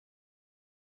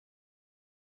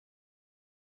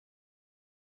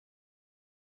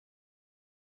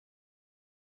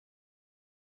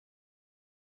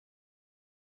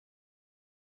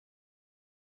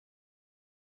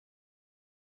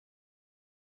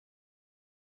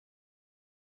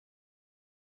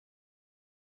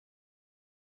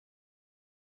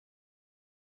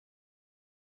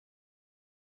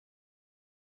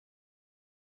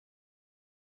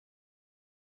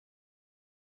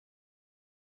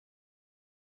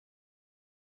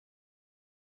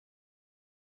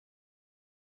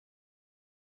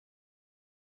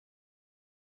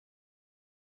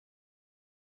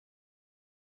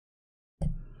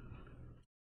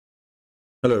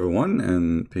Hello everyone,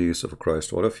 and peace of Christ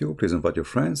to all of you. Please invite your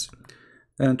friends.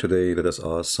 And today let us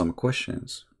ask some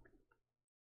questions.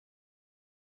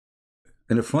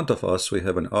 In front of us we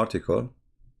have an article.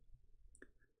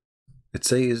 It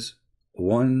says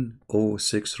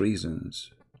 106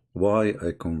 reasons why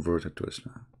I converted to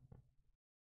Islam.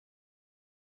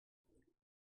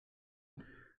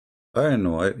 I don't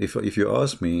know, if you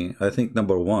ask me, I think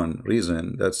number one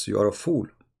reason that's you are a fool.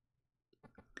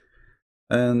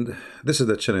 And this is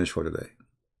the challenge for today.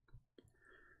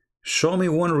 Show me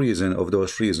one reason of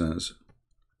those reasons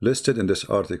listed in this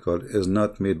article is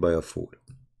not made by a fool.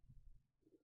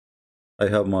 I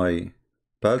have my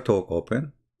Paltalk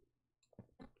open.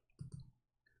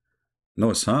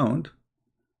 No sound?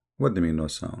 What do you mean no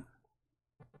sound?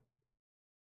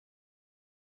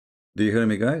 Do you hear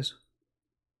me, guys?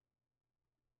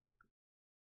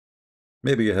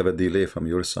 Maybe you have a delay from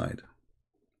your side.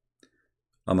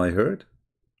 Am I heard?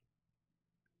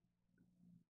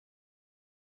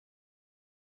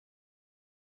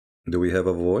 Do we have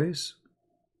a voice?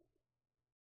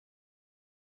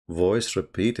 Voice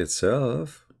repeat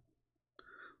itself?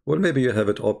 Well, maybe you have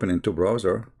it open into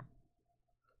browser.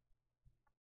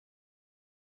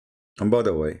 And by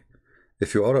the way,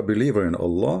 if you are a believer in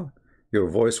Allah, your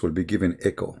voice will be given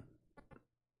echo.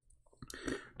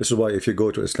 This is why if you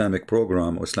go to Islamic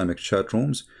program or Islamic chat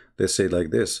rooms, they say like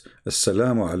this: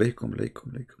 Assalamu alaikum,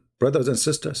 alaikum. Brothers and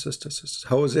sisters,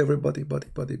 how is everybody,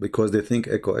 buddy? Because they think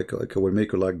echo will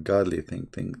make you like godly thing.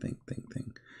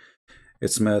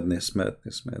 It's madness.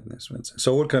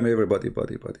 So welcome everybody,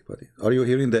 buddy. Are you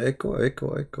hearing the echo?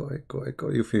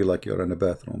 You feel like you're in a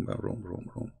bathroom,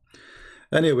 room.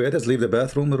 Anyway, let us leave the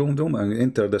bathroom, room, and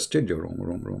enter the studio,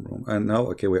 room. And now,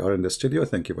 okay, we are in the studio.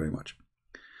 Thank you very much.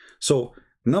 So,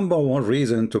 number one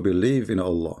reason to believe in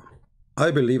Allah. I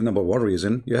believe number one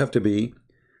reason, you have to be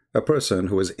a person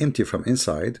who is empty from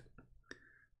inside,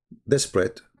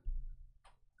 desperate,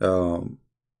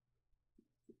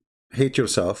 hate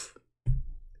yourself,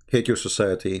 hate your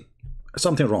society,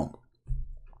 something wrong.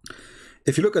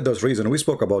 If you look at those reasons, we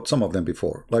spoke about some of them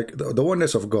before, like the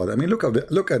oneness of God. I mean,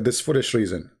 look at this foolish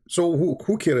reason. So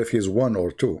who cares if he's one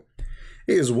or two?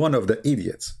 He is one of the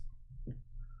idiots.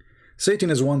 Satan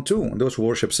is one too. And those who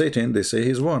worship Satan, they say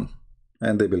he's one,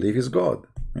 and they believe he's God.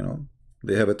 You know,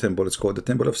 they have a temple. It's called the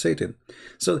Temple of Satan.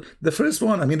 So the first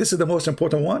one, I mean, this is the most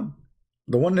important one,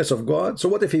 the oneness of God. So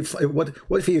what if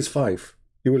he is five?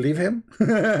 You will leave him?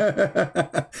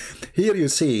 Here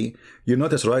you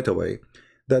notice right away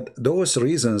that those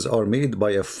reasons are made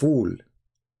by a fool.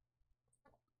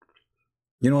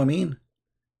 You know what I mean?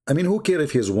 I mean, who cares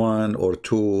if he's one or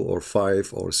two or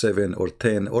five or seven or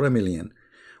 10 or a million?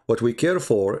 What we care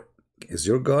for is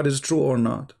your God is true or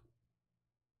not.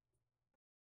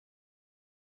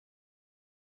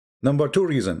 Number two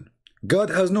reason,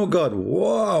 God has no God.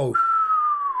 Wow,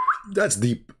 that's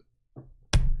deep.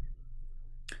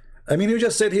 I mean, you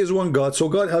just said he is one God, so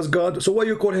God has God. So why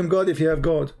you call him God if you have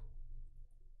God?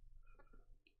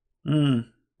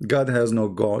 God has no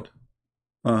God.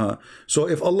 So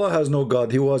if Allah has no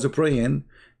God, he was praying,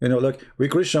 you know, like we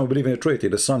Christians believe in a Trinity.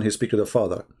 The Son, he speaks to the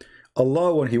Father.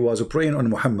 Allah, when he was praying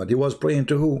on Muhammad, he was praying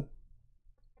to who?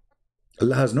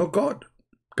 Allah has no God.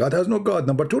 God has no God.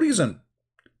 Number two reason.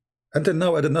 Until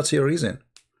now, I did not see a reason.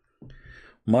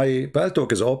 My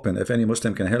Paltalk is open if any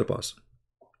Muslim can help us.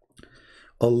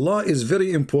 Allah is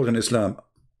very important in Islam.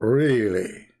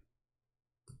 Really?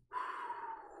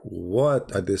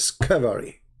 What a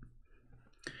discovery.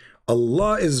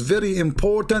 Allah is very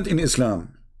important in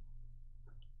Islam.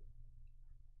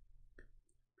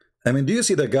 I mean, do you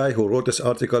see the guy who wrote this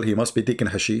article? He must be taking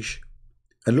hashish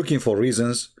and looking for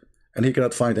reasons, and he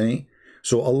cannot find any.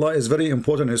 So Allah is very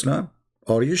important in Islam.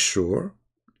 Are you sure?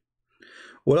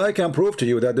 Well, I can prove to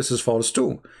you that this is false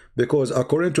too, because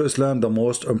according to Islam, the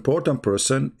most important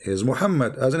person is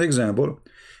Muhammad. As an example,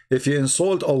 if you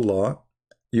insult Allah,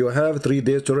 you have 3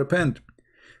 days to repent.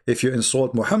 If you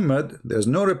insult Muhammad, there's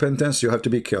no repentance, you have to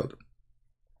be killed.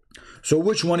 So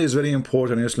which one is very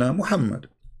important in Islam? Muhammad.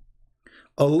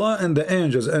 Allah and the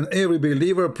angels and every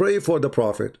believer pray for the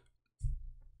Prophet.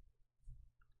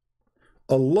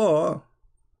 Allah,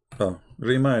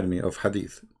 remind me of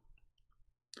hadith.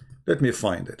 Let me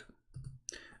find it.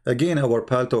 Again, our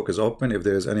Paltalk is open. If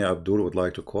there is any Abdul would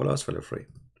like to call us, feel free.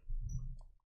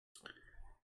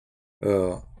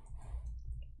 The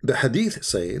hadith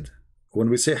said, when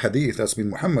we say hadith, that's mean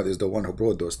Muhammad is the one who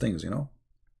brought those things, you know.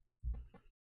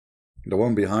 The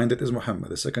one behind it is Muhammad.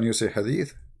 The second you say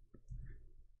hadith,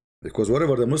 because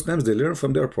whatever the Muslims, they learn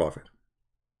from their Prophet.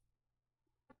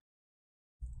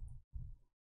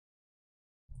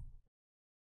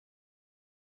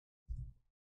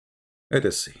 Let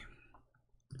us see.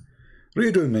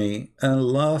 Read with me and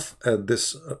laugh at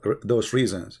those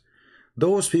reasons.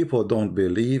 Those people don't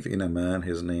believe in a man,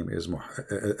 his name is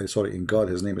in God,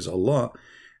 his name is Allah.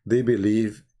 They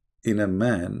believe in a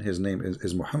man, his name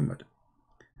is Muhammad.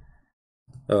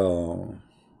 Let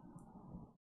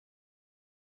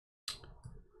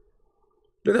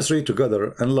us read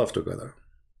together and laugh together.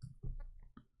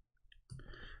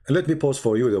 And let me post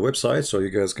for you the website so you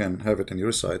guys can have it in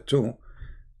your site too.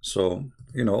 So,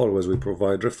 you know, always we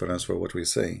provide reference for what we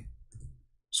say,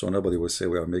 so nobody will say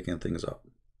we are making things up.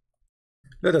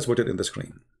 Let us put it in the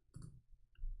screen.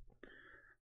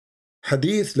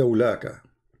 Hadith Lawlaka.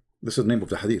 This is the name of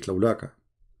the hadith, Lawlaka.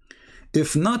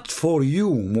 If not for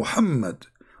you, Muhammad,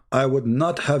 I would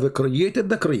not have created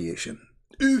the creation.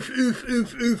 If.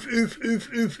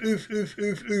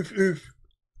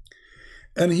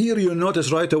 And here you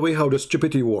notice right away how the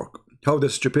stupidity work.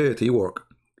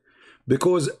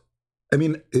 Because, I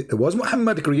mean, was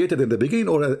Muhammad created in the beginning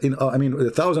or in,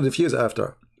 thousands of years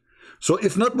after? So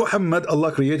if not Muhammad,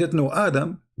 Allah created no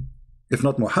Adam. If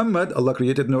not Muhammad, Allah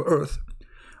created no earth.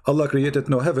 Allah created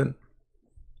no heaven.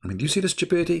 I mean, do you see the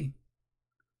stupidity?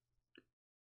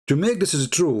 To make this is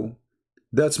true,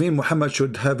 that's mean Muhammad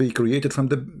should have been created from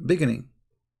the beginning.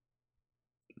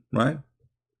 Right?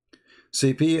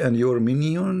 CP and your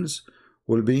minions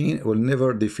will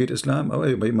never defeat Islam.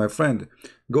 Oh, my friend,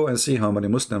 go and see how many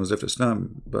Muslims left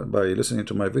Islam by listening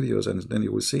to my videos, and then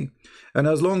you will see. And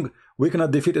as long we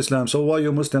cannot defeat Islam, so why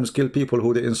you Muslims kill people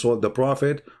who they insult the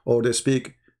Prophet, or they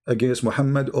speak against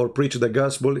Muhammad, or preach the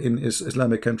gospel in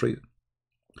Islamic countries?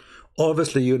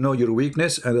 Obviously you know your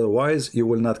weakness, and otherwise you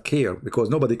will not care, because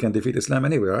nobody can defeat Islam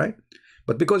anyway, right?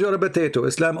 But because you're a potato,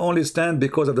 Islam only stands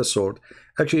because of the sword.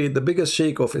 Actually, the biggest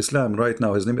sheikh of Islam right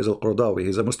now, his name is Al-Qardawi.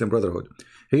 He's a Muslim Brotherhood.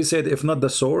 He said, if not the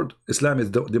sword, Islam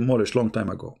is demolished long time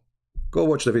ago. Go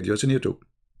watch the videos on YouTube.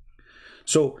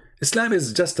 So Islam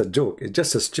is just a joke. It's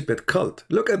just a stupid cult.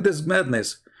 Look at this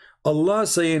madness. Allah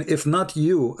saying, if not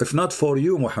for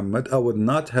you, Muhammad, I would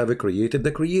not have created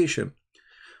the creation.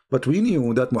 But we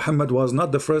knew that Muhammad was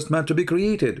not the first man to be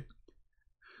created.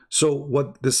 So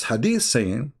what this hadith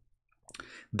saying,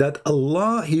 that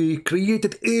Allah, He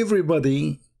created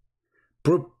everybody,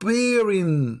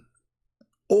 preparing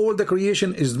all the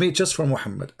creation is made just for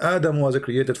Muhammad. Adam was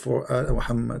created for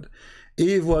Muhammad.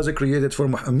 Eve was created for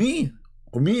Muhammad.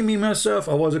 Me, myself,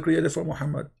 I was created for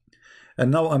Muhammad.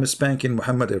 And now I'm spanking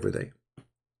Muhammad every day.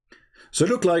 So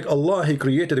look like Allah, He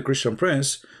created a Christian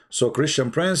prince, so Christian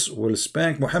prince will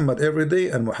spank Muhammad every day,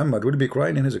 and Muhammad will be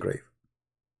crying in his grave.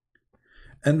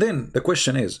 And then the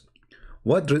question is,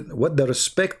 what the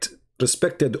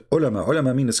respected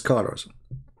ulama means scholars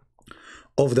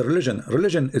of the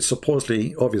religion is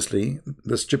supposedly, obviously,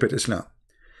 the stupid Islam,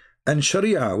 and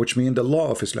Sharia, which means the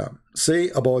law of Islam, say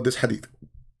about this hadith?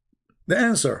 The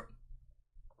answer,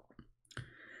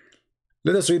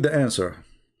 let us read the answer.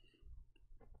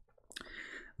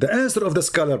 The answer of the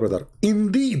scholar, brother,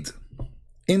 indeed,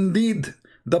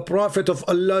 the Prophet of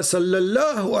Allah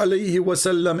sallallahu alayhi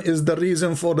wasallam is the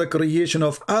reason for the creation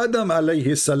of Adam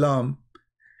alayhi salam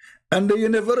and the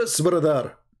universe,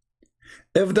 brother.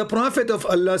 If the Prophet of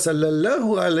Allah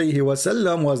sallallahu alayhi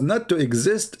wasallam was not to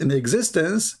exist in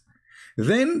existence,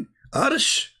 then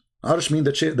Arsh means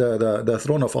the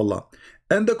throne of Allah,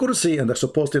 and the Kursi, and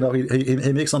supposed to know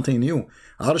he makes something new.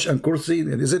 Arsh and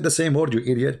Kursi, is it the same word, you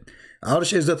idiot?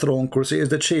 Arsh is the throne, Kursi is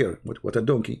the chair. What a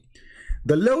donkey.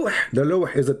 The lawh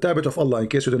is the tablet of Allah. In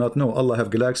case you do not know, Allah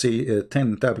have Galaxy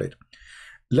 10 tablet.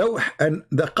 Lawh, and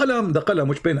the qalam,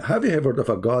 which pen? Have you ever heard of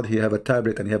a God? He have a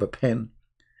tablet and he have a pen.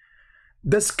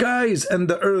 The skies and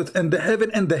the earth and the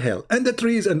heaven and the hell and the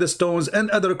trees and the stones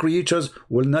and other creatures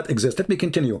will not exist. Let me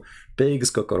continue. Pigs,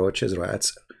 cockroaches,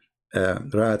 rats,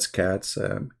 cats,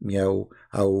 meow,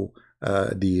 owl,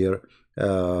 deer,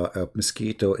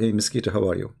 mosquito. Hey, mosquito, how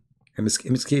are you? Hey,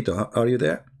 mosquito, are you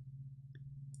there?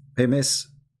 Hey, miss.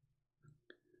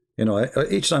 You know,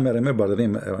 each time I remember the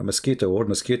name word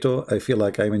mosquito, I feel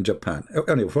like I'm in Japan.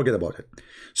 Anyway, forget about it.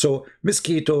 So,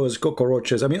 mosquitoes,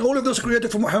 cockroaches, I mean, all of those created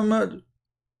for Muhammad.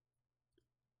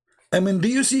 I mean, do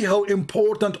you see how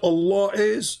important Allah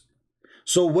is?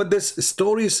 So, what this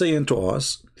story is saying to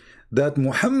us, that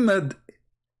Muhammad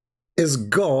is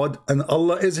God and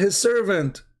Allah is His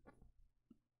servant.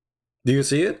 Do you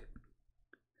see it?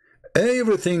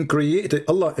 Everything created,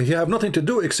 Allah, He have nothing to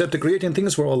do except creating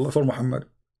things for Allah, for Muhammad.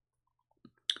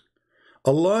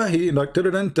 Allah, He like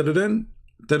and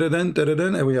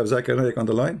we have Zakir Naik on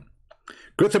the line.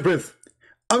 Great breath.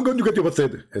 I'm going to get you with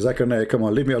it. Zakir Naik, come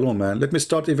on, leave me alone, man. Let me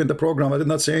start even the program. I did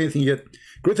not say anything yet.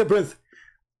 Great breath.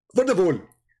 First of all,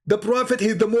 the Prophet, he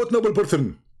is the most noble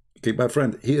person. Okay, my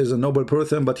friend, he is a noble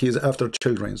person, but he is after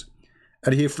children's.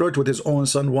 And he flirted with his own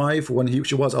son wife when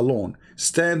she was alone,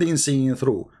 standing, seeing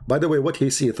through. By the way, what he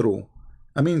see through?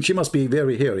 I mean, she must be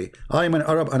very hairy. I am an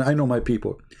Arab and I know my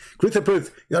people. Christopher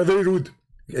Prince, you are very rude.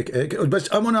 But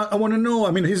I wanna know.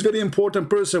 I mean, he's a very important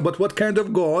person, but what kind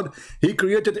of God? He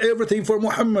created everything for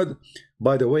Muhammad.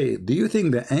 By the way, do you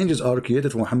think the angels are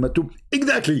created for Muhammad too?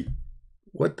 Exactly.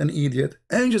 What an idiot.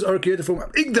 Angels are created for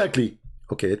Muhammad. Exactly.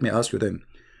 Okay, let me ask you then.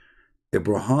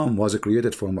 Abraham was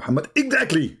created for Muhammad.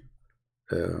 Exactly.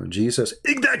 Jesus.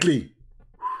 Exactly.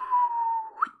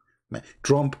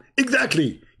 Trump.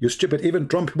 Exactly. You stupid. Even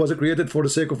Trump was created for the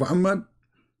sake of Muhammad.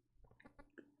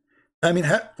 I mean,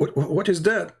 what is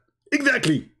that?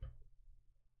 Exactly.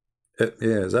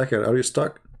 Yeah, Zakir, are you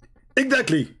stuck?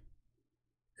 Exactly.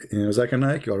 You know, Zakir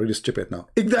Naik, you're already stupid now.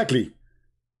 Exactly.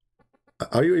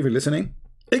 Are you even listening?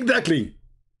 Exactly.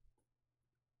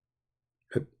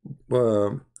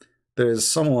 There is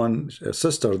someone, a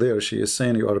sister there, she is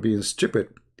saying you are being stupid.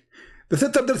 The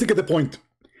sister doesn't get the point.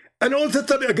 And all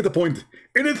sisters get the point.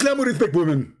 In Islam, we respect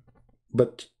women.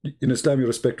 But in Islam, you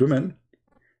respect women.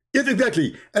 Yes,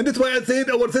 exactly. And that's why I said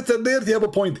our sister there, they have a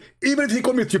point. Even if he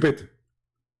called me stupid.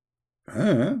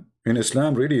 In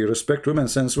Islam, really, you respect women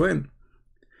since when?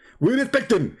 We respect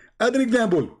them. As an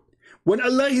example, when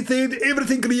Allah, he said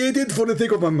everything created for the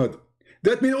sake of Muhammad.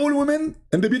 That means all women,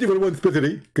 and the beautiful ones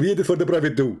especially, created for the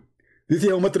Prophet too. You see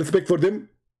how much respect for them?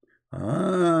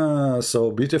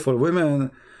 So beautiful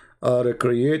women are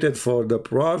created for the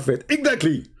Prophet.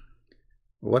 Exactly.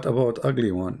 What about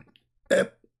ugly one?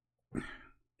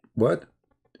 What?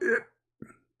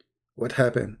 What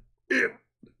happened?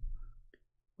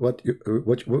 What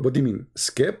do you mean?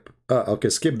 Skip? Okay,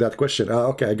 skip that question.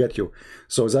 Okay, I get you.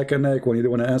 So Zakir Naik, when you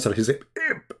don't want to answer, he said,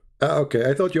 okay,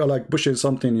 I thought you are like pushing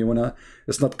something, you wanna,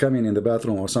 it's not coming in the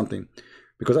bathroom or something.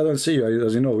 Because I don't see you,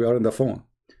 as you know, we are on the phone.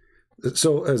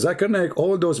 So Zakir Naik,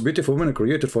 all those beautiful women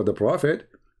created for the Prophet,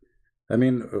 I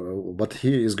mean, but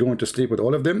he is going to sleep with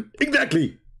all of them?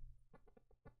 Exactly.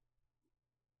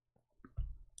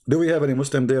 Do we have any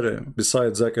Muslim there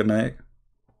besides Zakir Naik?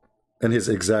 And his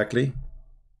exactly?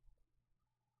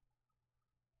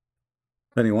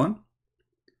 Anyone?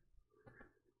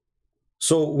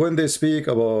 So when they speak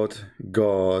about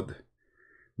God,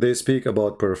 they speak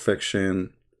about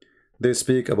perfection, they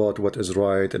speak about what is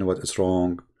right and what is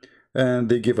wrong, and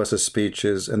they give us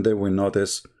speeches, and then we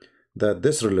notice that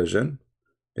this religion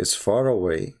is far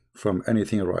away from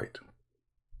anything right.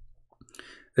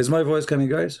 Is my voice coming,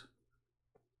 guys?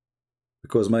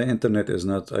 Because my internet is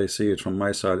not, I see it from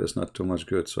my side, it's not too much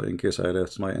good. So in case I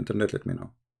left my internet, let me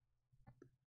know.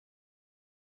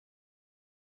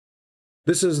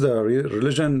 This is the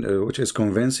religion which is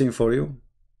convincing for you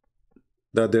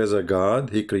that there's a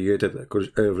God. He created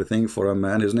everything for a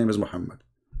man. His name is Muhammad.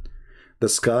 The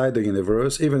sky, the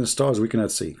universe, even stars we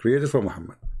cannot see, created for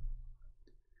Muhammad.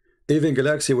 Even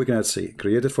galaxy we cannot see,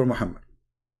 created for Muhammad.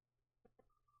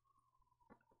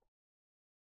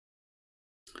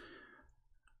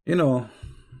 You know,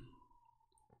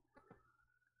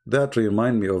 that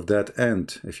remind me of that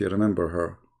ant, if you remember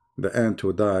her. The ant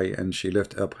who died and she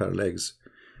lifted up her legs.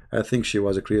 I think she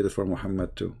was created for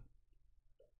Muhammad too.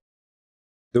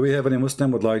 Do we have any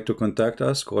Muslim would like to contact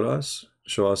us, call us,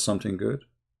 show us something good?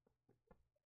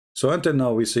 So until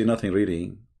now we see nothing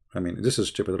really. I mean, this is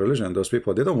stupid religion. Those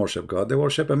people, they don't worship God, they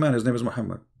worship a man. His name is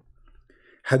Muhammad.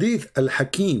 Hadith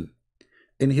al-Hakim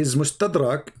in his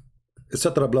Mustadrak,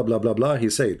 etc. blah blah blah blah, he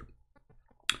said,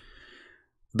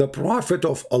 the Prophet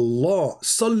of Allah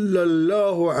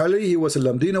sallallahu alayhi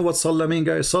wasallam. Do you know what Salah mean,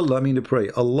 guys? Salah mean to pray.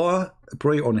 Allah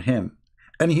pray on him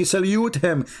and he salute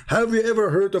him. Have you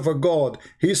ever heard of a God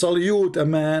he salute a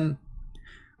man?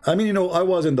 I mean, you know, I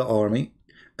was in the army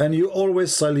and you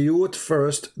always salute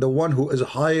first the one who is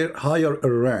higher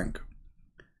in rank.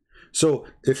 So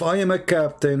if I am a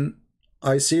captain,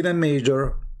 I see the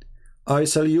major, I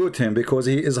salute him because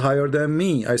he is higher than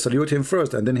me. I salute him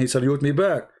first and then he salute me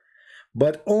back.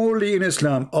 But only in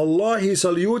Islam, Allah, he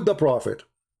salute the Prophet.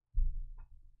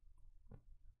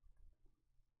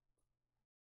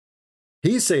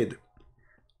 He said,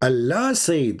 Allah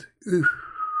said,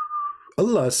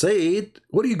 Allah said,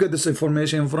 where do you get this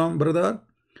information from, brother?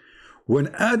 When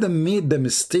Adam made the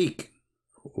mistake,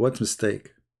 what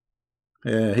mistake?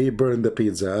 He burned the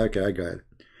pizza. Okay, I got it.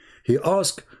 He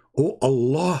asked, oh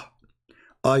Allah,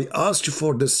 I asked you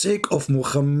for the sake of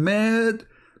Muhammad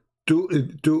to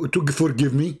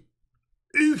forgive me.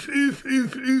 If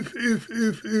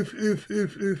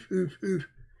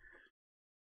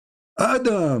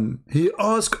Adam, he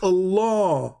asked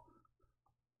Allah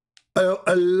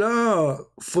Allah,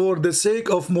 for the sake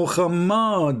of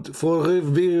Muhammad,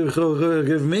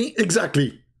 forgive me.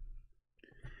 Exactly.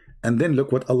 And then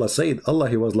look what Allah said. Allah,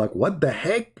 he was like, what the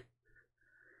heck?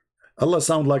 Allah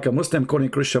sound like a Muslim calling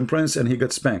Christian prince, and he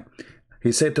got spanked.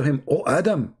 He said to him, oh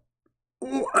Adam,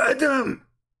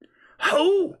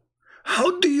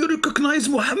 how do you recognize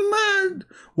Muhammad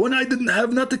when I didn't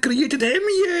have not created him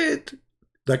yet?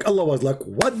 Like Allah was like,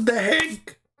 what the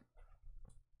heck?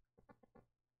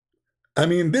 I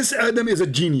mean, this Adam is a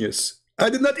genius. I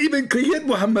did not even create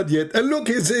Muhammad yet. And look,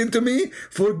 he's saying to me,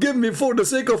 forgive me for the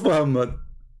sake of Muhammad.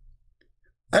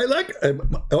 I like,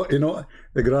 you know,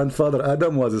 the grandfather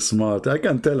Adam was smart. I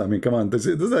can tell. I mean, come on, this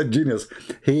is a genius.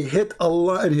 He hit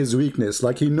Allah in his weakness,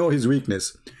 like he know his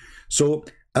weakness. So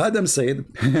Adam said,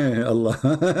 Allah,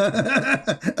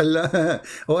 Allah,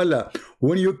 oh Allah,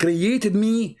 when you created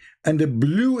me and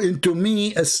blew into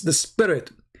me as the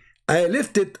spirit, I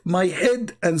lifted my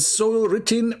head and saw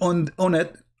written on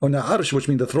it, on the arsh, which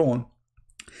means the throne,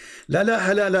 La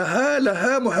ilaha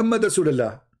laha Muhammad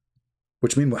Rasulullah,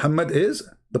 which means Muhammad is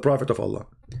the Prophet of Allah.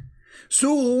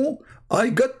 So I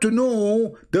got to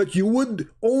know that you would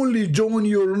only join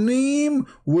your name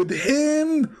with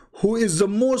him who is the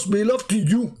most beloved to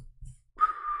you.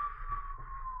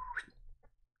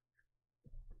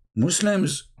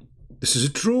 Muslims, this is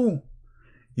true.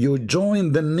 You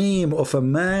join the name of a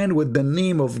man with the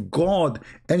name of God,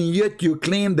 and yet you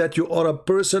claim that you are a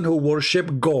person who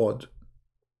worship God.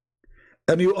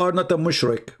 And you are not a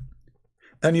mushrik.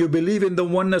 And you believe in the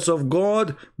oneness of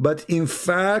God, but in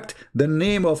fact, the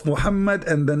name of Muhammad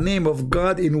and the name of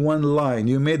God in one line.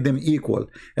 You made them equal.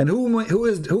 And who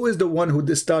is the one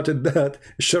who started that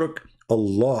shirk?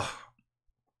 Allah.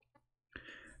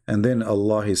 And then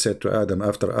Allah, he said to Adam,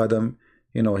 after Adam,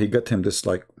 you know, he got him this,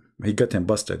 like, he got him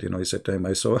busted. You know, he said to him,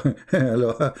 I saw,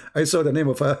 hello, I saw the name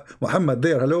of Muhammad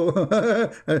there. Hello.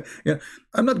 Yeah.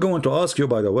 I'm not going to ask you,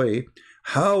 by the way,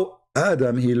 how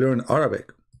Adam, he learned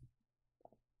Arabic.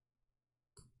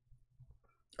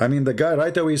 I mean, the guy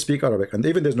right away speak Arabic, and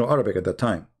even there's no Arabic at that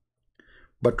time.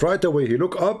 But right away, he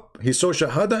looked up, he saw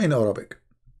Shahada in Arabic.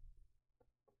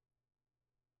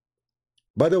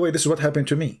 By the way, this is what happened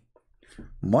to me.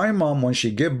 My mom, when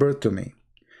she gave birth to me,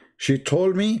 she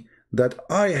told me that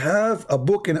I have a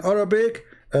book in Arabic,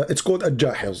 it's called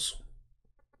Al-Jahiz.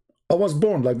 I was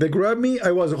born, like they grabbed me, I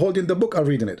was holding the book, I'm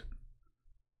reading it.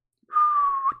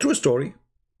 True story.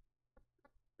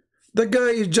 The guy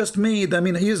is just made, I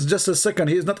mean, he's just a second,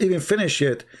 he's not even finished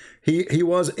yet. He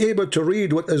was able to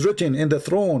read what is written in the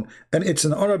throne, and it's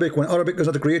in Arabic when Arabic is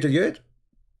not created yet.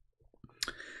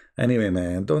 Anyway,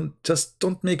 man, don't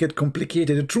make it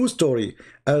complicated. A true story.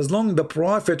 As long the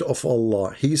Prophet of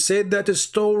Allah, he said that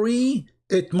story,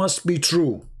 it must be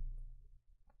true.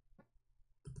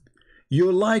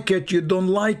 You like it, you don't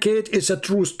like it, it's a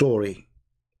true story.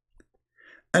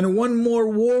 And one more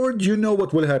word, you know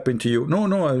what will happen to you.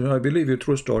 No, I believe you,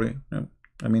 true story.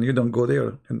 I mean, you don't go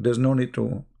there. And there's no need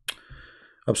to.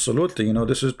 Absolutely, you know,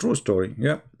 this is true story.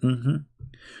 Yeah.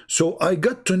 So I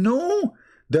got to know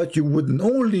that you would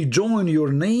only join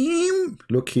your name.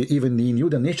 Look, he knew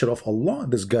the nature of Allah,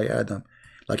 this guy Adam.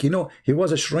 Like, you know, he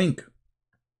was a shrink.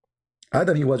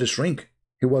 Adam, he was a shrink.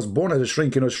 He was born as a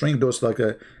shrink. You know, shrink, those like,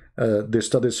 they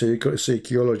study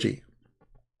psychology.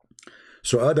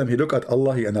 So Adam, he looked at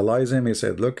Allah, he analyzed him, he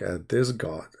said, look at this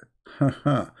God.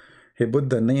 He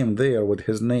put the name there with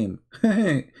his name.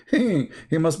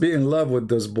 He must be in love with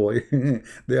this boy.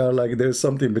 They are like, there's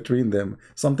something between them,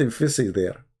 something fishy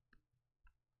there.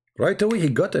 Right away, he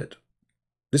got it.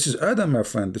 This is Adam, my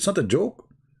friend. It's not a joke.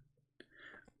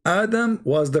 Adam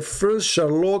was the first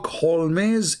Sherlock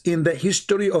Holmes in the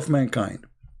history of mankind.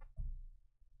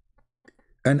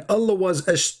 And Allah was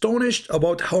astonished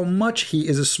about how much he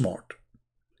is smart.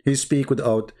 He speak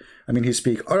without, I mean, he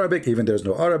speak Arabic, even there's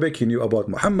no Arabic. He knew about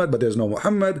Muhammad, but there's no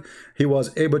Muhammad. He was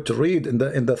able to read in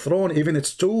the throne, even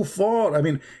it's too far. I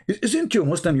mean, isn't you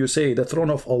Muslim, you say the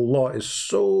throne of Allah is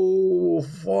so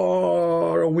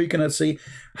far and we cannot see?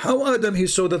 How Adam, he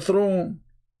saw the throne?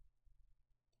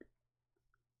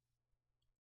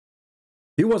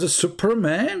 He was a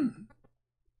Superman.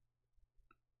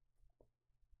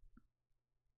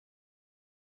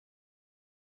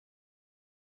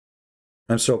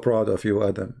 I'm so proud of you,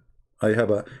 Adam.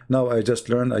 Now I just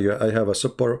learned I have a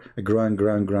super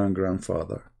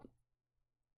grandfather.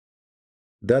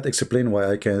 That explains why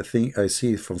I can think I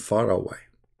see it from far away.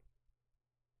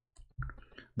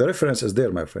 The reference is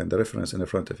there, my friend. The reference in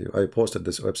front of you. I posted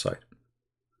this website.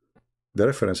 The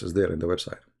reference is there in the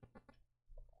website.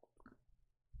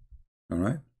 All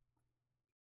right.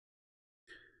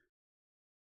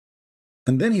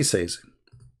 And then he says,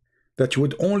 that you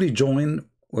would only join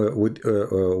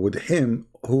with him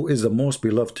who is the most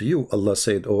beloved to you. Allah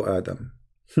said, "O Adam,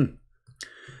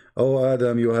 O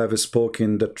Adam, you have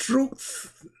spoken the truth."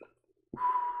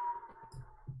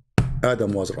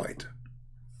 Adam was right.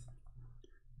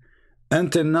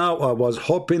 Until now, I was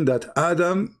hoping that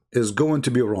Adam is going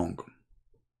to be wrong.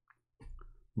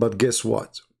 But guess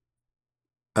what?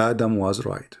 Adam was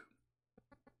right.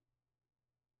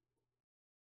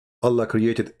 Allah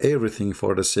created everything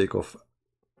for the sake of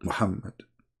Muhammad.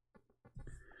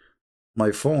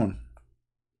 My phone,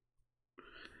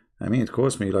 I mean, it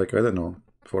cost me like, I don't know,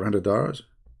 $400.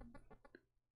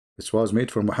 It was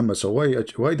made for Muhammad, so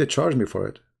why they charge me for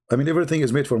it? I mean, everything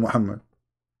is made for Muhammad.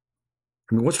 I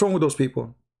mean, what's wrong with those people?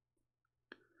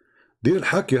 Dear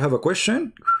Haq, you have a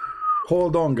question?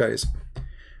 Hold on, guys.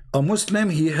 A Muslim,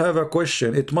 he have a question.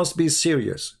 It must be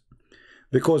serious.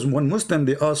 Because when Muslim,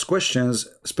 they ask questions,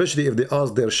 especially if they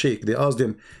ask their sheikh, they ask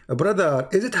them, brother,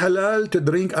 is it halal to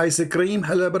drink ice cream,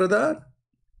 halal, brother?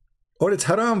 Or it's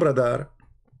haram, brother?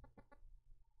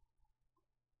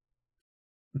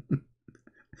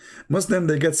 Muslim,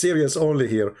 they get serious only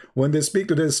here. When they speak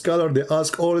to the scholar, they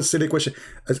ask all silly questions.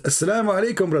 Assalamu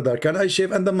alaikum, brother. Can I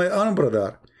shave under my arm,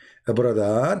 brother?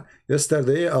 Brother,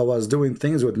 yesterday I was doing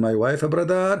things with my wife,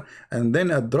 brother, and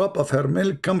then a drop of her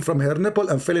milk come from her nipple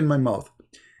and fell in my mouth.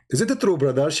 Is it true,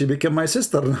 brother? She became my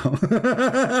sister now.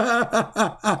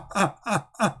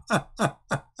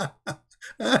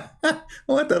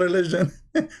 What a religion.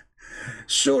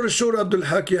 Sure, Abdul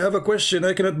Haq, you have a question.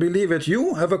 I cannot believe it.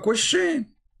 You have a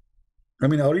question? I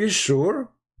mean, are you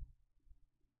sure?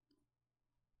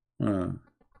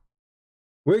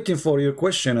 Waiting for your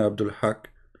question, Abdul Haq.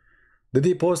 Did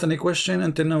he post any question?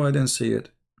 Until now, I didn't see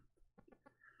it.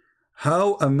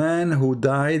 How a man who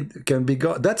died can be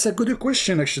God? That's a good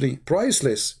question, actually.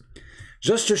 Priceless.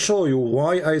 Just to show you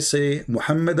why I say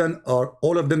Muhammadan are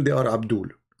all of them, they are Abdul.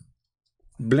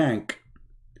 Blank.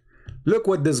 Look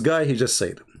what this guy, he just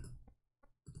said.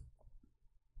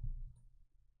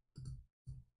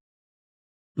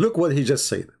 Look what he just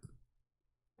said.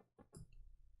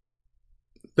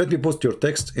 Let me post your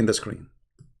text in the screen.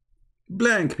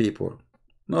 Blank, people.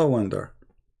 No wonder.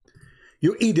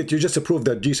 You idiot, you just proved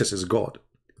that Jesus is God.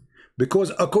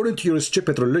 Because according to your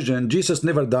stupid religion, Jesus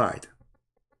never died.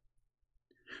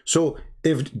 So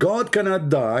if God cannot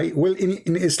die, well,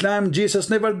 in Islam, Jesus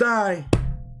never died.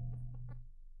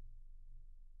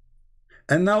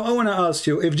 And now I want to ask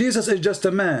you, if Jesus is just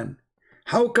a man,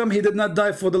 how come he did not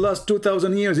die for the last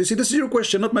 2,000 years? You see, this is your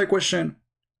question, not my question.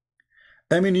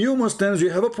 I mean, you Muslims, you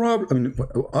have a problem. I mean,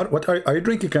 what are you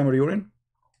drinking camel urine?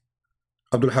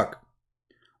 Abdul Haq,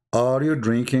 are you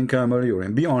drinking camel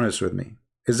urine? Be honest with me.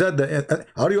 Is that the?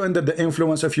 Are you under the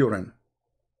influence of urine?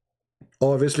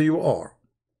 Obviously, you are.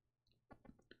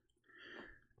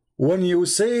 When you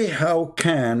say, how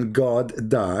can God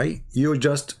die? You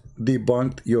just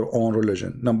debunked your own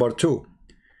religion. Number two,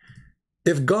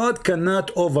 if God cannot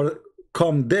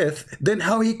overcome death, then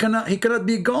how he cannot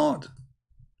be God?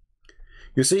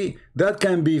 You see, that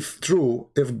can be true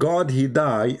if God, he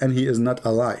died and he is not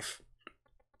alive.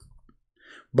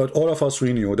 But all of us,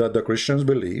 we knew that the Christians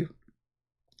believe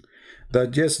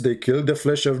that yes, they killed the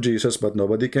flesh of Jesus, but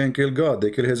nobody can kill God.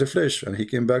 They kill his flesh and he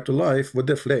came back to life with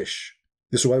the flesh.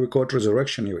 This is why we call it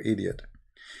resurrection, you idiot.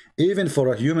 Even for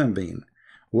a human being,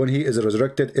 when he is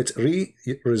resurrected, it's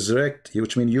resurrect,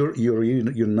 which means you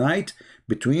unite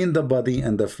between the body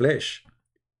and the flesh.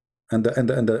 And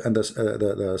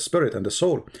the spirit and the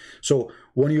soul. So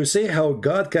when you say how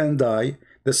God can die,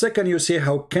 the second you say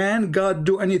how can God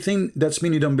do anything, that's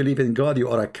mean you don't believe in God, you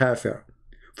are a kafir.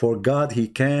 For God, he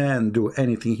can do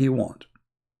anything he wants.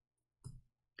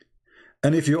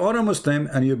 And if you are a Muslim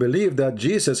and you believe that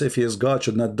Jesus, if he is God,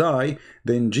 should not die,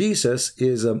 then Jesus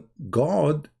is a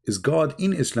God, is God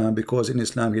in Islam, because in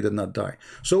Islam he did not die.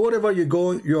 So wherever you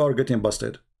go, you are getting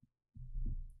busted.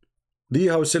 Do you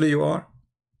know how silly you are?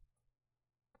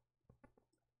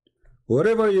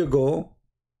 Wherever you go,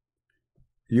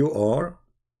 you are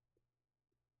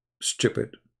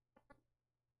stupid.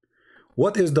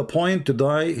 What is the point to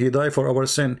die? He died for our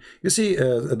sin. You see,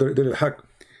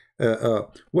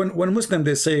 when Muslims,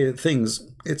 they say things,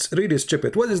 it's really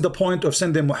stupid. What is the point of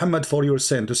sending Muhammad for your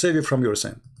sin, to save you from your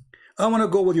sin? I want to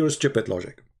go with your stupid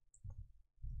logic.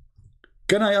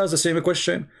 Can I ask the same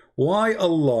question? Why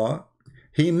Allah,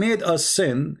 he made us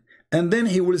sin, and then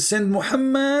he will send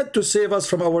Muhammad to save us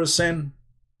from our sin?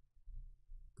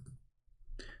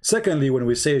 Secondly, when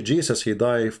we say Jesus, he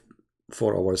died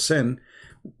for our sin,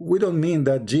 we don't mean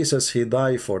that Jesus, he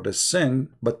died for the sin,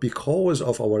 but because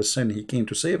of our sin, he came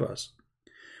to save us.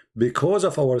 Because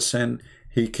of our sin,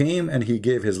 he came and he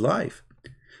gave his life.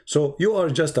 So you are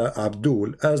just a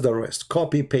Abdul as the rest,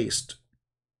 copy paste.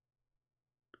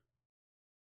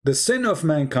 The sin of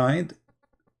mankind,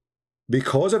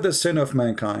 because of the sin of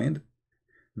mankind,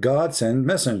 God sent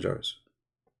messengers.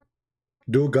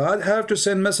 Do God have to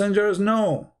send messengers?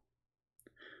 No.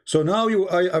 So now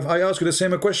I ask you the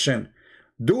same question.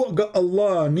 Do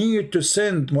Allah need to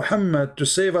send Muhammad to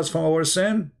save us from our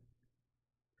sin?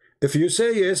 If you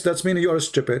say yes, that means you are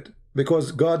stupid,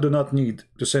 because God do not need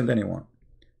to send anyone.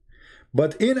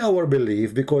 But in our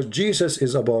belief, because Jesus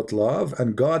is about love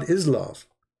and God is love,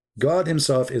 God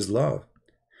himself is love.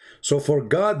 So for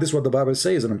God, this is what the Bible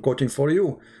says, and I'm quoting for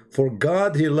you. For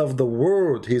God, he loved the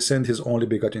world, he sent his only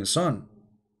begotten son.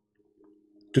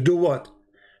 To do what?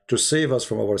 To save us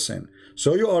from our sin.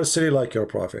 So you are silly like your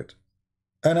prophet.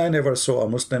 And I never saw a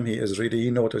Muslim,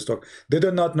 he know what he's talking. They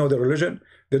do not know the religion.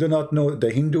 They do not know the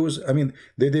Hindus. I mean,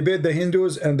 they debate the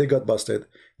Hindus and they got busted.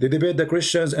 They debate the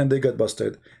Christians and they got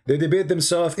busted. They debate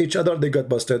themselves, each other, they got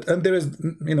busted. And there is,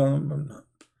 you know,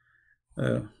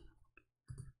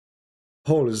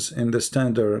 holes in the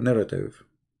standard narrative.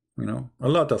 You know, a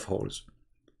lot of holes.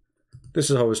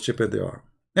 This is how stupid they are.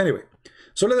 Anyway,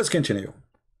 so let us continue.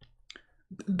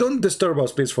 Don't disturb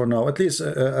us, please, for now. At least,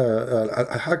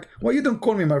 why you don't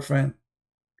call me, my friend?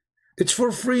 It's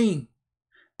for free.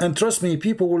 And trust me,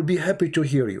 people will be happy to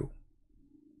hear you.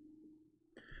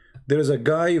 There is a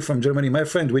guy from Germany, my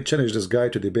friend, we challenged this guy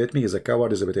to debate me. He's a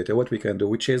coward, he's a debater. What we can do?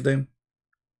 We chase them.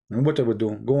 And what I would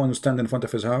do? Go and stand in front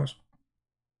of his house?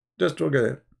 Just forget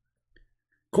it.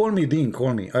 Call me Dean,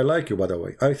 call me. I like you, by the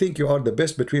way. I think you are the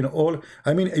best between all.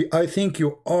 I mean, I think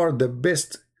you are the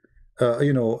best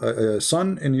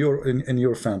son in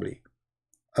your family.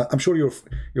 I'm sure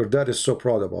your dad is so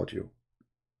proud about you.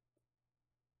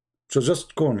 So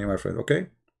just call me, my friend, okay?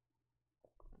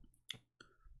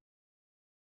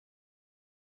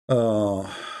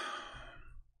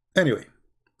 Anyway,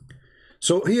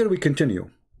 so here we continue.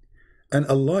 And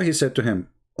Allah, he said to him,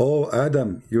 "O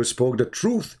Adam, you spoke the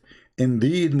truth.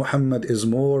 Indeed, Muhammad is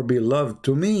more beloved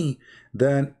to me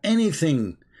than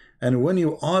anything. And when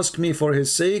you ask me for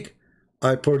his sake,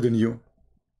 I pardon you."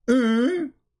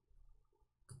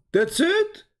 That's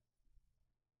it?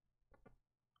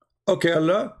 Okay,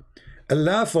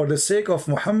 Allah, for the sake of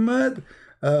Muhammad,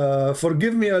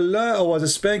 forgive me, Allah, I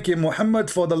was spanking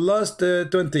Muhammad for the last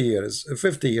 20 years,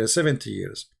 50 years, 70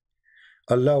 years.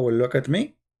 Allah will look at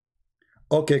me.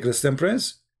 Okay, Christian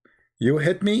Prince, you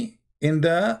hit me in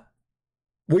the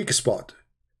weak spot.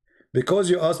 Because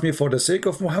you asked me for the sake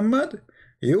of Muhammad,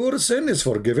 your sin is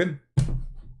forgiven.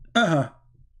 I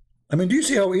mean, do you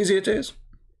see how easy it is?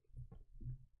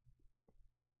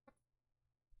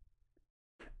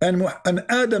 And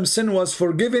Adam's sin was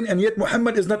forgiven, and yet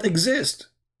Muhammad does not exist.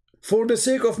 For the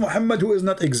sake of Muhammad, who does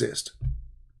not exist.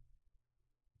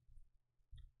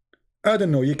 I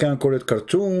don't know, you can call it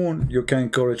cartoon, you can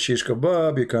call it shish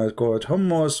kebab, you can call it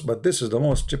hummus, but this is the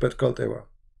most stupid cult ever.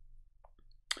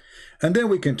 And then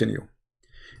we continue.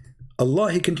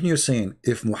 Allah, he continues saying,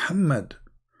 if Muhammad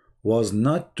was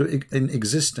not in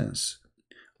existence,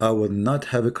 I would not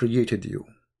have created you.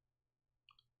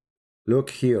 Look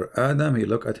here, Adam, he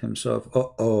looked at himself.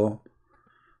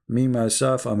 Me,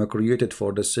 myself, I'm created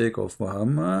for the sake of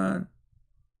Muhammad.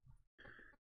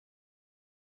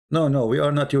 No, we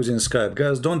are not using Skype.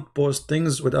 Guys, don't post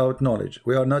things without knowledge.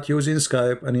 We are not using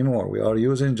Skype anymore. We are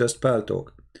using just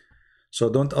Paltalk. So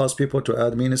don't ask people to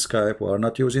add me in Skype. We are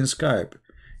not using Skype.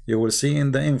 You will see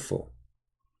in the info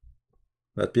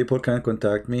that people can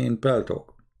contact me in Paltalk.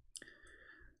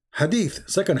 Hadith,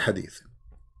 second hadith.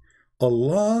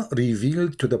 Allah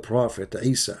revealed to the Prophet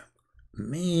Isa.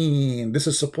 This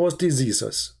is supposed to be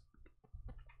Jesus.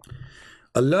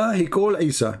 Allah, he called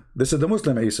Isa. This is the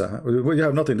Muslim Isa. We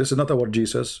have nothing. This is not our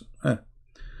Jesus.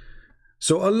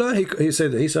 So Allah, he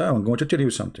said, Isa, I'm going to tell you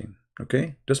something.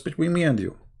 Okay? Just between me and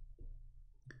you.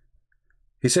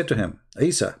 He said to him,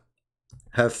 Isa,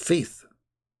 have faith.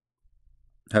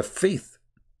 Have faith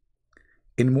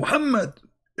in Muhammad.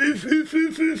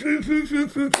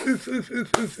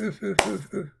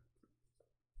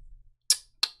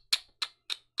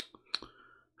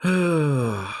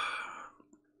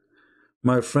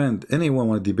 My friend, anyone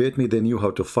want to debate me, they knew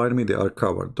how to find me. They are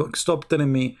covered. Don't stop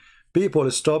telling me. People,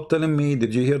 stop telling me,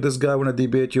 did you hear this guy want to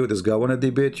debate you? This guy want to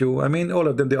debate you? I mean, all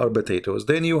of them, they are potatoes.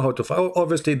 They knew how to find.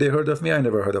 Obviously, they heard of me. I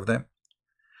never heard of them.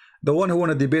 The one who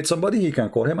want to debate somebody, he can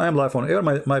call him. I am live on air.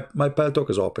 My Paltalk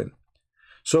is open.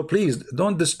 So please,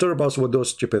 don't disturb us with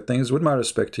those stupid things. With my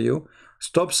respect to you,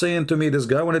 stop saying to me, this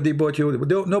guy want to debate you.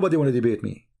 Nobody want to debate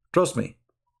me. Trust me.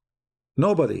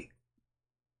 Nobody.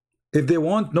 If they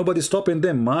want, nobody's stopping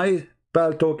them. My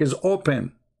Paltalk is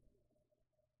open.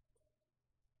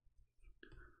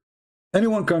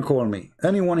 Anyone can call me.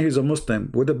 Anyone who is a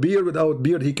Muslim, with a beard, without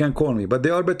beard, he can call me. But they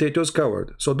are potatoes,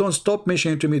 coward. So don't stop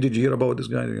mentioning to me, did you hear about this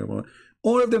guy?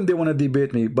 All of them, they want to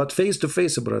debate me, but face to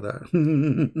face, brother.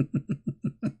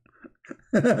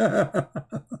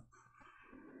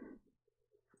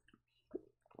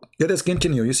 Let us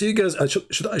continue. You see, guys,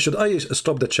 should I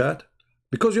stop the chat?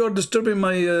 Because you are disturbing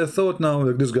my thought now.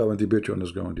 Like, this guy will debate you and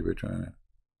this guy will debate you.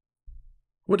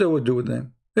 What I would do with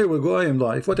them? Here we go. I am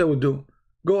live. What I would do?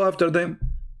 Go after them.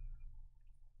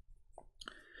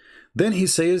 Then he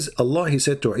says, Allah, he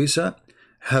said to Isa,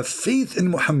 have faith in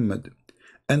Muhammad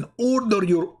and order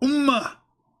your ummah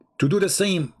to do the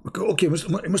same. Okay,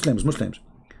 Muslims.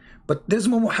 But there's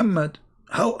no Muhammad.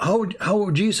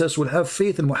 How Jesus will have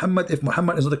faith in Muhammad if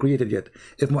Muhammad is not created yet?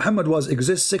 If Muhammad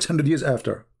exists 600 years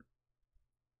after.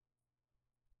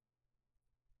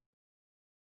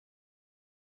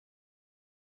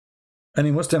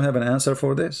 Any Muslim have an answer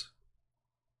for this?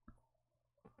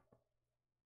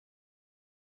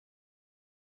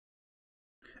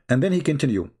 And then he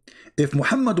continued, if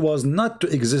Muhammad was not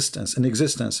in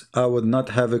existence, I would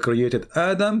not have created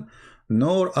Adam,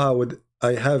 nor would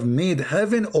I have made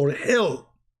heaven or hell.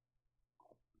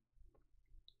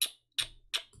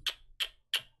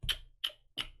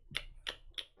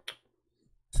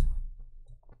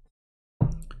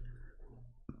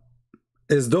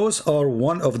 Is those are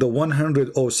one of the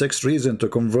 106 reasons to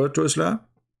convert to Islam?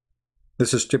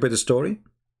 This is stupid story.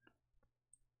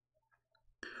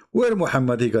 Where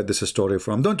Muhammad he got this story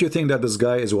from? Don't you think that this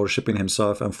guy is worshipping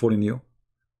himself and fooling you?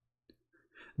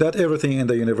 That everything in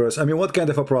the universe, I mean, what kind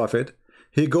of a prophet?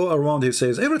 He go around, he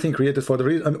says, everything created for the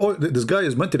reason. I mean, oh, this guy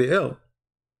is mentally ill.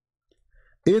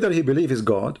 Either he believes he's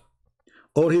God,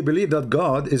 or he believes that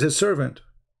God is his servant.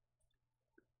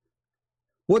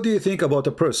 What do you think about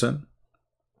a person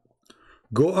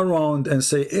go around and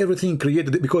say everything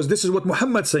created? Because this is what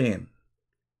Muhammad's saying.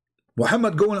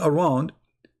 Muhammad going around,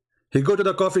 he go to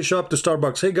the coffee shop, to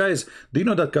Starbucks. Hey guys, do you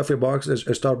know that coffee box is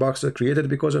Starbucks created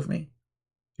because of me?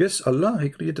 Yes, Allah, he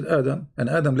created Adam, and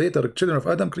Adam later, children of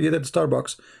Adam created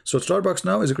Starbucks. So Starbucks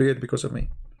now is created because of me.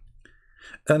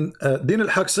 And Din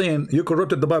al-Haq saying you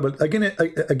corrupted the Bible. Again,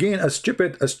 a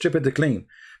stupid claim.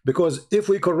 Because if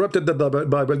we corrupted the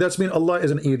Bible, that's mean Allah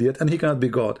is an idiot and he cannot be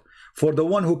God. For the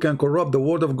one who can corrupt the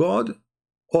word of God,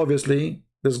 obviously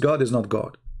this God is not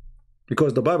God.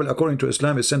 Because the Bible, according to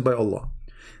Islam, is sent by Allah.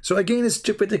 So again, it's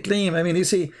stupid claim. I mean, you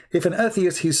see, if an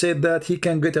atheist, he said that, he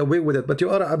can get away with it. But you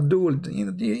are Abdul,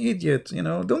 you idiot, you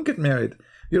know, don't get married.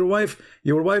 Your wife,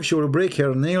 she will break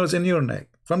her nails in your neck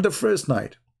from the first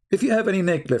night. If you have any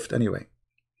neck left anyway,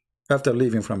 after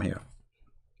leaving from here.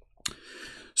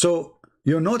 So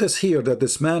you notice here that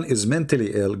this man is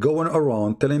mentally ill, going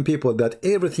around telling people that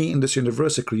everything in this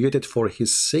universe is created for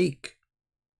his sake.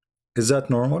 Is that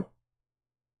normal?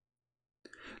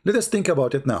 Let us think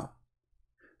about it now.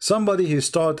 Somebody he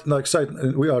start like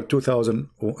we are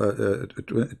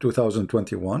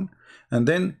 2021, and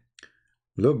then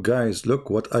look guys, look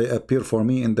what I appear for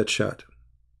me in the chat.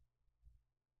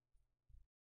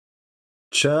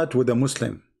 Chat with a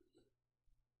Muslim.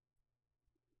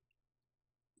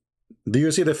 Do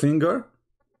you see the finger?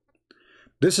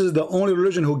 This is the only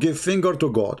religion who give finger to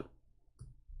God.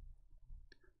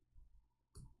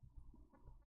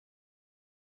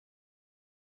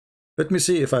 Let me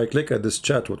see if I click at this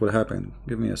chat what will happen.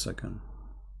 Give me a second.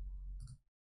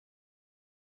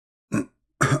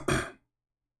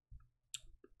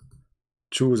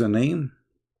 Choose a name.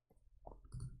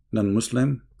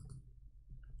 Non-Muslim.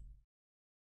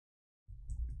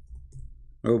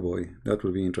 Oh boy, that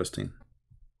will be interesting.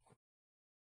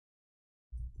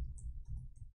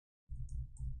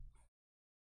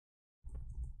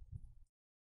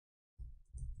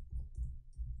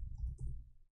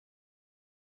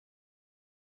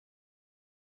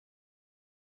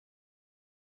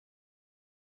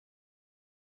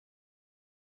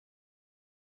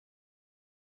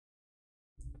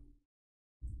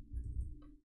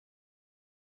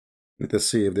 Let us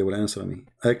see if they will answer me.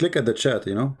 I click at the chat,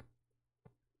 you know.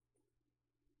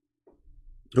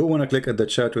 Who want to click at the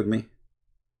chat with me?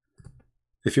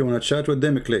 If you want to chat with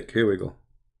them, click. Here we go.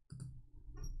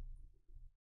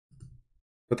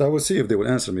 But I will see if they will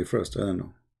answer me first. I don't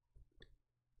know.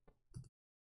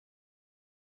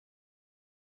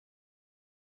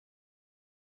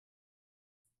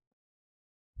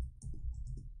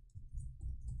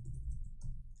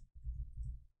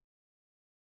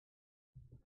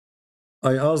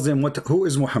 I asked them, who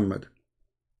is Muhammad?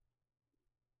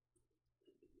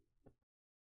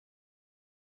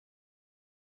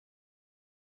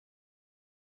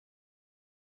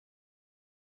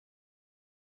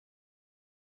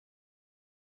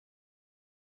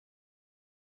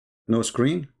 No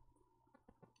screen?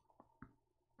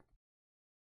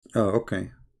 Oh,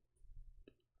 okay.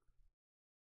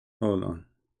 Hold on.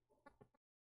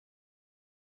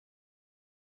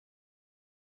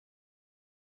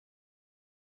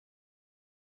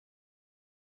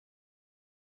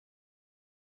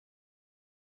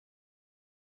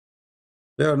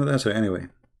 They are not answering anyway.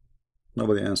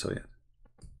 Nobody answered yet.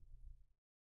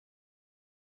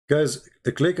 Guys,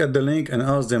 click at the link and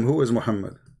ask them, who is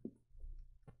Muhammad?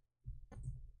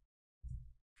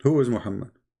 Who is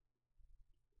Muhammad?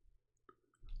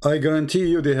 I guarantee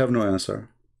you they have no answer.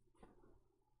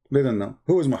 They don't know.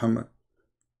 Who is Muhammad?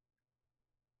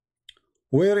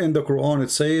 Where in the Quran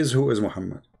it says who is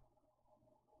Muhammad?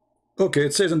 Okay,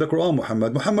 it says in the Quran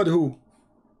Muhammad. Muhammad who?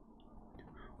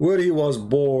 Where he was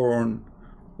born,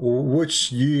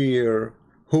 which year,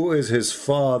 who is his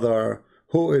father,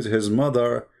 who is his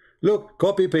mother. Look,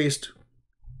 copy paste.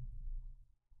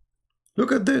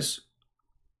 Look at this.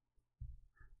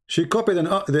 She copied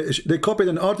they copied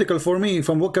an article for me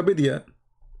from Wikipedia.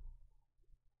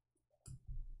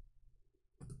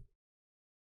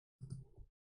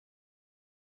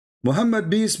 Muhammad,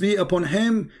 peace be upon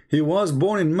him, he was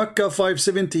born in Mecca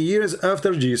 570 years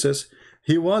after Jesus.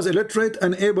 He was illiterate,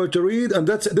 unable to read, and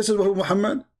this is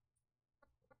Muhammad.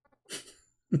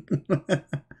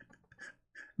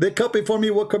 They copy for me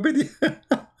Wikipedia.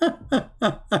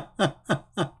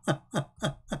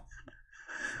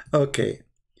 Okay.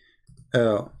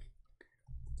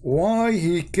 Why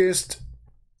he kissed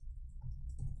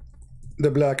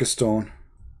the black stone?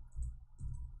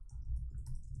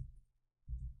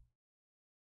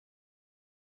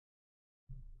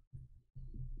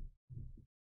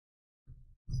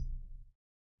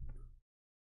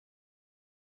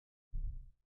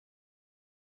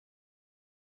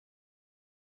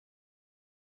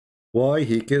 Why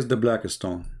he kissed the black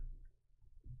stone?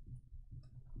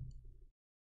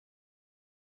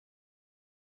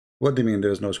 What do you mean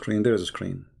there is no screen? There is a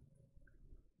screen.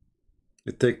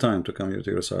 It takes time to come to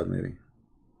your side, maybe.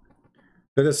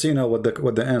 Let us see now what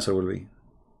the answer will be.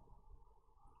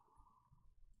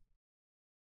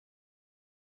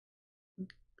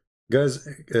 Guys,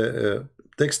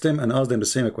 text them and ask them the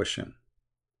same question.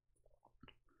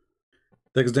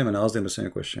 Text them and ask them the same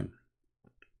question.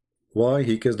 Why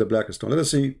he kissed the black stone? Let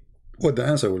us see what the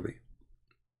answer will be.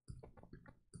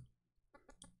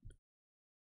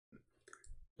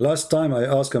 Last time I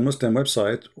asked a Muslim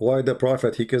website why the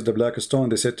Prophet he kissed the black stone,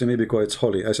 they said to me because it's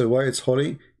holy. I said, why it's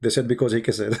holy? They said because he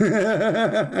kissed it.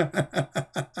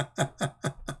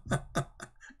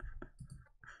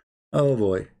 Oh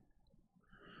boy.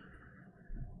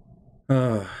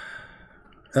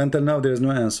 Until now there is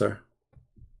no answer.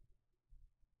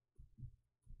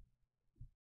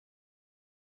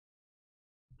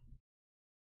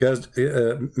 Guys,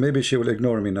 maybe she will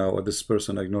ignore me now, or this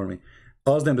person ignore me.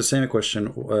 Ask them the same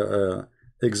question,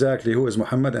 exactly who is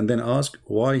Muhammad, and then ask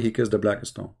why he kissed the black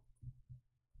stone.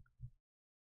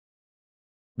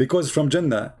 Because from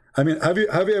Jannah. I mean, have you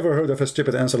ever heard of a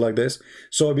stupid answer like this?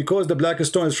 So because the black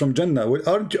stone is from Jannah,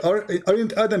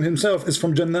 aren't Adam himself is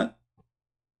from Jannah?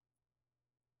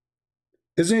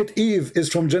 Isn't it Eve is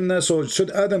from Jannah? So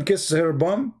should Adam kiss her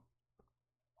bum?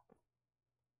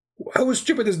 How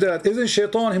stupid is that? Isn't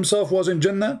Shaitan himself was in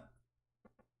Jannah?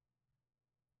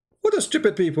 What a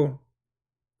stupid people.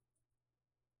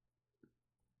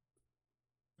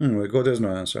 Anyway, God, there's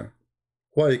no answer.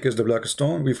 Why he kissed the black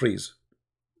stone? We freeze.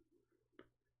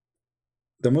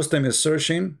 The Muslim is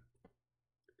searching.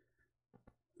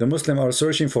 The Muslim are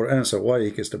searching for answer. Why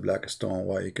he kissed the black stone?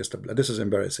 Why he kissed the black? This is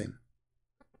embarrassing.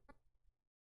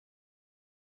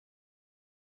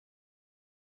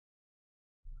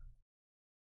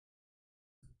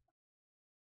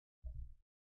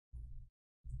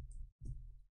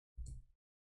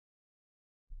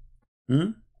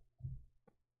 Hmm?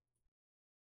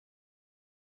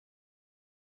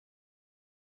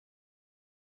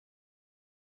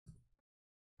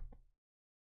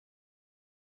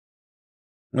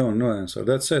 No, no answer.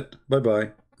 That's it.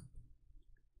 Bye-bye.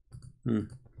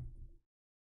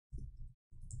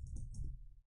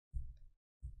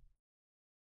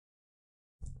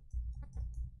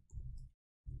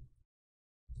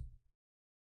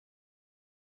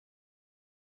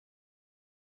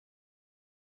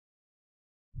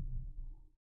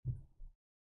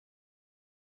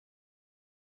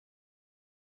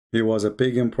 He was a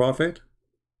pagan prophet.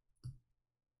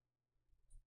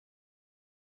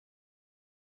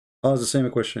 Ask the same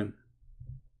question.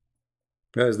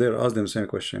 Guys, there, ask them the same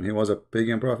question. He was a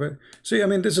pagan prophet. See, I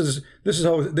mean, this is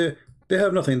how they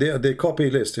have nothing. They copy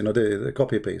list, you know, they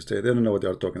copy paste. They don't know what they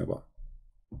are talking about.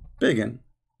 Pagan.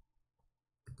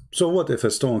 So what if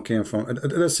a stone came from,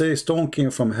 let's say a stone came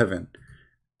from heaven?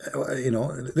 You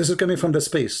know, this is coming from the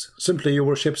space. Simply you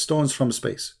worship stones from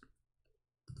space.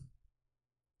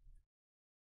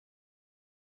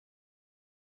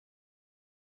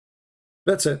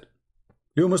 That's it.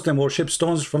 You Muslim worship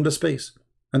stones from the space.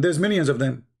 And there's millions of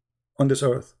them on this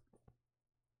earth.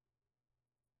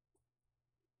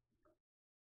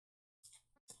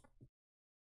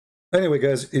 Anyway,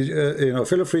 guys, you know,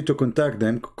 feel free to contact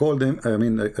them, call them,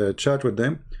 chat with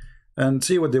them, and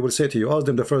see what they will say to you. Ask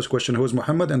them the first question, who is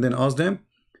Muhammad, and then ask them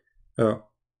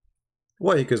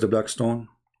why he kissed the black stone,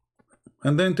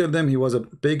 and then tell them he was a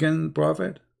pagan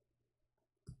prophet.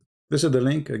 This is the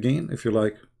link again, if you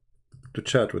like to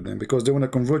chat with them, because they want to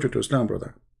convert you to Islam,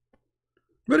 brother.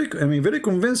 Very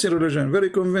convincing religion, very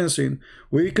convincing.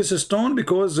 We kiss a stone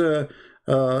because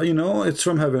you know, it's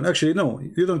from heaven. Actually, no,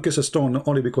 you don't kiss a stone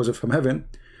only because it's from heaven,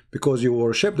 because you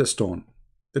worship the stone.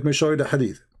 Let me show you the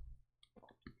hadith.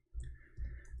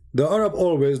 The Arab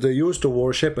always, they used to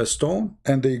worship a stone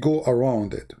and they go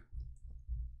around it.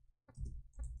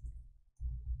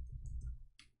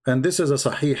 And this is a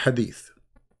Sahih hadith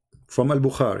from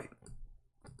Al-Bukhari.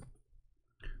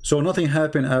 So nothing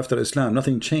happened after Islam,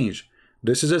 nothing changed.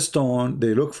 This is a stone,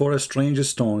 they look for a strange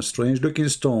stone, strange looking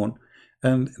stone,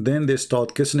 and then they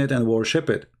start kissing it and worship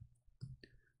it.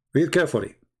 Read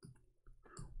carefully.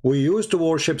 We used to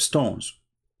worship stones,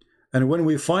 and when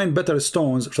we find better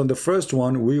stones from the first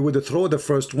one, we would throw the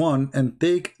first one and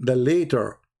take the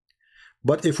later.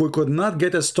 But if we could not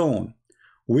get a stone,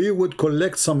 we would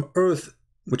collect some earth,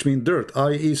 which means dirt,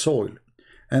 i.e. soil,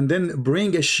 and then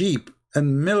bring a sheep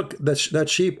and milk that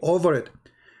sheep over it,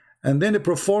 and then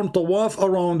perform tawaf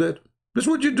around it. This is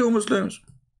what you do, Muslims.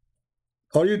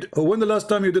 When the last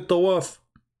time you did tawaf?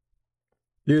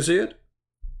 Do you see it?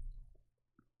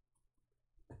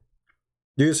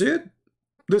 Do you see it?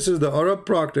 This is the Arab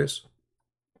practice.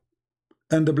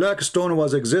 And the black stone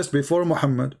was exist before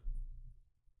Muhammad.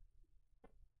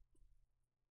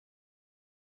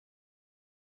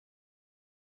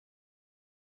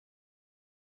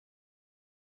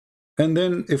 And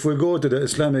then if we go to the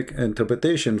Islamic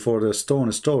interpretation for the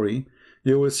stone story,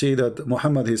 you will see that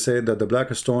Muhammad, he said that the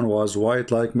black stone was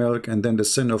white like milk, and then the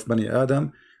sin of Bani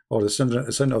Adam, or the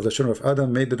sin of the children of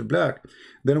Adam, made it black.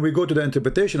 Then we go to the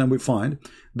interpretation and we find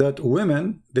that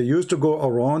women, they used to go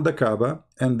around the Kaaba,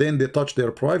 and then they touch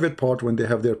their private part when they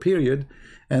have their period,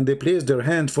 and they place their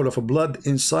hand full of blood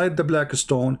inside the black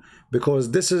stone,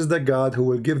 because this is the God who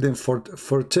will give them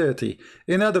fertility.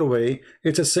 In other way,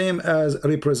 it's the same as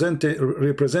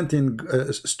representing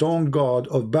stone god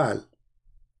of Baal.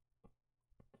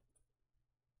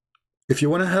 If you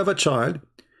want to have a child,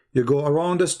 you go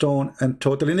around the stone and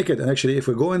totally naked. And actually, if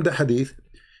we go in the hadith,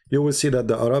 you will see that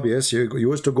the Arab, yes, you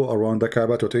used to go around the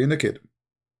Kaaba totally naked.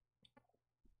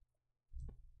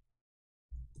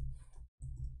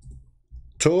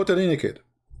 Totally naked.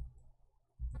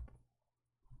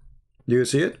 Do you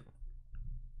see it?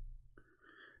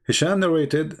 Hisham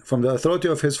narrated from the authority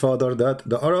of his father that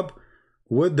the Arab,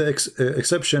 with the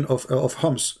exception of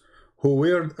Homs, who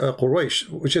were Quraysh,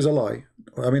 which is a lie.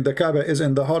 I mean, the Kaaba is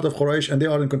in the heart of Quraysh and they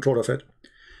are in control of it.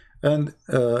 And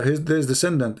his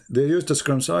descendant, they used to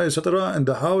circumcise, etc., in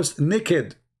the house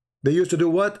naked. They used to do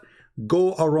what?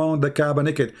 Go around the Kaaba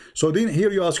naked. So then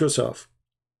here you ask yourself,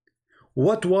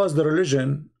 what was the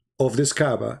religion of this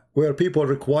Kaaba where people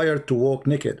required to walk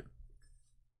naked?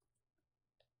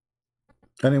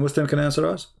 Any Muslim can answer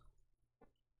us?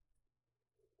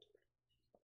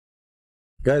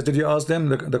 Guys, did you ask them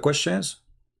the questions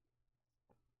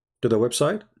to the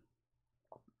website?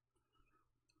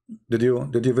 Did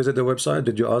you visit the website?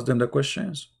 Did you ask them the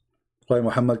questions? Why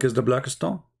Muhammad kissed the black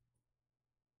stone?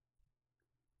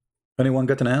 Anyone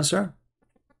get an answer?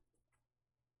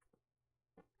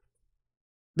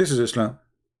 This is Islam.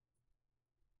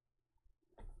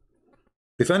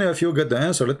 If any of you get the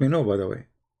answer, let me know, by the way.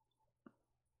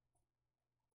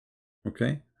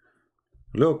 Okay?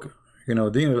 Look, you know,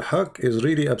 Deen al-Haq is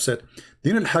really upset.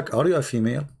 Deen al-Haq, are you a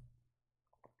female?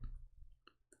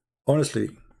 Honestly,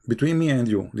 between me and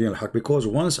you, Deen al-Haq, because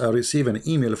once I received an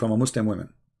email from a Muslim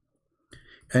woman,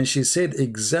 and she said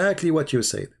exactly what you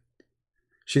said.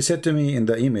 She said to me in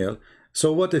the email,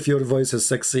 so what if your voice is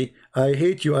sexy? I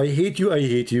hate you, I hate you, I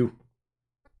hate you.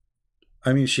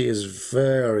 I mean, she is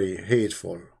very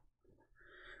hateful.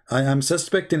 I am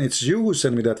suspecting it's you who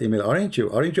sent me that email, aren't you?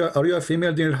 Are you a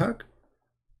female, Deen al-Haq?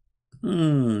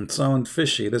 Sound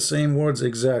fishy. The same words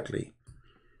exactly.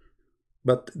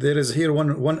 But there is here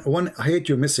one I hate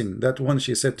you missing. That one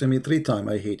she said to me 3 times,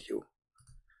 I hate you.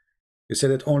 You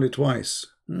said it only twice.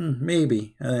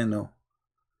 Maybe. I don't know.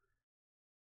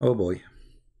 Oh boy.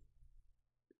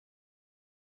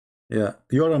 Yeah,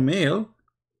 you're a male.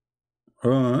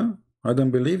 I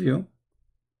don't believe you.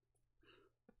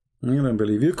 I don't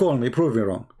believe you. Call me, prove me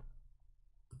wrong.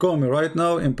 Call me right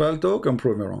now in Paltalk and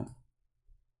prove me wrong.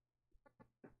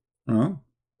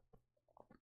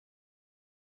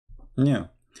 Yeah.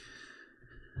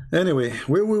 Anyway,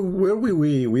 where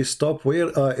we stop? Where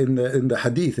in the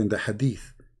hadith,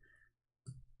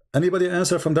 Anybody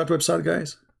answer from that website,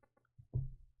 guys?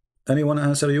 Anyone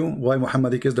answer you why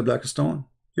Muhammad kissed the black stone?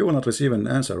 You will not receive an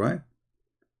answer, right?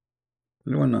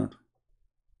 You will not.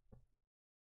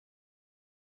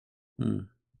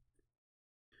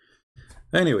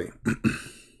 Anyway,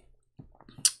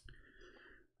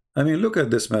 I mean, look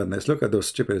at this madness. Look at those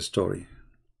stupid story.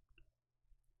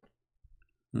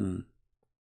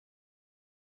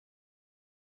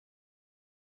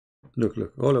 Look.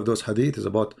 All of those hadith is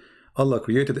about Allah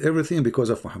created everything because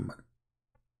of Muhammad.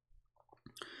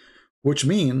 Which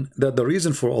mean that the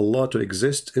reason for Allah to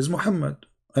exist is Muhammad.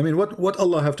 I mean, what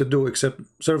Allah have to do except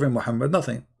serving Muhammad?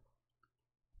 Nothing.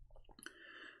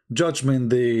 Judgment,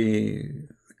 the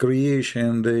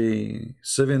creation, the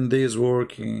 7 days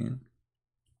working,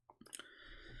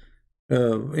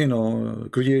 you know,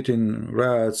 creating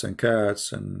rats and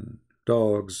cats and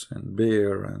dogs and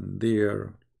bear and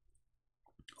deer.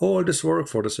 All this work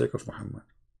for the sake of Muhammad.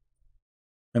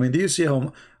 I mean, do you see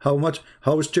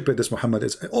how stupid this Muhammad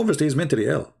is? Obviously, he's mentally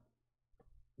ill.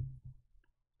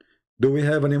 Do we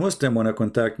have any Muslim want to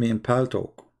contact me in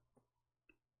Paltalk?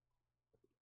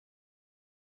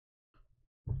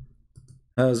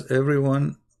 Has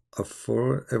everyone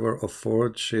ever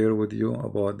afford share with you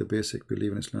about the basic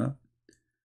belief in Islam?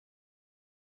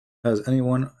 Has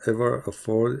anyone ever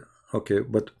afford? Okay,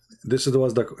 but this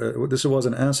was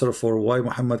an answer for why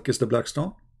Muhammad kissed the black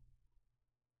stone.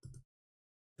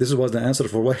 This was the answer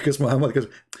for why kissed Muhammad.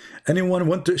 Anyone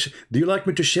want to? Do you like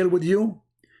me to share with you?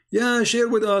 Yeah, share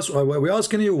with us. We're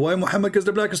asking you why Muhammad kissed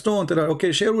the black stone.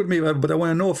 Okay, share with me, but I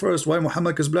want to know first why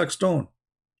Muhammad kissed black stone.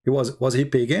 Was he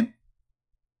pagan?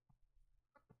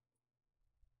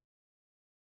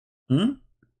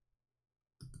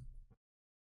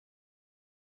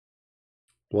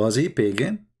 Was he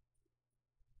pagan?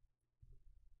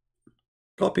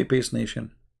 Copy paste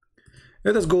nation.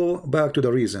 Let us go back to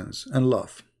the reasons and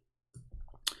love.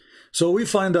 So we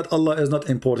find that Allah is not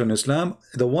important in Islam.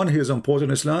 The one who is important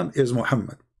in Islam is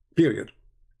Muhammad. Period.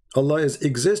 Allah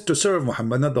exists to serve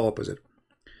Muhammad, not the opposite.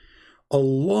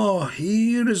 Allah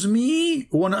hears me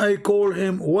when I call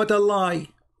him. What a lie.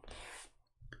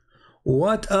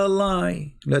 What a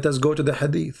lie. Let us go to the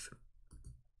hadith.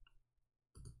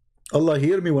 Allah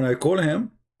hear me when I call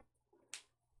him.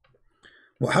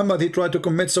 Muhammad, he tried to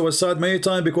commit suicide many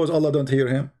times because Allah don't hear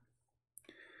him.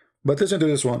 But listen to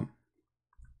this one.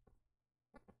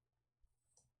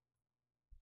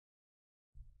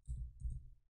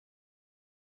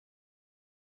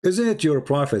 Isn't it your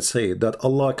prophet said that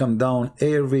Allah come down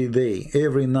every day,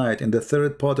 every night, in the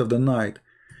third part of the night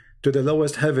to the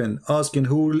lowest heaven, asking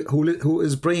who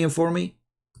is praying for me?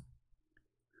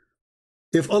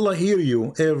 If Allah hear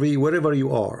you wherever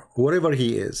you are, wherever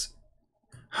he is,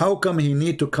 how come he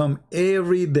need to come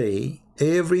every day,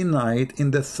 every night, in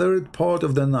the third part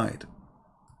of the night?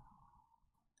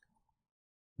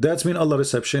 That's mean Allah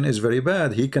reception is very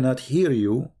bad. He cannot hear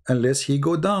you unless he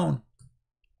go down.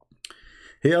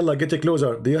 Hey Allah, get it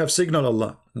closer. Do you have signal,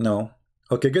 Allah? No.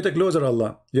 Okay, get it closer,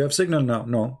 Allah. You have signal now?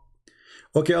 No.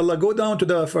 Okay, Allah, go down to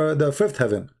the fifth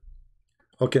heaven.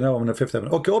 Okay, now I'm in the fifth heaven.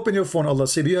 Okay, open your phone, Allah.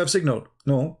 See, do you have signal?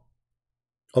 No.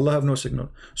 Allah have no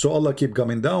signal. So Allah keep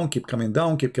coming down, keep coming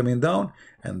down, keep coming down,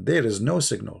 and there is no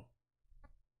signal.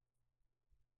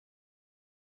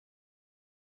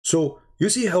 So you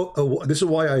see how this is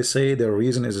why I say their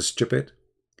reason is stupid.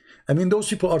 I mean, those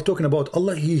people are talking about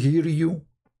Allah, he hear you.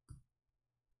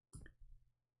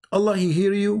 Allah, he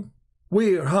hear you.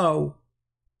 Where? How?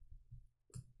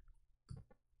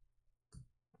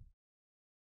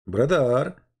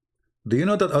 Brother, do you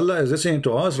know that Allah is listening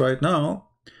to us right now?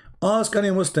 Ask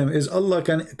any Muslim, is Allah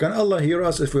can Allah hear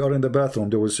us if we are in the bathroom?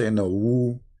 They will say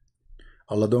no.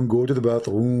 Allah don't go to the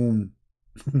bathroom.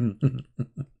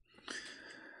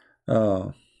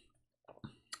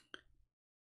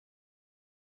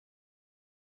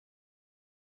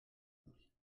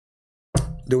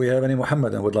 Do we have any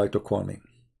Muhammadan would like to call me?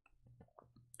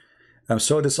 I'm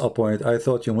so disappointed. I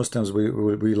thought you Muslims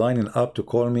will be lining up to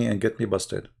call me and get me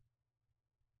busted.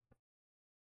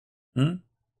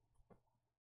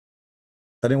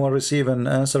 Anyone receive an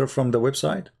answer from the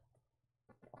website?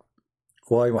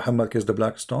 Why Muhammad kissed the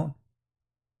black stone?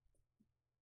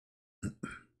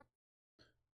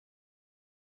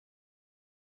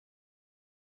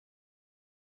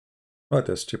 What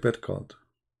a stupid cult.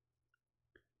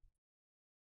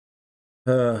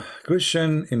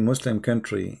 Christian in Muslim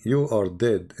country, you are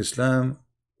dead. Islam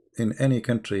in any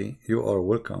country, you are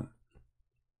welcome.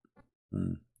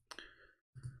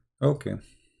 Okay,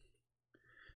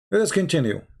 let us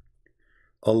continue.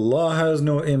 Allah has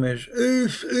no image.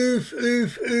 If.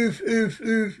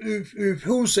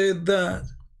 Who said that?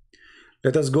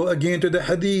 Let us go again to the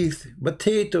hadith.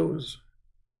 Potatoes.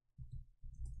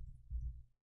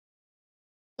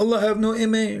 Allah have no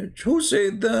image. Who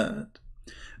said that?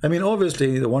 I mean,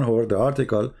 obviously, the one who wrote the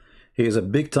article, he is a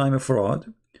big time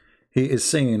fraud. He is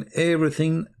saying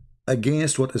everything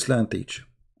against what Islam teach.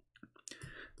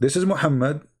 This is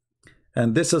Muhammad,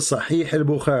 and this is Sahih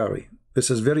al-Bukhari. This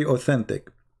is very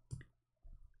authentic.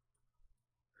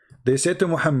 They said to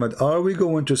Muhammad, are we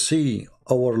going to see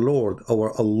our Lord,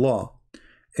 our Allah,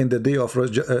 in the day of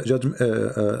judgment,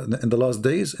 in the last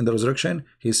days, in the resurrection?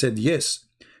 He said, yes.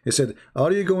 He said,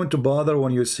 are you going to bother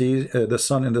when you see the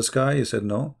sun in the sky? He said,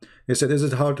 no. He said, is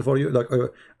it hard for you, like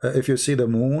if you see the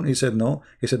moon? He said, no.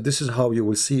 He said, this is how you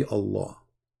will see Allah.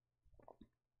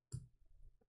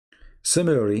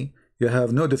 Similarly, you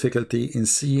have no difficulty in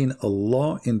seeing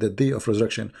Allah in the day of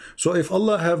resurrection. So if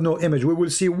Allah have no image, we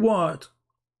will see what?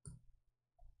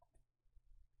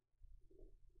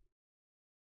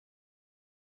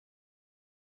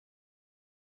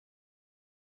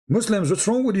 Muslims, what's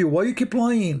wrong with you? Why you keep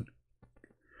lying?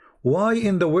 Why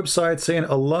in the website saying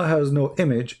Allah has no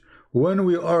image when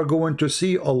we are going to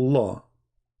see Allah?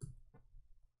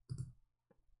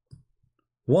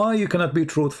 Why you cannot be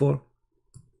truthful?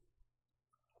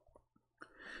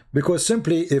 Because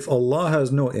simply if Allah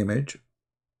has no image,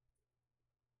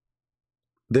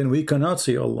 then we cannot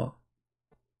see Allah.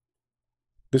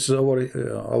 This is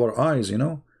our eyes, you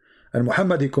know. And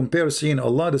Muhammad, he compares seeing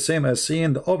Allah the same as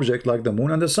seeing the object like the moon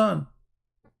and the sun.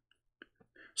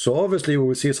 So obviously we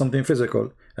will see something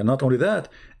physical. And not only that,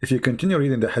 if you continue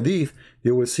reading the hadith,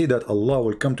 you will see that Allah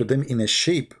will come to them in a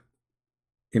shape.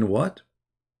 In what?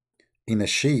 In a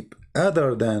shape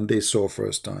other than they saw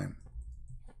first time.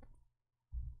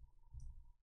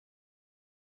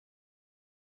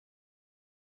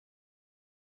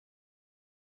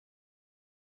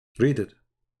 Read it.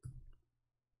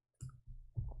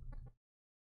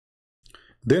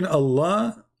 Then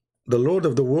Allah, the Lord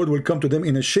of the world, will come to them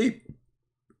in a shape.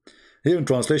 Here in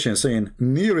translation saying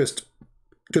nearest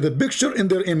to the picture in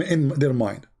their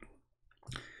mind.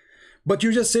 But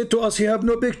you just said to us, he have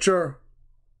no picture.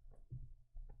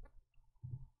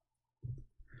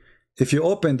 If you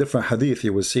open different hadith,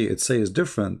 you will see it says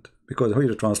different, because here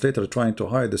the translator is trying to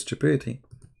hide the stupidity.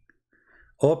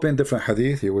 Open different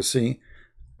hadith, you will see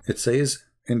it says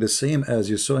in the same as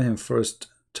you saw him first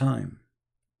time.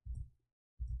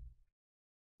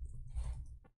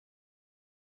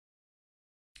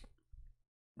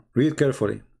 Read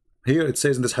carefully. Here it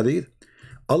says in this hadith,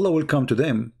 Allah will come to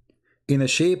them in a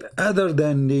shape other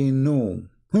than they know.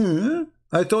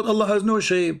 I thought Allah has no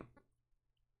shape.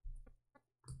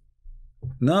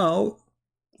 Now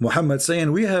Muhammad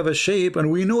saying we have a shape and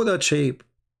we know that shape.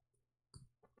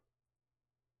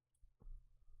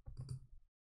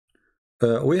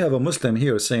 We have a Muslim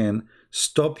here saying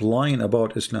stop lying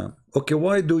about Islam. Okay,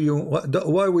 why do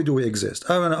we exist?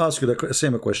 I want to ask you the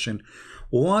same question.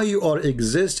 Why you are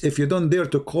exist if you don't dare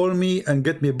to call me and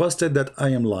get me busted that I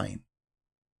am lying?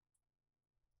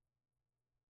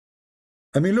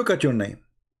 I mean, look at your name.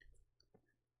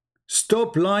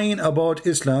 Stop lying about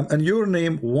Islam. And your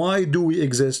name, why do we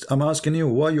exist? I'm asking you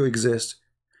why you exist.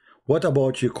 What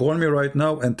about you call me right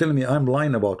now and tell me I'm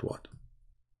lying about what?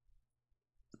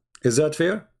 Is that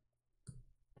fair?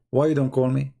 Why you don't call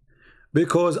me?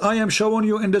 Because I am showing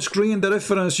you in the screen the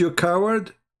reference, you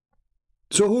coward.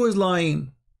 So who is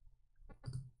lying?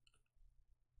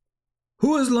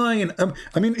 Who is lying?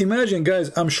 I mean, imagine,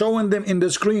 guys, I'm showing them in the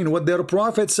screen what their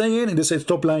prophet saying, and they say,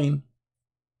 stop lying.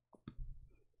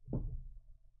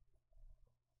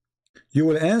 You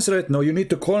will answer it? No, you need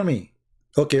to call me.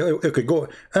 Okay, okay, go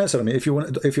answer me. If you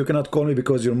want, if you cannot call me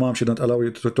because your mom shouldn't allow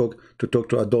you to talk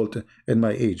to adult in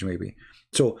my age, maybe.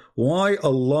 So why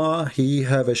Allah he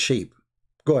have a shape?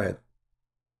 Go ahead.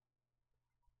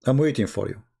 I'm waiting for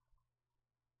you.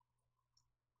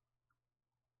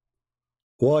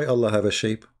 Why Allah have a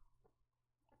shape?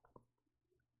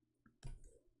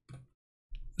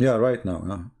 Yeah, right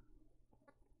now.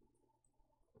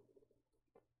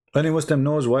 Any Muslim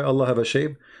knows why Allah have a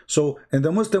shape? So in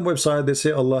the Muslim website they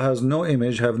say Allah has no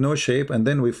image, have no shape, and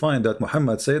then we find that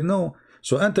Muhammad said no.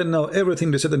 So until now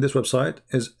everything they said in this website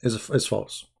is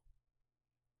false.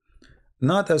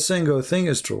 Not a single thing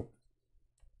is true.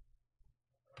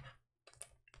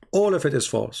 All of it is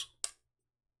false.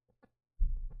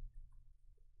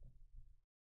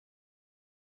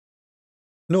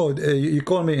 No, you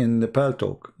call me in the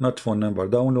Paltalk, not phone number.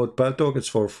 Download Paltalk, it's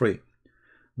for free.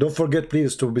 Don't forget,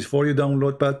 please, to before you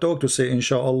download Paltalk, to say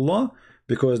Inshallah,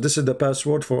 because this is the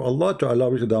password for Allah to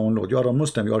allow you to download. You are a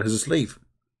Muslim, you are his slave.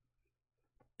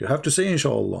 You have to say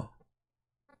Inshallah.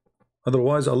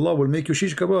 Otherwise, Allah will make you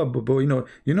shish kebab. But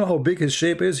you know how big his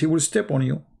shape is. He will step on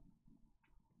you.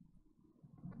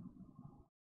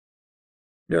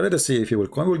 Yeah, let us see if he will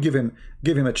come. We'll give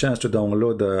him a chance to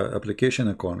download the application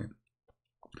and call me.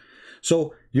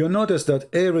 So you notice that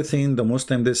everything the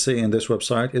Muslim they say in this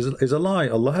website is a lie.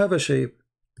 Allah have a shape.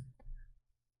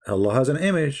 Allah has an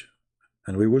image,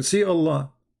 and we will see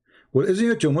Allah. Well,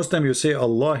 isn't it you Muslim? You say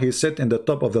Allah, He sit in the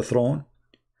top of the throne.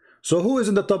 So who is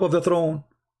in the top of the throne?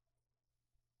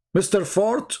 Mr.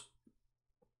 Fort?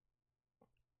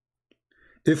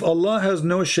 If Allah has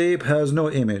no shape, has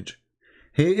no image,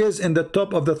 He is in the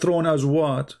top of the throne as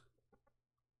what?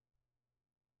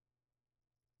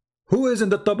 Who is in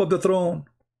the top of the throne?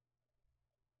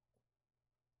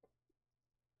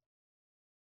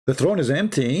 The throne is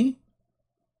empty.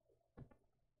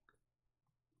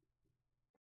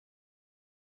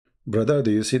 Brother,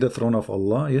 do you see the throne of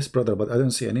Allah? Yes, brother, but I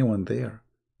don't see anyone there.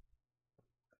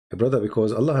 Brother,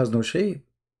 because Allah has no shape.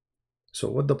 So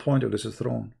what the point of this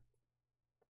throne?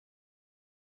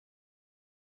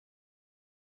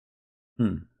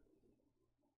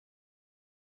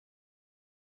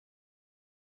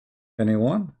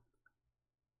 Anyone?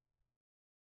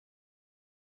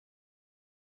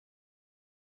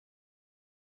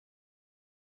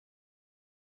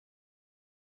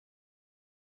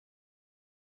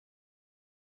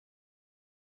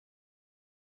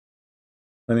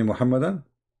 Any Muhammadan?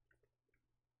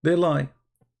 They lie.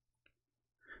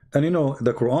 And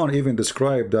the Quran even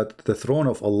described that the throne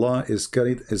of Allah is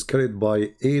carried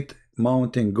by 8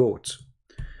 mountain goats.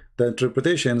 The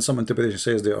interpretation, some interpretation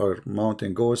says they are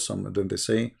mountain goats, some of them they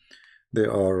say they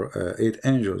are 8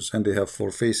 angels, and they have 4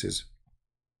 faces.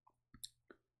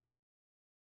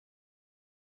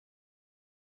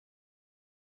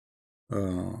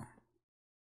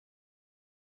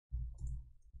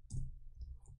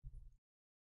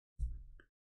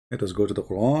 Let us go to the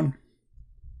Quran.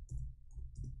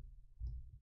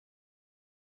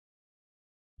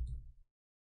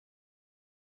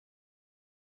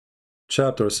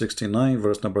 Chapter 69,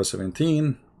 verse number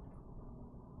 17.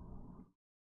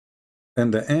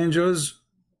 And the angels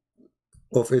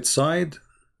of its side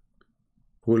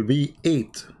will be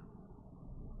 8.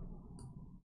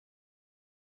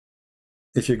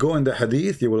 If you go in the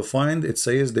hadith, you will find it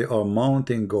says they are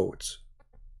mountain goats.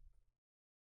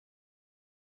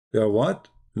 They are what?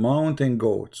 Mountain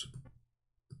goats.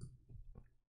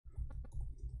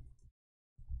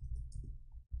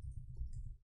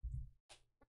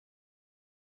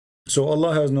 So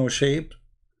Allah has no shape,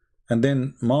 and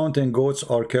then mountain goats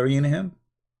are carrying him.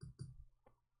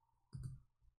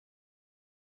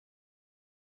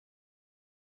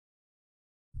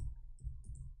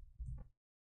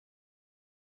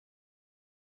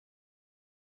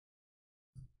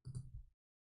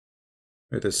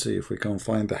 Let us see if we can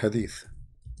find the hadith.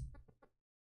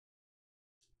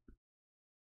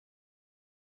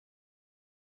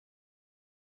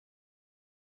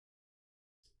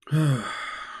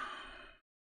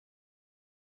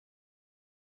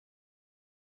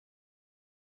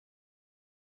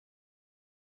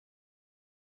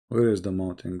 Where is the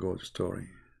mountain goat story?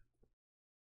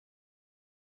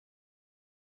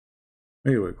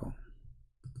 Here we go.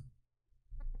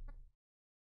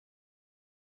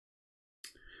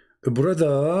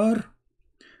 Brother,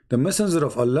 the messenger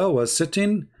of Allah was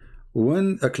sitting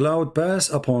when a cloud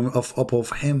passed above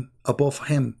him.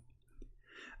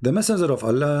 The messenger of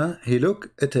Allah, he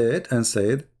looked at it and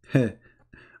said, "Hey,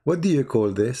 what do you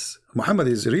call this?" Muhammad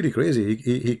is really crazy.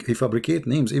 He fabricates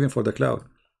names even for the cloud.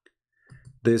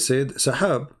 They said,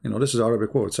 Sahab, this is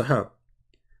Arabic word, Sahab.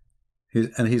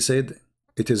 And he said,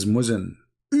 it is Muzan.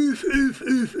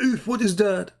 What is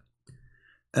that?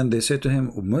 And they said to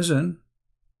him, Muzan?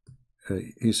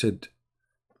 He said,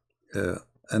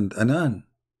 and Anan.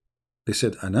 They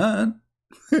said, Anan?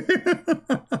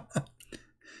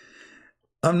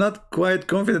 I'm not quite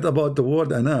confident about the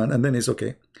word Anan. And then he's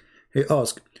okay. He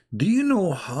asked, do you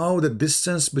know how the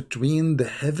distance between the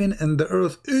heaven and the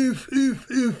earth? If.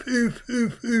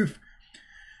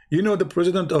 You know the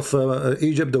president of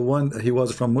Egypt, the one, he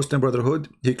was from Muslim Brotherhood.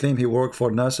 He claimed he worked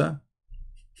for NASA.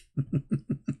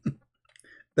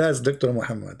 That's Dr.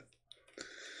 Muhammad.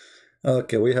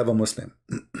 Okay, we have a Muslim.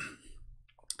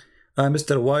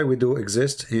 Mr. Y, we do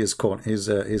exist. He is called. He's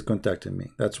contacting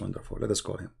me. That's wonderful. Let us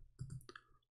call him.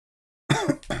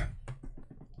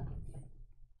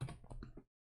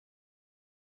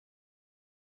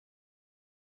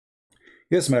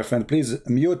 Yes, my friend, please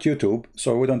mute YouTube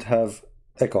so we don't have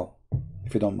echo,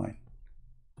 if you don't mind.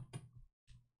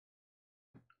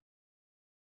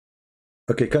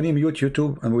 Okay, can you mute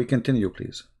YouTube and we continue,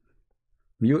 please?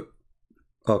 Mute.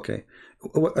 Okay.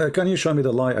 Can you show me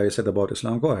the lie I said about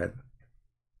Islam? Go ahead.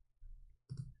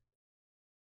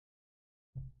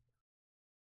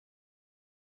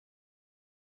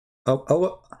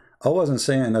 I wasn't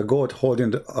saying a goat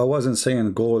holding the, I wasn't saying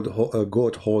a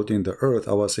goat holding the earth.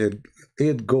 I was saying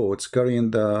 8 goats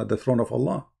carrying the throne of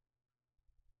Allah.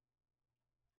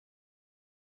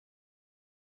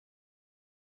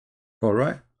 All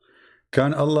right.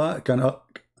 Can Allah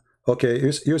okay,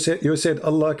 you said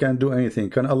Allah can do anything.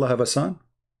 Can Allah have a son?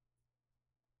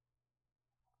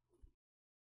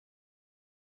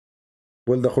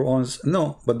 Well, the Quran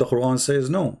no, but the Quran says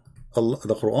no. Allah,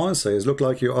 the Quran says, look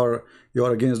like you are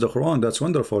against the Quran. That's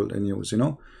wonderful news, you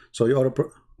know. So you are a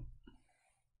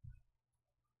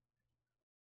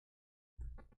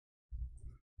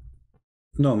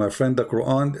no, my friend. The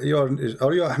Quran.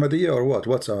 Are you Ahmadiyya or what?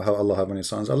 What's how Allah have any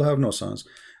sons? Allah have no sons.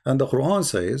 And the Quran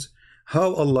says,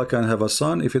 how Allah can have a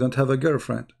son if you don't have a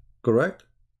girlfriend? Correct?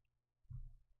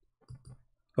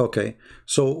 Okay.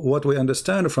 So what we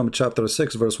understand from chapter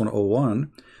 6, verse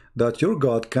 101, that your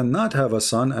God cannot have a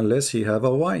son unless he have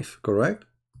a wife. Correct?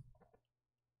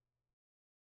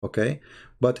 Okay.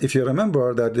 But if you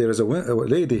remember that there is a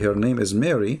lady, her name is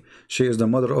Mary. She is the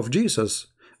mother of Jesus.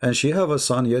 And she have a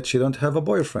son, yet she don't have a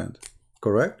boyfriend.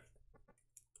 Correct?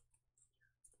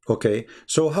 Okay,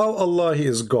 so how Allah, he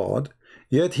is God,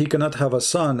 yet he cannot have a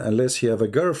son unless he have a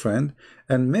girlfriend.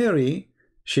 And Mary,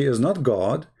 she is not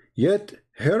God, yet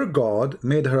her God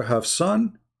made her have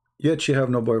son, yet she have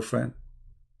no boyfriend.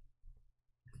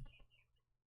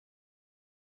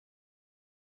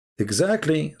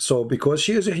 Exactly. So because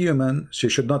she is a human, she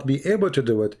should not be able to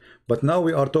do it. But now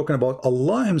we are talking about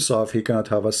Allah himself. He cannot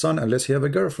have a son unless he have a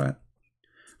girlfriend.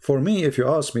 For me, if you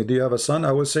ask me, do you have a son?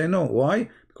 I will say no. Why?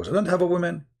 Because I don't have a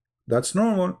woman. That's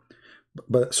normal.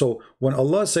 But so when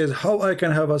Allah says, how I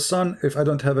can have a son if I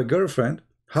don't have a girlfriend?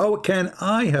 How can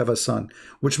I have a son?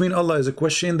 Which means Allah is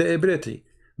questioning the ability.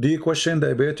 Do you question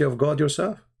the ability of God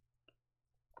yourself?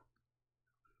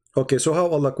 Okay, so how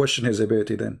Allah question his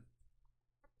ability then?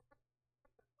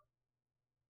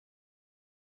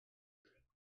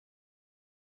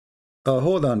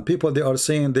 Hold on, people, they are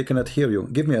saying they cannot hear you.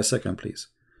 Give me a second, please.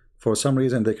 For some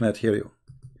reason, they cannot hear you.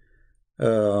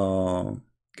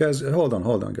 Guys, hold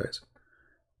on, guys.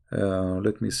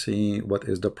 Let me see what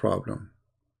is the problem.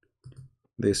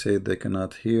 They say they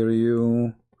cannot hear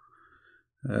you.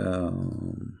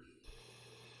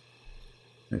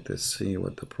 Let us see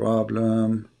what the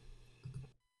problem.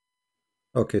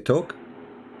 Okay, talk.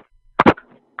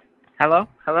 Hello?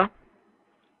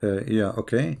 Yeah,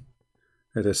 okay.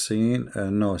 Let us see.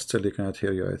 No, still they cannot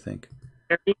hear you, I think.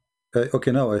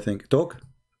 Okay, now I think. Talk,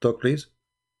 please.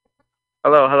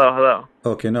 Hello.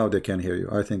 Okay, now they can hear you.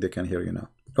 I think they can hear you now.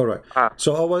 All right.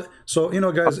 So you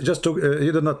know, guys, just to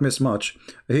you did not miss much.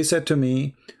 He said to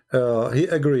me, he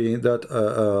agreed that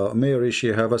Mary, she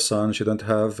have a son. She don't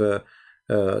have a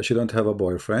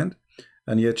boyfriend,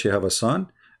 and yet she have a son.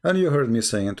 And you heard me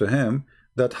saying to him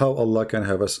that how Allah can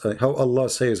have how Allah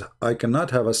says I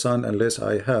cannot have a son unless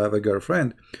I have a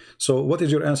girlfriend. So what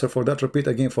is your answer for that? Repeat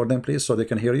again for them, please, so they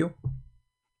can hear you.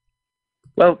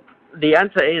 Well, the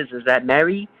answer is that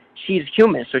Mary, she's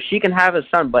human, so she can have a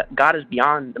son, but God is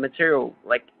beyond the material,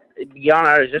 like beyond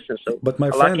our existence. So but my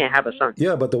Allah friend can't have a son.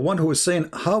 Yeah, but the one who is saying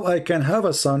how I can have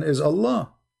a son is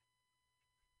Allah.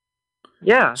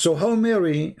 Yeah. So how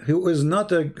Mary, who is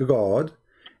not a God,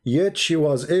 yet she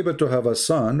was able to have a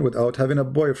son without having a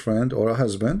boyfriend or a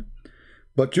husband,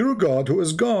 but your God, who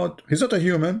is God, he's not a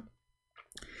human,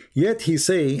 yet he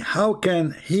say, how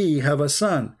can he have a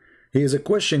son? He is a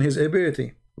question his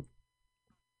ability.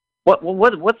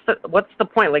 What's the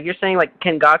point? Like, you're saying, like,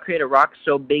 can God create a rock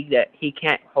so big that he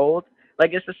can't hold?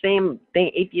 Like, it's the same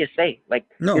thing atheists say. Like,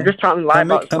 no, you're just trying to lie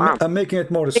about Islam. I'm making it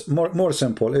more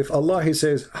simple. If Allah, he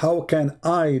says, how can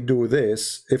I do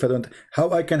this if I don't,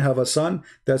 how I can have a son?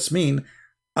 That's mean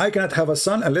I cannot have a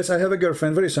son unless I have a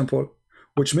girlfriend. Very simple.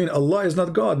 Which means Allah is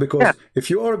not God, because if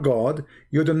you are God,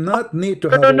 you do not need to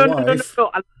have a wife.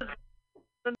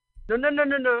 No,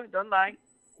 don't lie.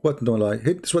 What don't lie?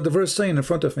 It's what the verse saying in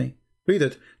front of me. Read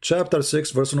it. Chapter 6,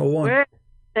 verse 101. Where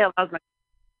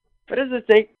does it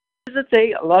say? Does it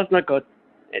say Allah's not God?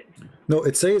 No,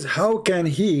 it says, how can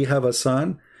he have a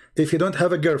son if he don't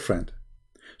have a girlfriend?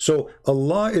 So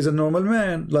Allah is a normal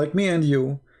man like me and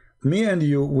you. Me and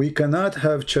you, we cannot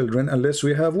have children unless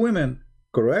we have women.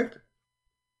 Correct?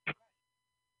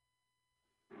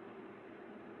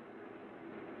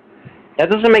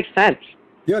 That doesn't make sense.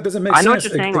 Yeah, it doesn't make I know sense.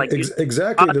 what you're saying. Like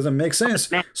Exactly, it doesn't make sense.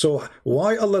 man. So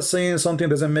why Allah saying something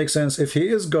doesn't make sense? If He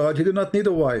is God, He do not need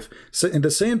a wife. So in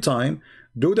the same time,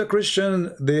 do the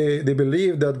Christian they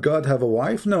believe that God have a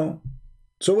wife? No.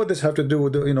 So what does have to do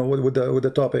with the, with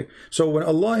the topic? So when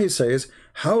Allah He says,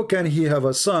 how can He have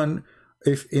a son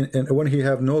if when He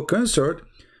have no consort?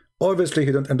 Obviously,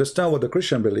 He don't understand what the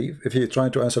Christian believe. If He is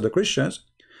trying to answer the Christians,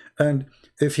 and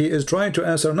if He is trying to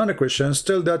answer non-Christians,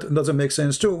 still that doesn't make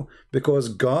sense too. Because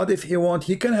God, if He want,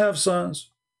 He can have sons.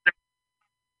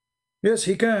 Yes,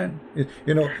 He can.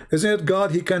 Isn't it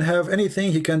God? He can have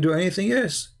anything. He can do anything.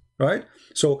 Yes, right.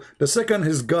 So the second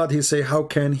is God. He say, how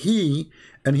can He?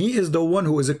 And He is the one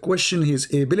who is a question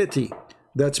His ability.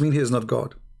 That means He is not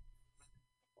God.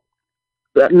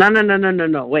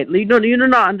 No. Wait, you do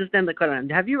not understand the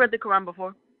Quran. Have you read the Quran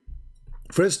before?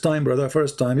 First time, brother.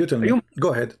 First time. You tell me.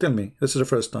 Go ahead. Tell me. This is the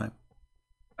first time.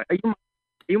 Are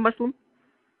you Muslim?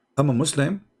 I'm a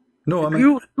Muslim. No, I'm.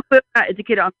 You are not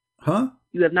educated on. Huh?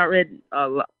 You have not read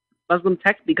Muslim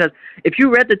text, because if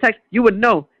you read the text, you would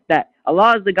know that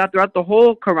Allah is the God throughout the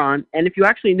whole Quran. And if you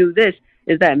actually knew this,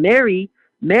 is that Mary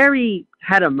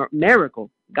had a miracle.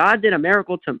 God did a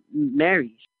miracle to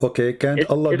Mary. Okay, can't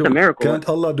Allah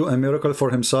do a miracle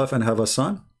for Himself and have a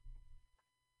son?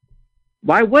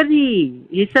 Why would He?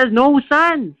 He says no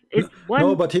sons. It's one.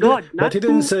 No, but He God, did. But He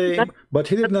didn't say. But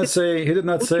He did not say. He did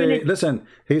not say. Listen,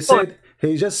 He said.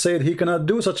 He just said He cannot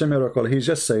do such a miracle. He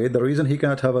just said the reason He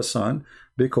cannot have a son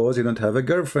because He don't have a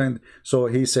girlfriend. So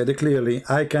He said clearly,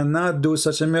 I cannot do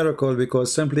such a miracle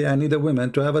because simply I need a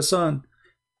woman to have a son.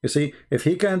 You see, if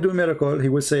He can't do a miracle, He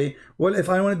would say, well, if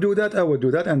I want to do that, I will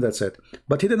do that, and that's it.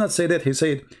 But He did not say that. He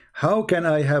said, how can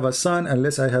I have a son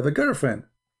unless I have a girlfriend?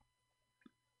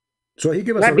 So He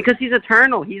gave us because He's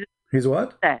eternal. He's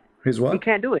what? He's what? He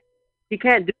can't do it. He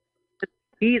can't do it.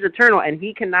 He's eternal, and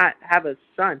He cannot have a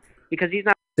son because He's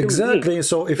not. Exactly.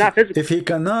 So if he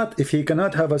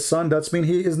cannot have a son, that means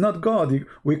He is not God.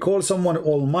 We call someone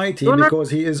Almighty because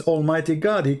He is Almighty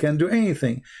God. He can do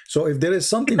anything. So if there is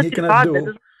something He cannot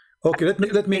do, okay.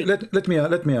 Let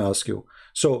me ask you.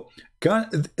 So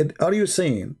are you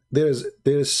saying there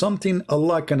is something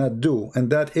Allah cannot do, and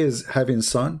that is having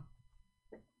son?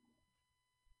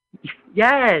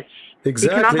 Yes.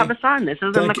 Exactly. He cannot have a son. This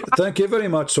is thank you very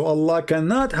much. So Allah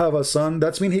cannot have a son.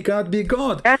 That means He cannot be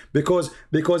God. Yes. Because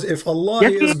if Allah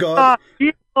is God,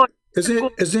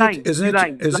 isn't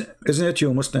it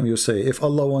you Muslim? You say if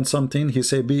Allah wants something, He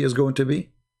say be is going to be.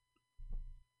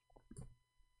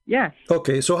 Yes.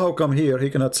 Okay. So how come here He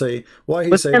cannot say? Why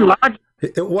He say?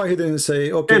 Why He didn't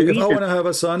say? Okay, if I want to have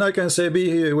a son, I can say be.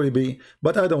 He will be.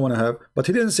 But I don't want to have. But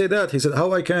He didn't say that. He said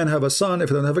how I can have a son if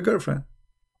I don't have a girlfriend.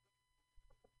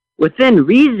 Within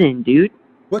reason, dude.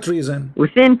 What reason?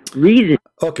 Within reason.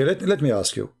 Okay, let me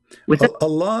ask you.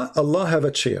 Allah have a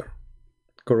chair,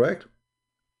 correct?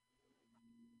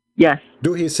 Yes.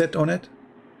 Do He sit on it?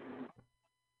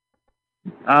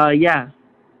 Yeah.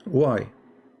 Why?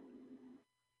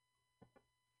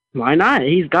 Why not?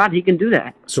 He's God. He can do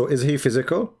that. So is He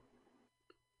physical?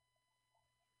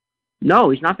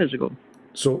 No, He's not physical.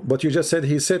 So, but you just said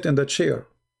He sit in the chair.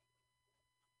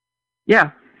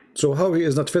 Yeah. So how He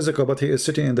is not physical, but He is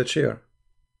sitting in the chair?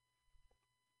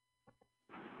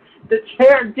 The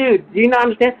chair, dude, do you not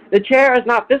understand? The chair is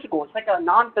not physical. It's like a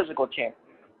non-physical chair.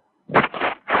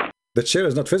 The chair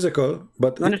is not physical,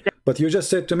 but you just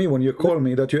said to me when you called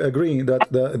me that you agree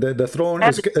that the throne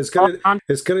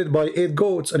is carried by 8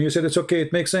 goats, and you said it's okay,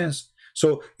 it makes sense.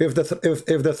 So if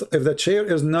the chair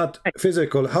is not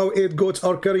physical, how 8 goats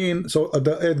are carrying? So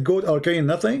the 8 goats are carrying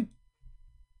nothing.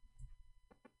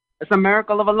 It's a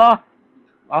miracle of Allah.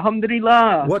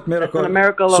 Alhamdulillah. What miracle? It's a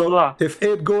miracle of Allah. If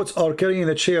 8 goats are carrying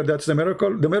a chair, that's the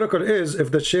miracle. The miracle is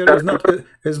if the chair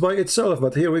is by itself.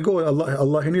 But here we go.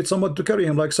 Allah, He needs someone to carry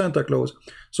Him like Santa Claus.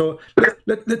 So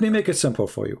let me make it simple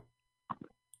for you.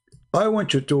 I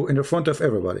want you to, in the front of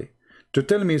everybody, to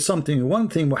tell me something. One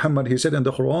thing Muhammad He said in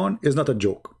the Quran is not a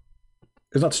joke.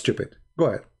 It's not stupid. Go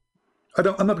ahead.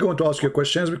 I'm not going to ask you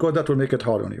questions because that will make it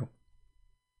hard on you.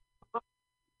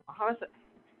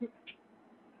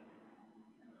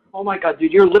 Oh my God,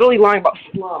 dude, you're literally lying about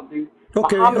Islam, dude.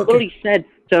 Okay, Muhammad literally said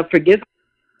to forgive.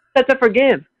 Do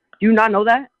you not know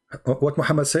that? What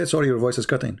Muhammad said? Sorry, your voice is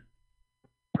cutting.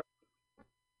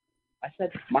 I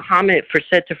said Muhammad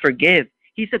said to forgive.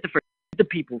 He said to forgive the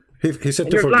people. He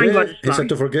said to forgive. He said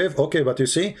to forgive. Okay, but you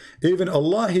see, even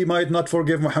Allah, He might not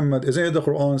forgive Muhammad. Isn't it the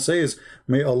Quran says,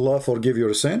 may Allah forgive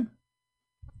your sin?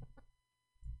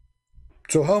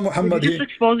 So how Muhammad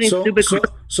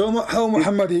how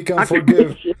Muhammad he can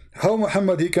forgive? How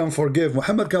Muhammad he can forgive?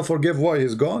 Muhammad can forgive. Why?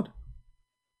 He's God.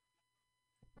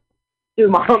 Dude,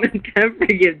 Muhammad can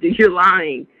forgive. Dude, you're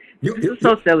lying. This is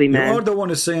so silly, man. You are the one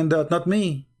who's saying that, not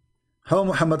me. How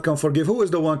Muhammad can forgive? Who is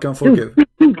the one can forgive?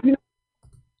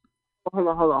 Hold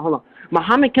on.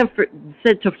 Muhammad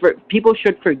said people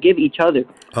should forgive each other.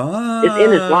 It's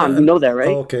in Islam. You know that, right?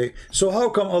 Okay. So how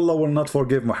come Allah will not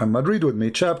forgive Muhammad? Read with me.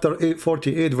 Chapter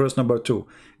 48, verse number 2.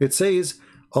 It says,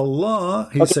 Allah,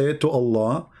 he said to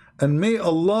Allah, and may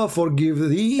Allah forgive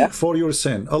thee for your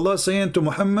sin. Allah saying to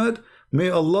Muhammad, may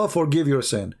Allah forgive your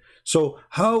sin. So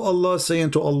how Allah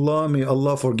saying to Allah, may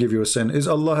Allah forgive your sin? Is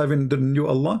Allah having the new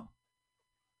Allah?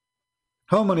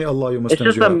 How many Allah you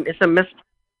Muslims you have? It's a mystery.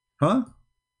 Huh?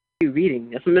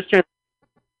 Reading. It's a mystery.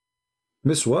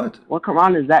 Miss what? What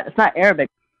Quran is that? It's not Arabic.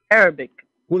 Arabic.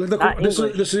 Well, this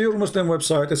is your Muslim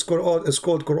website. It's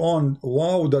called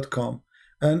QuranWow.com.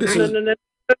 And this is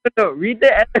no. Read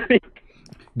the Arabic.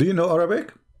 Do you know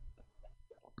Arabic?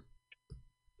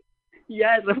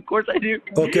 Yes, of course I do.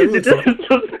 Okay, read it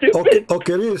for,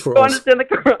 okay, read it for us. Understand the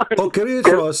Quran. Okay, read it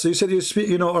for us. You said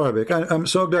you know Arabic. I'm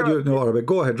so glad you know Arabic.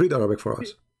 Go ahead, read Arabic for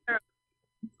us.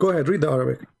 Go ahead, read the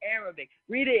Arabic. Arabic.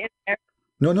 Read it in Arabic.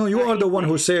 No, you are the one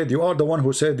who said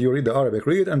you read the Arabic.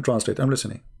 Read and translate. I'm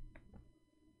listening.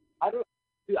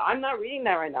 I'm not reading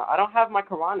that right now. I don't have my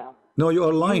Quran out. No, you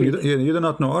are lying. You do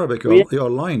not know Arabic. You are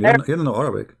lying. You don't know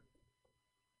Arabic.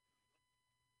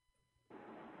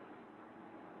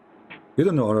 You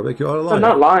don't know Arabic. You are lying. I'm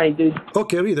not lying, dude.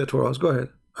 Okay, read it for us. Go ahead.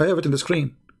 I have it in the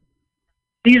screen.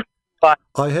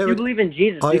 I have you believe in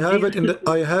Jesus. I have it in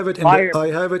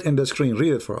the screen.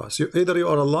 Read it for us. Either you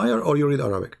are a liar or you read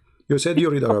Arabic. You said you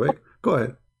read Arabic. Go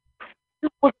ahead.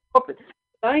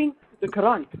 Lying the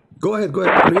Quran. Go ahead.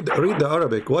 Read the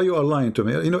Arabic. Why you are lying to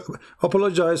me? You know,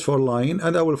 apologize for lying,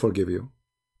 and I will forgive you.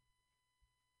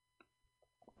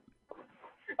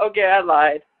 Okay, I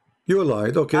lied. You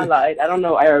lied. Okay. I lied. I don't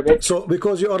know Arabic. So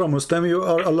because you are a Muslim, you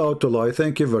are allowed to lie.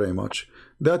 Thank you very much.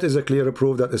 That is a clear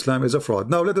proof that Islam is a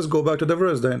fraud. Now let us go back to the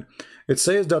verse then. It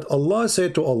says that Allah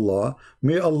said to Allah,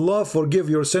 may Allah forgive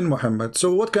your sin, Muhammad.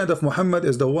 So what kind of Muhammad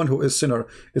is the one who is sinner?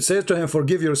 It says to him,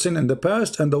 forgive your sin in the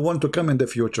past and the one to come in the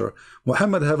future.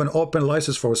 Muhammad have an open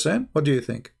license for sin? What do you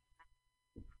think?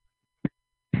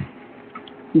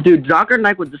 Dude, Zakir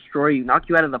Naik would destroy you, knock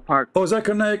you out of the park. Oh,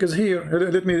 Zakir Naik is here.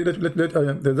 Let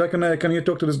Zakir Naik, can you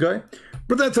talk to this guy?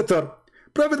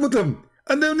 Prophet Muslim.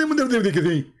 And then I'm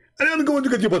going to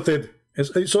get you busted.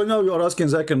 So now you are asking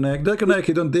Zakir Naik. Zakir Naik,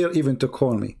 he don't dare even to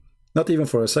call me. Not even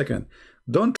for a second.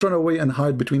 Don't run away and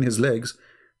hide between his legs.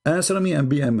 Answer me and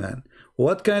be a man.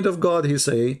 What kind of God he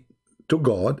say to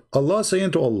God? Allah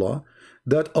saying to Allah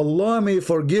that Allah may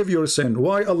forgive your sin.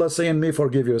 Why Allah saying may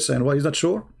forgive your sin? Why he's not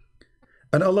sure?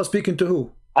 And Allah speaking to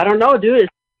who? I don't know, dude.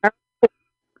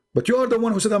 But you are the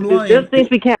one who said I'm lying. There's things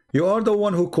we can't. You are the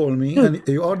one who called me, and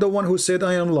you are the one who said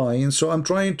I am lying. So I'm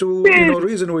trying to,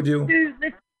 reason with you. Dude,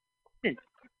 listen.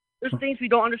 There's things we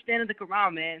don't understand in the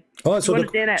Quran, man. Oh, so the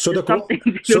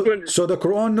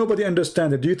Quran, nobody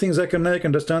understands it. Do you think Zakir Naik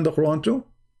understand the Quran too?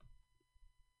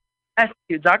 Yes,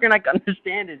 dude. Zakir Naik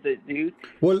understands it, dude.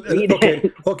 Well,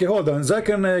 okay, hold on.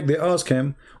 Zakir Naik, they ask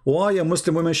him, why a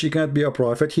Muslim woman, she can't be a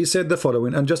prophet? He said the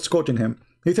following, and just quoting him.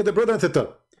 He said, the brother and sister.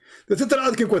 The sister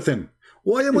asking question.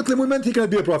 Why a Muslim woman, he can't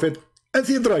be a prophet? And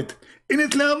he is right. In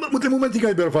Islam, Muslim woman, he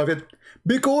can't be a prophet.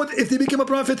 Because if he became a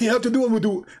prophet, he have to do what we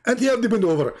do. And he have to depend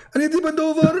over. And he depend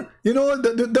over,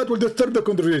 that will disturb the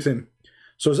conversation.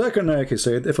 So Zakir Naik, he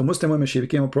said, if a Muslim woman, she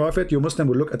became a prophet, your Muslim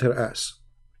will look at her ass.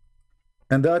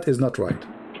 And that is not right.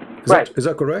 Is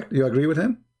that correct? You agree with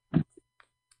him?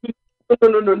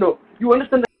 No. You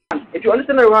understand the Quran. If you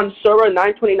understand the Quran, Surah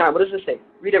 929, what does it say?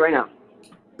 Read it right now.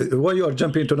 Why you are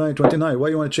jumping to 929? Why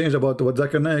you want to change about what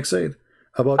Zakir Naik said?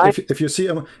 About if you see,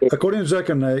 according to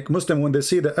Zakir Naik, Muslim, when they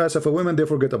see the ass of a woman, they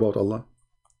forget about Allah.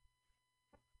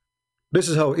 This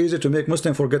is how easy to make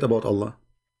Muslim forget about Allah.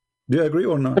 Do you agree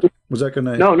or not with Zakir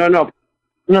Naik?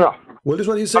 No. Well, this is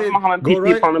what he said.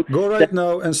 Go right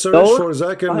now and search for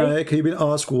Zakir Naik. He been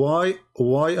asked why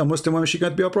a Muslim woman, she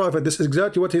can't be a prophet. This is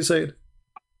exactly what he said.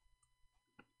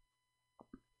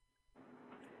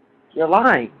 You're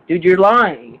lying, dude. You're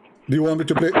lying. Do you want me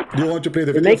to play? Do you want to play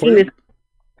the video for you?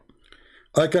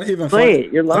 I can even play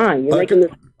it. You're lying.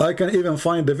 I can even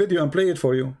find the video and play it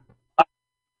for you.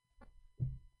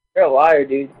 You're a liar,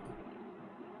 dude.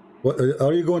 What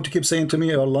are you going to keep saying to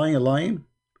me? You're lying.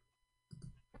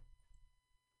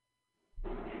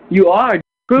 You are.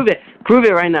 Prove it. Prove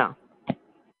it right now.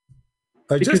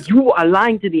 Because you are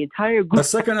lying to the entire group. A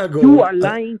second ago, you are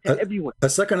lying to everyone. A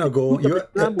second ago,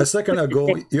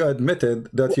 you admitted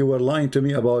that you were lying to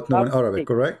me about knowing Arabic,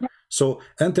 correct? So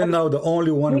until now, the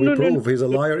only one we prove he's a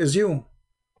liar is you.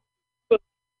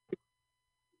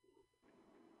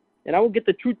 and I will get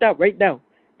the truth out right now.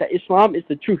 That Islam is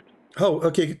the truth. How?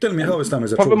 Okay, tell me how Islam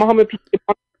is the Prophet truth. Muhammad.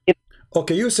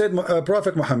 Okay, you said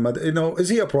Prophet Muhammad. You know, is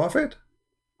he a prophet?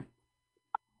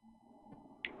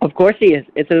 Of course he is.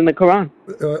 It's in the Quran.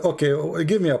 Okay,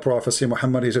 give me a prophecy.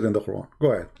 Muhammad, he said in the Quran.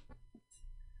 Go ahead.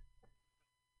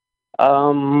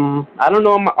 I don't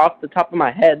know off the top of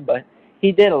my head, but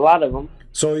he did a lot of them.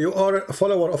 So you are a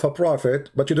follower of a prophet,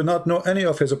 but you do not know any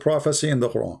of his prophecy in the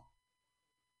Quran.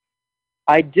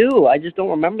 I do. I just don't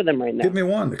remember them right now. Give me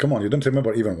one. Come on, you don't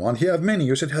remember even one. He have many.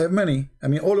 You said have many. I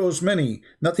mean, all those many.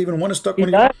 Not even one stuck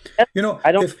on you. You know,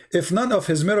 if none of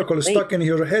his miracles stuck in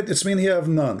your head, it's mean he have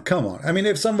none. Come on. I mean,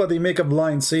 if somebody make a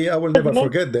blind see, I will never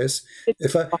forget this.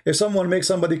 If someone makes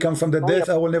somebody come from the death,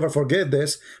 I will never forget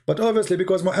this. But obviously,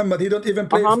 because Muhammad, he don't even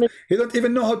play. He don't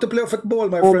even know how to play football,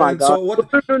 my friend. My God. So what?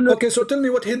 Okay, so tell me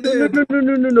what he did.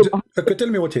 No. Okay, tell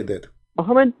me what he did.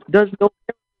 Muhammad does no.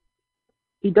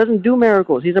 He doesn't do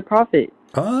miracles. He's a prophet.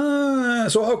 Ah,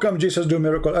 so how come Jesus do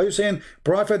miracle? Are you saying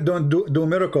prophet don't do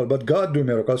miracle, but God do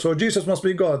miracle? So Jesus must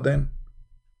be God then?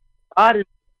 God is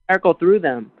a miracle through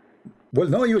them. Well,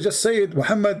 no, you just say it.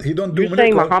 Muhammad, he don't do You're miracle.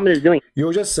 saying Muhammad is doing.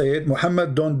 You just say it.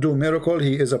 Muhammad don't do miracle.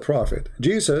 He is a prophet.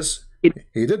 Jesus, he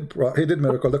did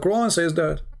miracle. The Quran says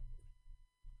that.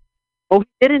 Oh,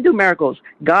 he didn't do miracles.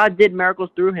 God did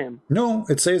miracles through him. No,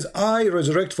 it says, I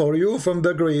resurrect for you from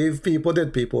the grave people,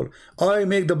 dead people. I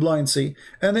make the blind see.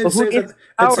 And it says,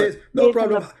 no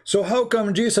problem. So how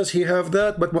come Jesus, he have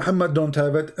that, but Muhammad don't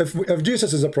have it? If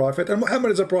Jesus is a prophet and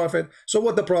Muhammad is a prophet, so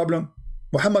what the problem?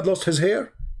 Muhammad lost his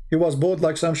hair? He was bald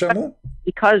like Sam Shamu?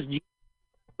 Because Jesus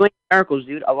was doing miracles,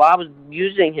 dude. Allah was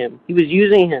using him. He was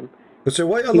using him. So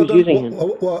why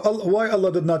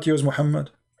Allah did not use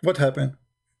Muhammad? What happened?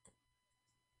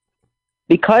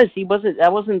 Because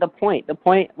that wasn't the point. The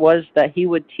point was that he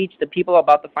would teach the people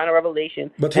about the final revelation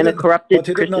and the corrupted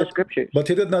Christian scriptures. But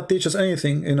he did not teach us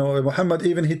anything. You know, Muhammad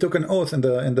even he took an oth in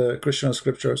the Christian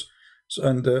scriptures, so,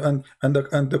 and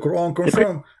the Quran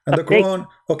confirmed. And the Quran,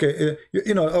 okay,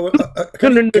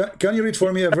 can you read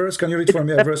for me a verse? Can you read for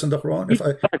me a verse in the Quran?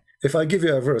 If I give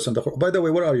you a verse in the Quran. By the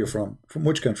way, where are you from? From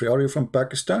which country? Are you from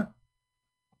Pakistan?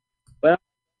 Well,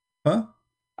 huh?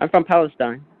 I'm from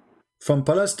Palestine. From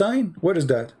Palestine? Where is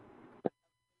that?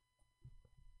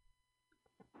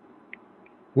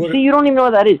 See, you don't even know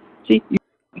what that is. See,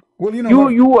 well, you know,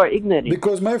 you are ignorant.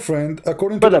 Because my friend,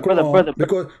 according to the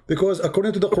Quran, because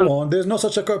according to the Quran, there's no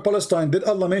such a Palestine. Did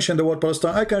Allah mention the word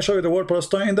Palestine? I can show you the word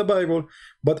Palestine in the Bible,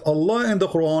 but Allah in the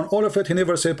Quran, all of it, He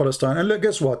never said Palestine. And look,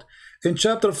 guess what? In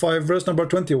chapter 5, verse number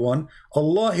 21,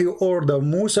 Allah He ordered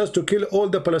Moses to kill all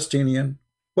the Palestinians.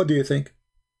 What do you think?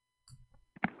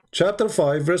 Chapter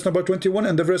 5, verse number 21,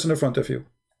 and the verse in the front of you.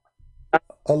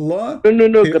 Allah.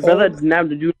 No, brother. Now,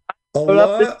 did you?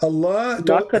 Allah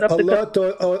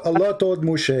told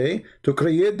Moshe to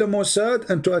create the Mossad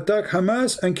and to attack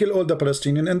Hamas and kill all the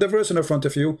Palestinians. And the verse in the front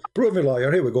of you, prove me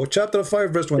liar. Here we go. Chapter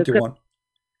 5, verse 21.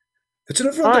 It's in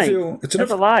the front of you. It's in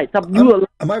the lie.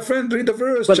 My friend, read the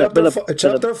verse.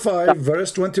 Chapter 5,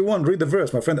 verse 21. Read the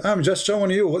verse, my friend. I'm just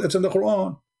showing you what it's in the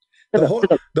Quran. The whole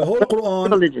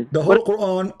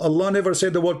Quran, Allah never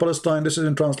said the word Palestine. This is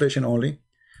in translation only.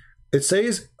 It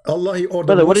says Allah He ordered.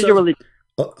 Brother, what is your religion?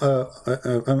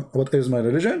 What is my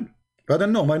religion? I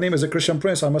don't know. My name is a Christian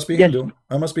prince. I must be Hindu.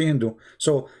 I must be Hindu.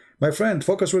 So, my friend,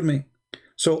 focus with me.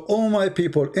 So, all my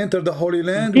people enter the Holy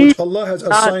Land, which Allah has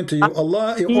assigned to you.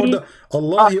 Allah He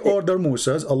ordered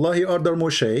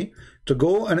Moshe to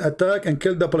go and attack and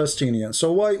kill the Palestinians.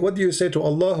 So, what do you say to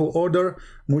Allah who ordered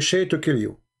Moshe to kill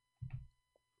you?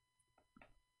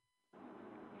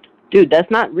 Dude,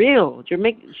 that's not real. You're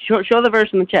show the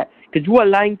verse in the chat, because you are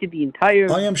lying to the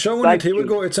entire. I am showing it. Here we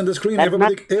go. It's on the screen.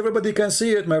 Everybody can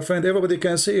see it, my friend. Everybody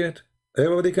can see it.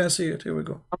 Everybody can see it. Here we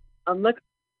go. Look,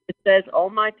 it says, "All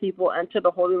my people enter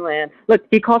the Holy Land." Look,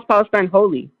 He calls Palestine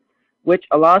holy, which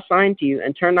Allah assigned to you,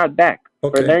 and turn not back,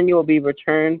 for then you will be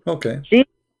returned. Okay. See,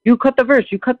 you cut the verse.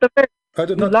 You cut the verse. I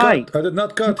did not cut. I did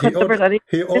not cut.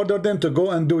 He ordered them to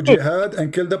go and do jihad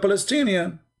and kill the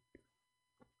Palestinian.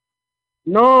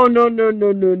 No.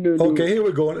 Okay, here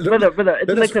we go. Brother,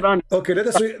 it's in the Quran. Okay, let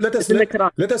us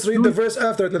read the verse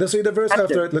after it. Let us read the verse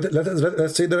after it.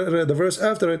 Let's see the verse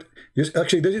after it.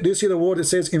 Actually, do you see the word? It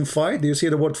says in fight. Do you see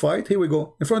the word fight? Here we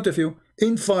go. In front of you.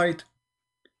 In fight.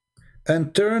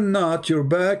 And turn not your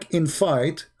back in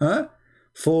fight.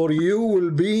 For you will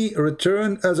be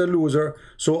returned as a loser.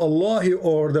 So Allah He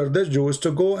ordered the Jews to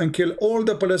go and kill all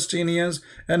the Palestinians,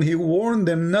 and He warned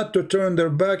them not to turn their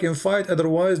back in fight,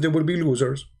 otherwise they will be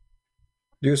losers.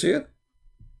 Do you see it?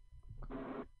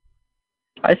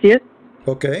 I see it.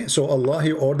 Okay, so Allah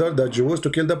He ordered the Jews to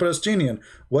kill the Palestinian.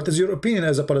 What is your opinion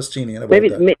as a Palestinian about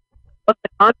that? What's the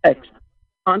context?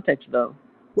 Context, though.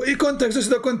 What context? This is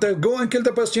the context. Go and kill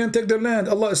the Palestinian, take their land.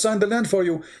 Allah assigned the land for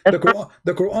you. The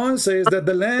Quran says that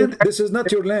the land, this is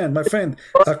not your land, my friend.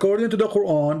 According to the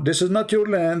Quran, this is not your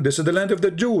land. This is the land of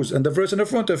the Jews, and the verse in the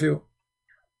front of you.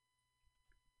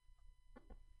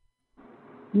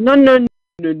 No, no,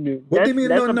 no, no. What do you mean?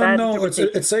 No, no, no.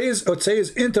 It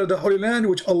says, enter the Holy Land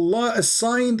which Allah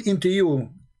assigned into you.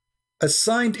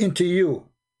 Assigned into you.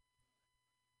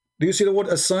 Do you see the word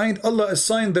assigned? Allah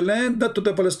assigned the land not to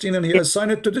the Palestinian. He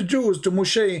assigned it to the Jews, to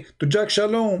Moshe, to Jack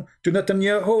Shalom, to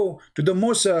Netanyahu, to the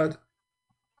Mossad.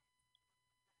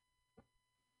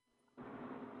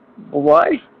 What?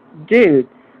 Dude,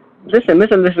 listen.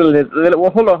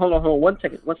 Well, hold on. One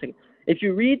second. If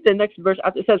you read the next verse,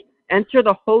 it says, enter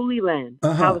the Holy Land,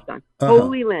 Palestine.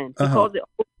 Holy Land. He calls it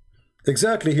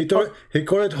exactly. He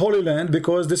called it Holy Land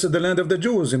because this is the land of the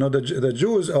Jews. You know, the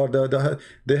Jews are there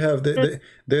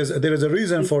is a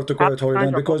reason for to call it Holy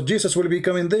Land because Jesus will be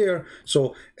coming there.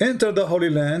 So enter the Holy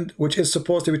Land, which is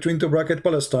supposed to be between the bracket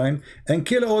Palestine, and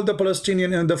kill all the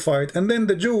Palestinians in the fight. And then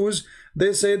the Jews,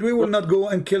 they said, we will not go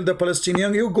and kill the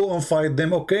Palestinians. You go and fight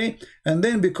them, okay? And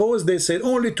then because they said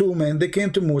only 2 men, they came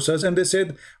to Moses and they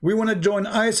said, we want to join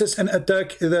ISIS and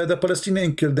attack the Palestinians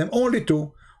and kill them. Only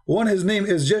 2. One, his name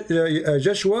is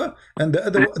Joshua, and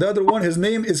the other one, his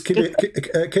name is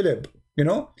Caleb. You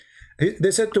know,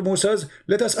 they said to Moses,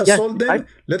 let us assault them.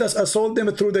 Let us assault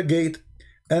them through the gate,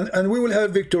 and we will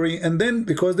have victory. And then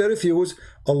because they refuse,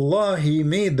 Allah, He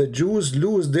made the Jews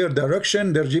lose their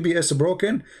direction, their GPS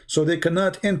broken, so they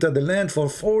cannot enter the land for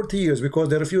 40 years because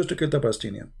they refused to kill the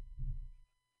Palestinian.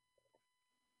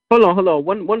 Hold on.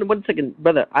 One second,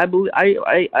 brother. I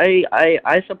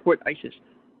support ISIS.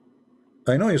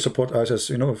 I know you support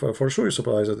ISIS. You know, for sure you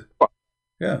support ISIS.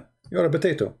 Yeah, you're a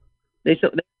potato. They're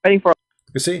fighting for.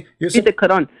 You see, read the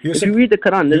Quran. If you read the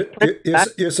Quran,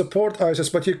 you support ISIS,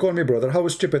 but you call me brother. How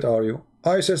stupid are you?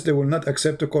 ISIS, they will not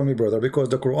accept to call me brother because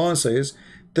the Quran says,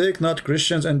 "Take not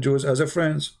Christians and Jews as a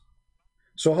friends."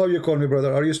 So how you call me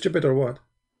brother? Are you stupid or what?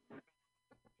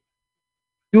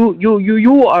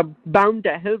 You are bound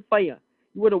to hellfire.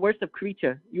 You are the worst of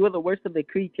creature. You are the worst of the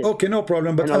creatures. Okay, no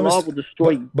problem. But Allah will destroy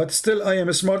you. But still, I am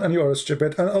smart and you are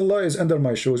stupid. And Allah is under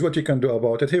my shoes. What you can do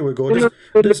about it? Here we go.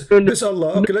 This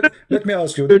Allah. Okay, let me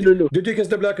ask you. Did you kiss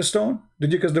the black stone?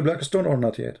 Did you kiss the black stone or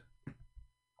not yet?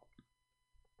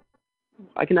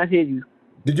 I cannot hear you.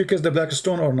 Did you kiss the black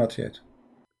stone or not yet?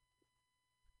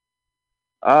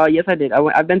 Yes, I did.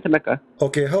 I've been to Mecca.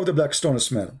 Okay, how the black stone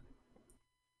smell?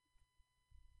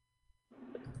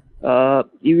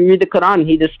 You read the Quran,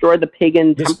 he destroyed the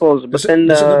pagan temples within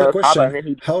the Kaaba.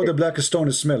 How the black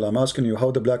stone smell? I'm asking you, how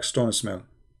the black stone smell?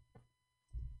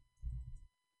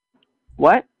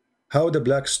 What? How the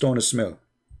black stone smell?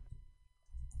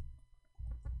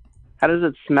 How does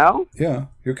it smell? Yeah,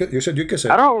 you said you kiss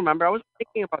it. I don't remember. I wasn't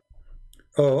thinking about it.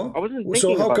 Oh, I wasn't thinking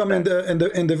so how about come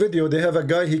that. in the video they have a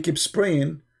guy, he keeps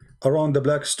spraying around the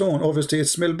black stone? Obviously it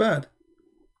smells bad.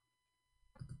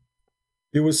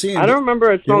 You will see. I don't remember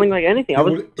it smelling like anything.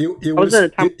 You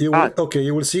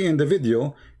will see in the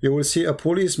video. You will see a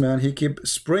policeman. He keeps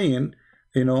spraying.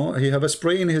 You know, he have a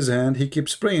spray in his hand. He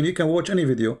keeps spraying. You can watch any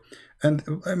video. And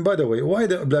by the way, why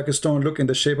the black stone look in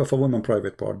the shape of a woman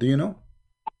private part? Do you know?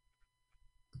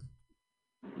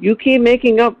 You keep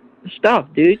making up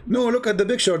stuff, dude. No, look at the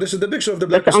picture. This is the picture of the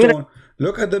black stone.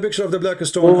 Look at the picture of the black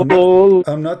stone.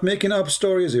 I'm not making up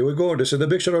stories. Here we go. This is the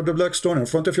picture of the black stone in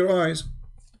front of your eyes.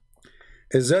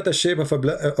 Is that a shape of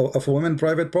a woman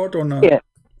private part or not? Yeah.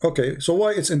 Okay, so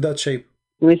why it's in that shape?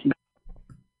 Let me see.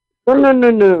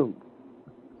 No.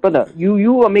 Brother,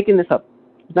 you are making this up.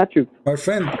 It's not true. My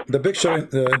friend, the picture,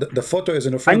 the photo is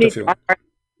in front of you.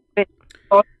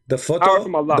 The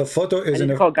photo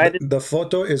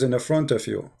is in the front of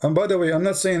you. And by the way, I'm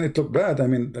not saying it looked bad. I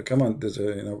mean, come on, this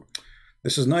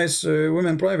this is nice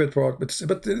women private part,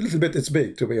 but a little bit it's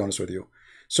big, to be honest with you.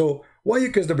 So why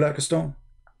you kiss the black stone?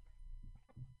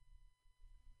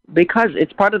 Because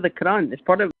it's part of the Quran. It's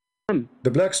part of the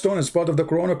black stone is part of the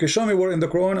Quran. Okay, show me where in the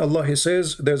Quran Allah He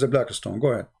says there's a black stone. Go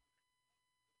ahead.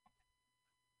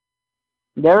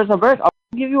 There is a verse. I'll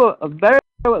give you a verse.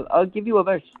 I'll give you a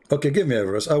verse. Okay, give me a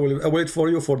verse. I will wait for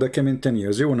you for the coming 10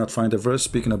 years. You will not find a verse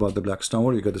speaking about the black stone.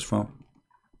 Where you get this from?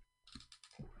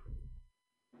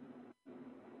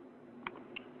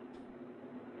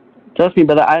 Trust me,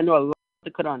 brother. I know a lot of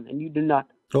the Quran, and you do not.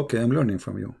 Okay, I'm learning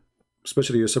from you.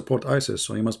 Especially you support ISIS,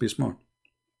 so you must be smart.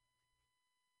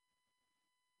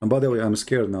 And by the way, I'm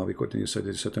scared now because you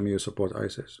said to me you support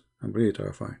ISIS. I'm really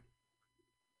terrified.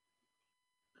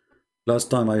 Last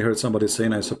time I heard somebody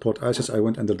saying I support ISIS, I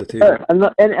went under the table.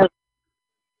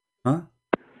 Huh?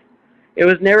 It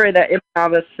was narrated that Ibn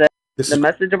Abbas said, This the is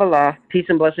message of Allah, peace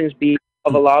and blessings be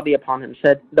of Allah be upon him,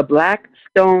 said, the black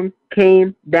stone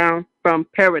came down from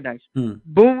paradise.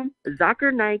 Boom,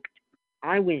 Zakir Naik,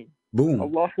 I win. boom.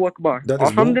 Allahu Akbar. That is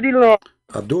boom. Alhamdulillah.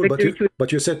 Abdul,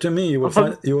 but you said to me you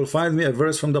will find me a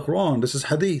verse from the Quran. This is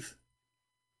hadith.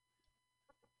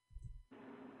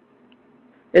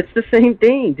 It's the same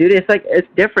thing, dude. It's like, it's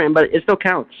different, but it still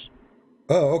counts.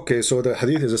 Oh, okay. So the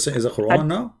hadith is the Quran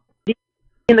now?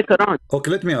 In the Quran.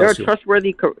 Okay, let me They're ask you.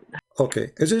 trustworthy.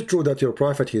 Okay, is it true that your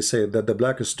prophet, he said that the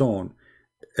black stone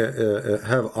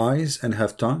have eyes and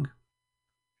have tongue?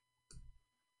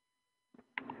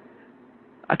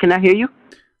 I cannot hear you.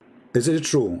 Is it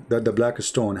true that the black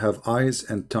stone have eyes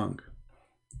and tongue?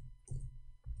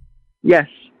 Yes.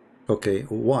 Okay,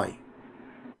 why?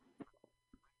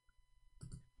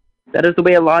 That is the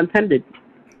way Allah intended.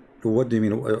 What do you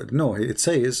mean? No, it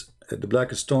says the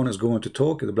black stone is going to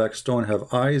talk. The black stone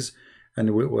have eyes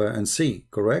and see.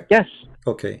 Correct? Yes.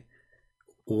 Okay.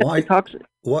 Why? It talks,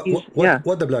 what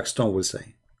the black stone will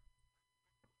say?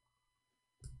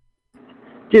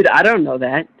 Dude, I don't know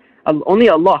that. Only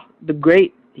Allah, the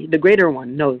greater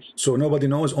one, knows. So nobody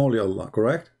knows, only Allah.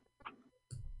 Correct?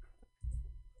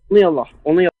 Only Allah.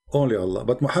 Only Allah. Only Allah.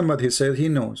 But Muhammad, he said he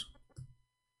knows.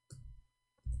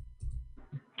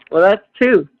 Well, that's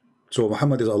two. So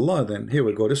Muhammad is Allah. Then here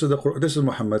we go. This is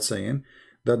Muhammad saying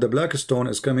that the black stone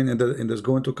is coming is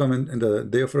going to come in the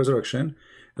day of resurrection,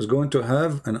 is going to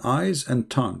have an eyes and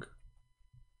tongue.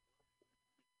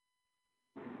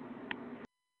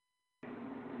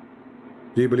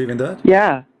 Do you believe in that?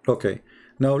 Yeah. Okay.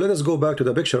 Now let us go back to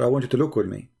the picture. I want you to look with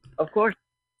me. Of course.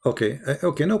 Okay.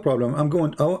 Okay. No problem. I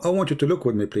want you to look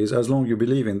with me, please. As long as you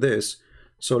believe in this.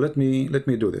 So let me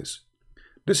do this.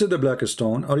 This is the black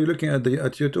stone. Are you looking at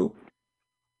YouTube?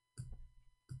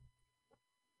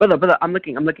 Brother, I'm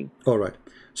looking. All right.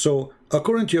 So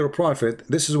according to your prophet,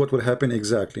 this is what will happen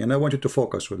exactly, and I want you to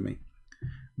focus with me.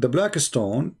 The black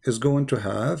stone is going to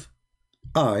have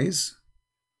eyes.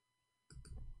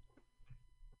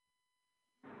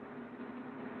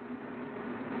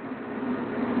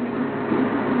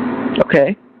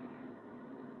 Okay.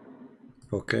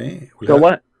 Okay.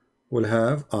 What? We'll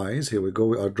have eyes. Here we go.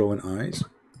 We are drawing eyes.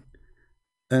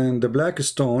 And the black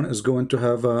stone is going to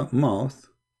have a mouth.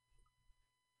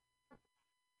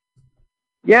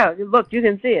 Yeah, look, you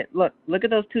can see it. Look at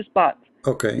those two spots.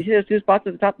 Okay. You see those two spots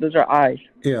at the top? Those are eyes.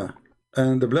 Yeah.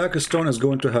 And the black stone is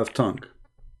going to have tongue.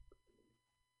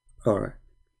 All right.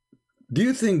 Do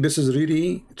you think this is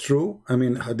really true? I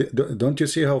mean, don't you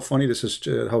see how funny this is,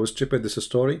 how stupid this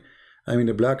story? I mean,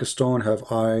 the black stone have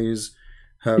eyes,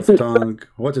 have tongue.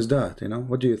 What is that? You know,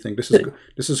 what do you think?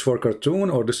 This is for cartoon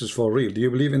or this is for real? Do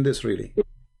you believe in this really?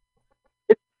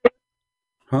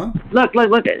 Huh? Look.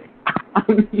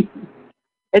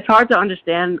 It's hard to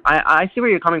understand. I see where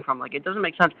you're coming from. Like, it doesn't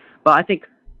make sense. But I think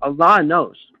Allah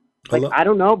knows. Like, I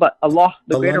don't know, but Allah,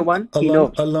 the greater one, He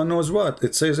knows. Allah knows what?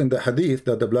 It says in the hadith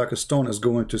that the black stone is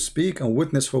going to speak and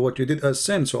witness for what you did as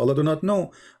sin. So Allah do not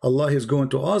know. Allah is going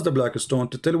to ask the black stone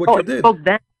to tell what you did.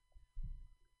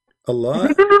 Allah?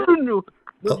 No.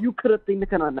 You could have think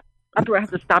that's where I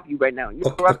have to stop you right now.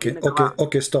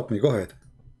 Okay, stop me. Go ahead.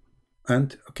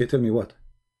 And, okay, tell me what?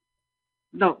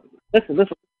 No, listen.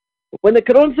 When the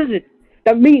Quran says it,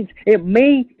 that means it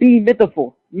may be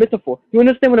metaphor. You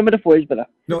understand what a metaphor is, brother?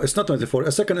 No, it's not metaphor.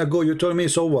 A second ago you told me,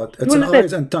 so what? It's an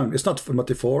eyes and tongue. It's not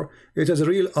metaphor. It has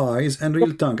real eyes and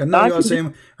real tongue. And now you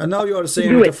are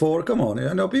saying metaphor. Come on.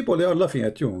 I know people, they are laughing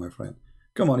at you, my friend.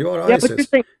 Come on, you are ISIS.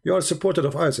 You are a supporter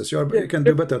of ISIS. You can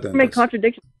do better than this.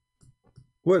 Contradiction.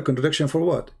 Well, contradiction for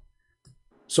what?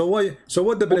 So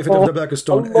what the benefit of the black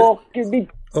stone?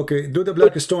 Okay, do the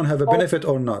black stone have a benefit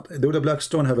or not? Do the black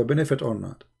stone have a benefit or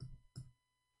not?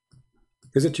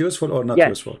 Is it useful or not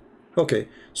useful? Okay,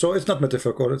 so it's not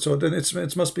metaphorical, so then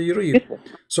it must be real.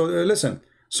 So listen,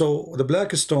 so the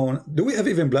black stone, do we have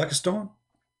even black stone?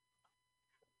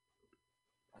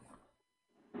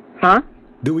 Huh?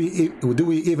 Do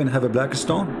we even have a black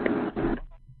stone?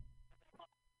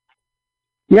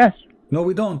 Yes. No,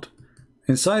 we don't.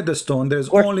 Inside the stone, there's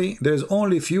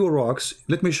only few rocks.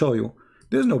 Let me show you.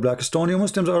 There's no black stone. You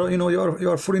Muslims are, you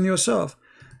are fooling yourself.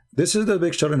 This is the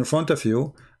picture in front of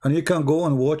you, and you can go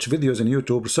and watch videos on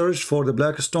YouTube. Search for the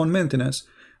black stone maintenance.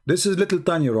 This is little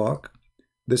tiny rock.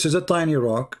 This is a tiny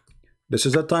rock. This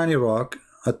is a tiny rock.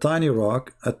 A tiny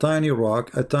rock. A tiny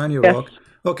rock. A tiny rock.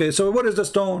 Okay, so what is the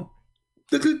stone?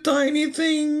 Little tiny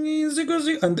thing,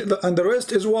 and the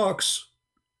rest is rocks.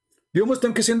 You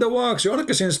Muslim kissing the rocks. You are not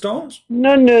kissing stones.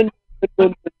 No.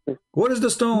 What is the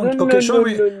stone? Okay, show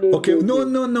me. Okay,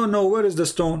 no. Where is the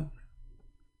stone?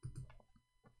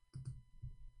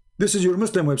 This is your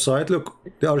Muslim website. Look,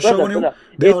 they are Brother, showing you. brother,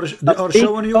 They it's are a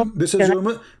showing you.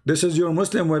 Facebook This is your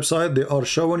Muslim website. They are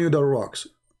showing you the rocks.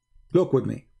 Look with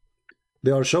me.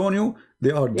 They are showing you. They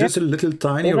are just little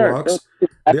tiny rocks.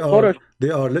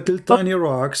 They are little tiny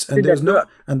rocks, and there's no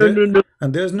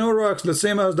and there's no rocks the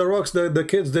same as the rocks that the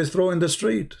kids they throw in the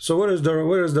street. So where is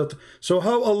that? So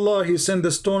how Allah he send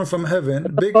the stone from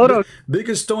heaven, big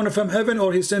stone from heaven,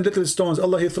 or he send little stones?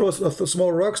 Allah he throws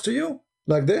small rocks to you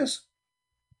like this?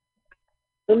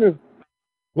 No.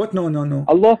 What? No.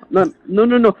 Allah,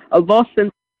 no. Allah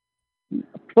sent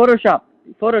Photoshop.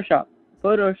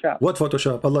 What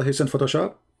Photoshop? Allah he sent Photoshop?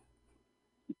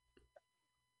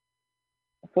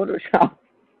 Photoshop.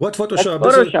 What Photoshop?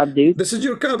 Photoshop, dude. This is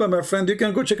your Kaaba, my friend. You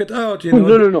can go check it out. You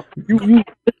know. No. You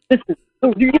listen.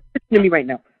 No, you listen to me right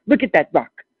now. Look at that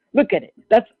rock. Look at it.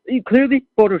 That's clearly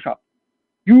Photoshop.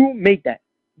 You made that.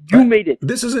 You made it.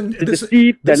 This is in this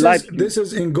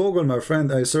is in Google, my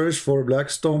friend. I searched for black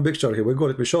stone picture. Here we go.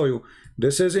 Let me show you.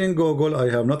 This is in Google. I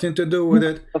have nothing to do with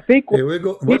it. A fake one. Here we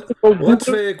go. What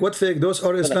fake? What fake? Those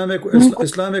are Islamic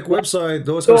website.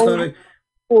 Those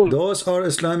are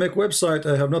Islamic website.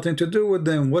 I have nothing to do with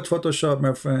them. What Photoshop,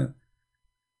 my friend?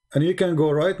 And you can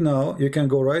go right now. You can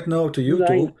go right now to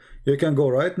YouTube. You can go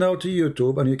right now to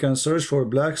YouTube and you can search for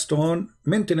black stone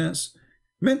maintenance.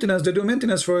 They do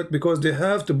maintenance for it because they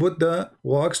have to put the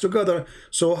wax together.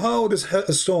 So how this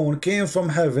stone came from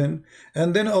heaven,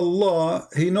 and then Allah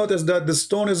he noticed that the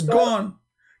stone is gone.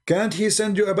 Can't he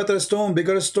send you a better stone,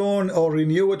 bigger stone, or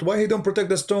renew it? Why he don't protect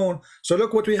the stone? So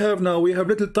look what we have now. We have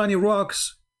little tiny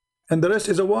rocks, and the rest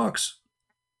is a wax.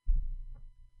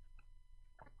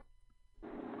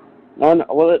 No.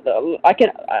 Well, I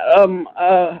can.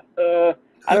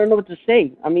 I don't know what to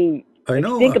say. I mean. I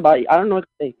know. Think about it. I don't know what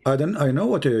to say. I know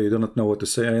what you do not know what to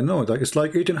say. I know. Like it's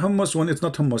like eating hummus when it's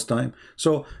not hummus time.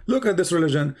 So look at this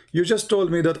religion. You just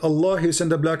told me that Allah he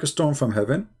sent a black stone from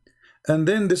heaven, and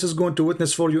then this is going to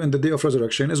witness for you in the day of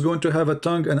resurrection. It's going to have a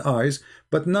tongue and eyes,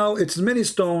 but now it's many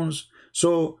stones.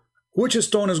 So which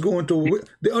stone is going to?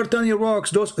 They are tiny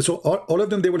rocks. Those so all of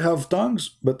them they will have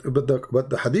tongues. But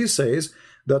the hadith says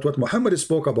that what Muhammad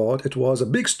spoke about it was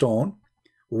a big stone,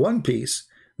 one piece.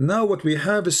 Now what we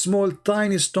have is small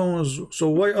tiny stones. So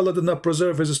why Allah did not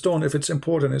preserve his stone if it's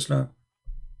important in Islam?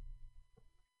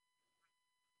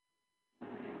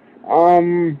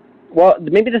 Well,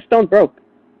 maybe the stone broke.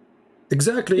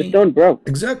 Exactly. The stone broke.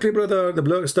 Exactly, brother. The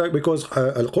black stone, because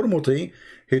Al-Qurmuti,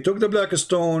 he took the black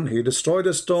stone, he destroyed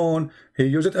the stone, he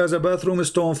used it as a bathroom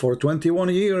stone for 21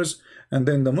 years. And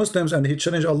then the Muslims, and he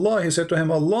challenged Allah. He said to him,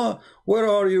 Allah, where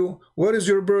are you? Where is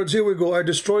your birds? Here we go. I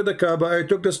destroyed the Kaaba. I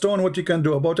took the stone. What you can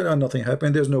do about it? And nothing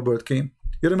happened. There's no bird came.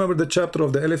 You remember the chapter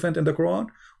of the elephant in the Quran?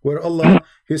 Where Allah,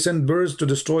 he sent birds to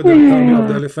destroy the army of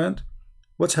the elephant.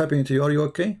 What's happening to you? Are you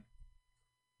okay?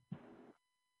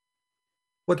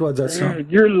 What was that sound?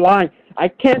 You're lying. I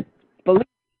can't believe.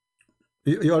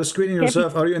 You are screening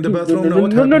yourself. Are you in the bathroom? No.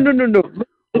 What?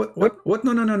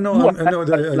 No.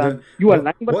 You are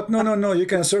lying. What? No. You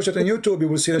can search it on YouTube. You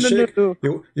will see the sheikh.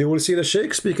 You will see the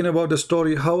sheikh speaking about the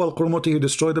story how Al-Qurmuti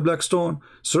destroyed the black stone.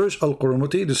 Search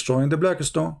Al-Qurmuti destroying the black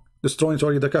stone, destroying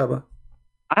the Kaaba.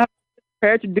 I have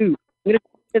prayer to do. I'm gonna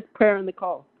get prayer in the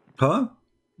call. Huh?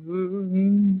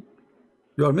 You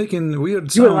are making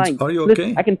weird You are sounds. lying. Are you Listen,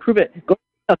 okay? I can prove it. Go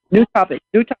new topic.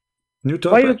 New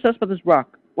topic. Why are you obsessed with this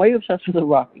rock? Why are you obsessed with the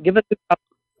rock? Give a new topic.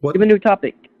 What? Give a new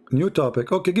topic. New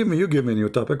topic. Okay, you give me a new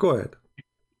topic. Go ahead.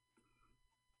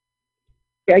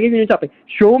 Okay, I give you a new topic.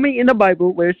 Show me in the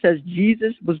Bible where it says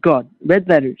Jesus was God. Red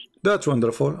letters. That's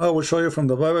wonderful. I will show you from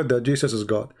the Bible that Jesus is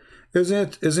God.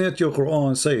 Isn't it your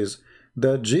Quran says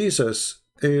that Jesus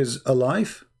is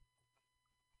alive?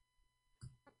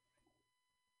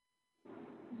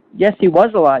 Yes, he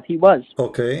was alive. He was.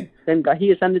 Okay. Then God,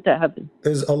 he ascended to heaven.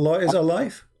 Is Allah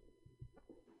alive?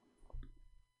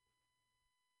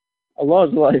 Allah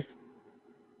is alive.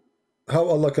 How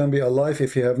Allah can be alive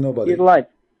if he have nobody? He's alive.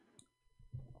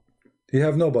 He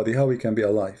have nobody. How he can be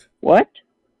alive? What?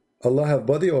 Allah have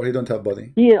body or he don't have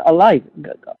body? He is alive.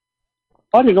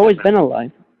 God has always been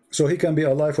alive. So he can be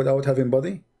alive without having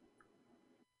body?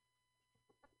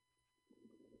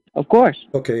 Of course.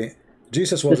 Okay.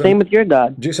 Jesus was the same with your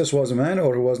God. Jesus was a man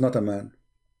or he was not a man?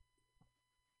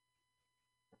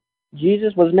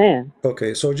 Jesus was man.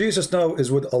 Okay, so Jesus now is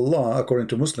with Allah according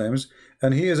to Muslims,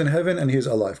 and he is in heaven and he is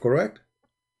alive, correct?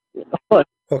 Of course.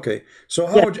 Okay, so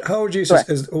how Jesus correct.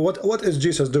 is what is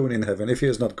Jesus doing in heaven if he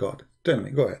is not God? Tell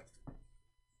me, go ahead.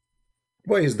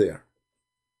 Why is there?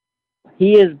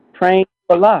 He is praying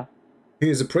for Allah. He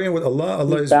is praying with Allah.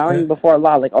 Allah He's is bowing before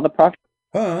Allah, like all the prophets.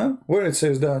 Where it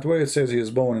says that? Where it says he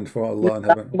is bowing for Allah in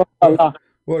heaven? Allah.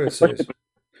 Where it says?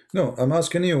 No, I'm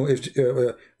asking you if,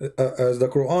 as the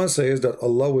Quran says, that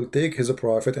Allah will take His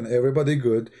prophet and everybody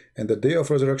good in the day of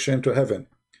resurrection to heaven.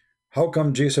 How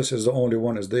come Jesus is the only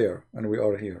one is there and we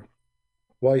are here?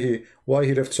 Why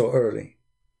he left so early?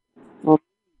 Well,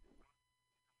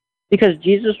 because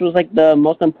Jesus was like the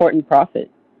most important prophet.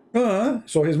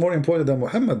 So he's more important than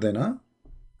Muhammad then, huh?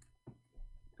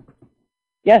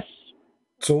 Yes.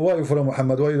 So why you follow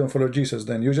Muhammad? Why you don't follow Jesus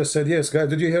then? You just said yes, guys.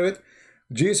 Did you hear it?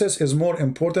 Jesus is more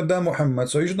important than Muhammad,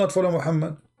 so you should not follow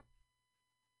Muhammad.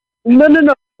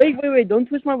 No. Wait. Don't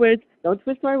twist my words. Don't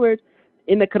twist my words.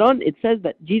 In the Quran, it says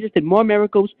that Jesus did more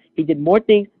miracles. He did more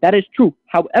things. That is true.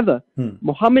 However,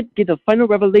 Muhammad did the final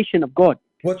revelation of God.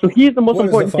 So he is the most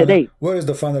important today. Where is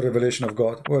the final revelation of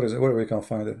God? Where is it? Where we can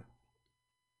find it?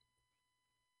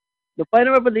 The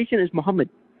final revelation is Muhammad.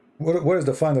 Where is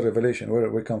the final revelation? Where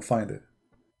we can find it?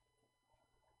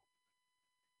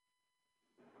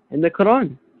 In the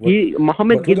Quran.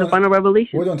 Muhammad gave the final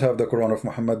revelation. We don't have the Quran of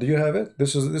Muhammad. Do you have it?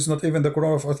 This is not even the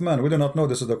Quran of Uthman. We do not know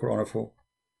this is the Quran of who.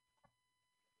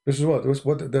 This is what?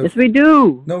 Yes, we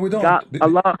do. No, we don't.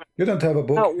 Allah. You don't have a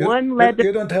book. Not one letter.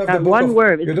 You don't have the book one of,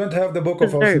 word. You don't have the book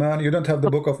of Uthman. You don't have the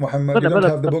book of Muhammad. You don't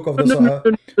have the book of the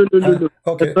Sahaba.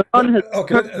 Okay.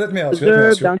 Okay. Let me ask you.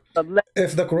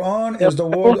 If the Quran is the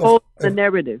word of the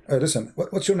narrative. Listen.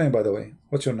 What's your name, by the way?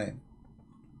 What's your name?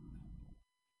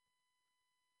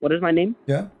 What is my name?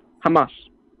 Yeah. Hamas.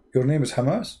 Your name is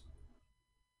Hamas?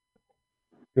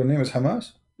 Your name is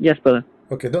Hamas? Yes, brother.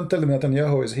 Okay, don't tell them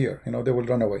Netanyahu is here. You know, they will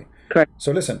run away. Correct.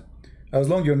 So listen, as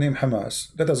long as your name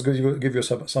Hamas, let us give you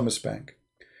some spank.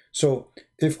 So,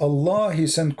 if Allah, He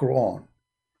sent Quran,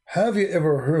 have you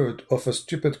ever heard of a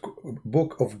stupid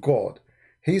book of God?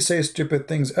 He says stupid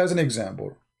things. As an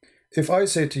example, if I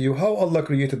say to you, how Allah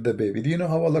created the baby, do you know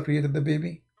how Allah created the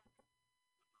baby?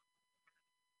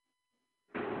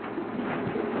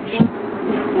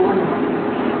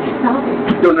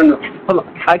 No. Hold on.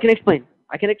 I can explain.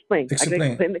 I can explain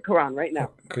the Quran right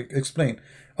now. Okay, explain.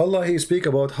 Allah, He speak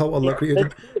about how Allah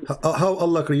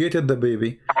created the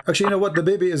baby. Actually, you know what? The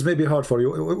baby is maybe hard for you.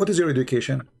 What is your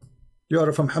education? You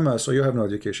are from Hamas, so you have no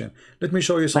education. Let me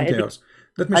show you something else.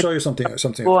 Let me show you something else.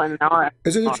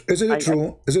 Is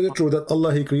it true that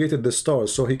Allah, He created the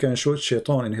stars so He can shoot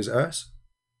shaitan in his ass?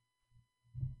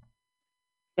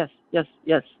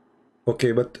 Yes.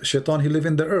 Okay, but shaitan, he live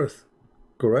in the earth,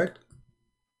 correct?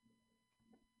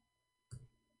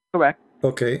 Correct.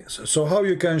 Okay, so how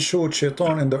you can shoot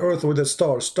shaitan in the earth with a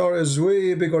star? Star is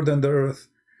way bigger than the earth.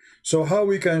 So how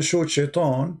we can shoot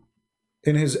shaitan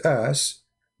in his ass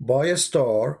by a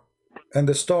star, and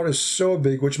the star is so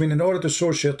big, which means in order to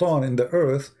shoot shaitan in the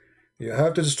earth, you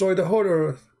have to destroy the whole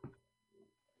earth.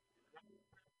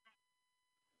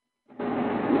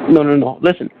 No.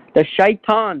 Listen, the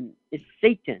shaitan is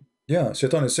Satan. Yeah,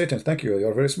 shaitan is Satan. Thank you.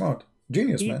 You're very smart.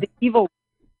 Genius, man. The evil.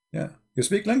 Yeah. You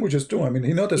speak languages too. I mean,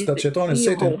 he noticed that shaitan is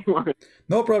Satan.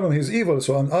 No problem, he's evil.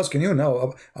 So I'm asking you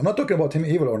now, I'm not talking about him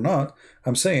evil or not.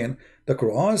 I'm saying the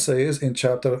Quran says in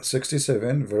chapter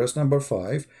 67, verse number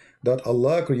 5, that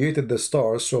Allah created the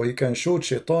stars so He can shoot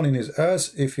shaitan in his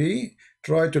ass if he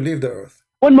tried to leave the earth.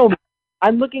 One moment.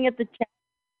 I'm looking at the chat.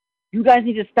 You guys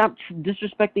need to stop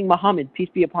disrespecting Muhammad, peace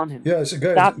be upon him. Yes,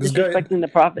 guys, stop disrespecting the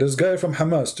Prophet. This guy from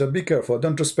Hamas, just be careful.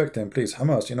 Don't respect him, please.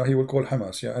 Hamas, you know, he will call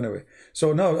Hamas. Yeah, anyway.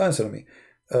 So now answer me.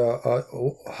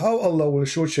 How Allah will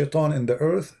shoot shaitan in the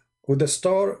earth with the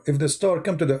star? If the star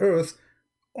come to the earth,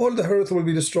 all the earth will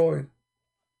be destroyed.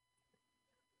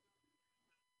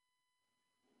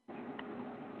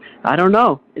 I don't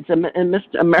know. It's a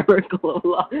miracle of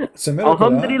Allah. It's a miracle.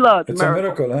 Alhamdulillah, it's a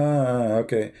miracle.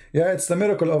 Okay. Yeah, it's the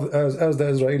miracle of as the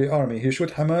Israeli army. He shoot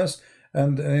Hamas,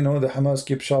 and you know the Hamas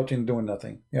keep shouting, doing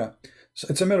nothing. Yeah, so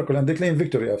it's a miracle, and they claim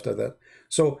victory after that.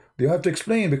 So you have to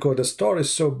explain, because the star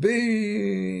is so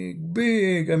big.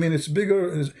 I mean, it's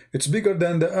bigger. It's bigger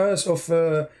than the ass of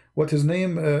what his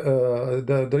name,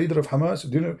 the leader of Hamas.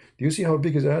 Do you see how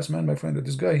big his ass, man, my friend?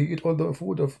 This guy, he eat all the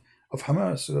food of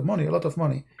Hamas, money, a lot of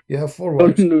money. You have 4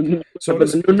 wives. So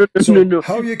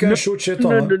how you can shoot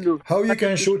shaitan? How you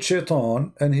can shoot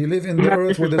shaitan and he live in the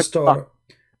earth with a star?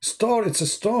 Star, it's a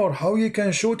star. How you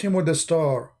can shoot him with a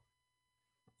star?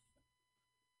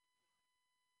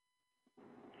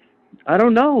 I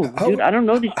don't know, dude. I don't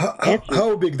know these answers.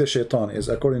 How big the shaitan is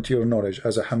according to your knowledge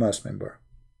as a Hamas member?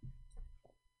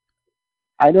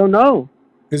 I don't know.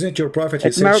 Isn't it your prophet?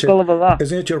 It's a miracle of Allah.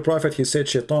 Isn't it your prophet? He said,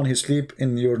 "Shaitan, he sleep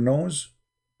in your nose."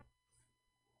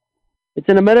 It's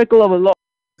in a miracle of Allah.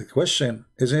 The question: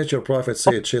 isn't it your prophet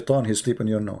said, "Shaitan, he sleep in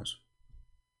your nose"?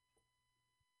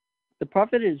 The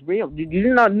prophet is real. You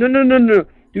do not. No.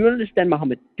 Do you understand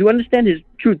Muhammad? Do you understand his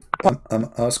truth? I'm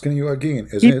asking you again.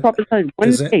 He prophesied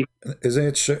one day.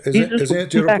 Isn't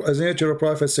it your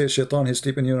prophet says Shaitan he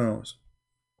sleep in your nose?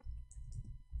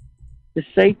 The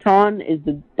Satan is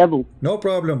the devil. No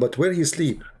problem, but where he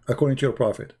sleep according to your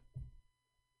prophet?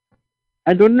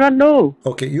 I do not know.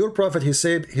 Okay, your prophet he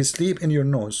said he sleep in your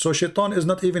nose. So Shaitan is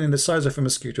not even in the size of a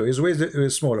mosquito. His way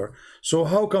is smaller. So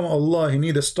how come Allah he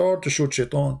need a star to shoot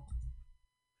Shaitan?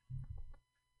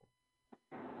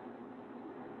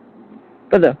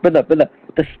 Brother,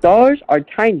 the stars are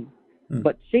tiny.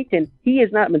 But Satan, he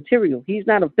is not material. He's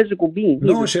not a physical being.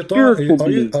 No, Shaitan,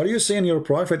 are you saying your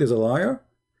prophet is a liar?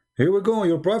 Here we go.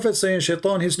 Your prophet saying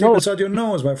Shaitan he sleep inside your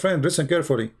nose. My friend, listen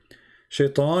carefully.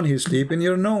 Shaitan he sleep in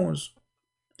your nose.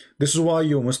 This is why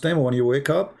you Muslim, when you wake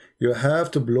up, you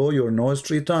have to blow your nose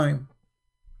 3 times.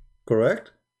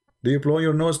 Correct? Do you blow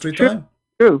your nose 3 times?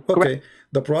 True. Okay. Correct.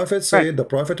 The prophet said, the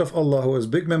prophet of Allah, who is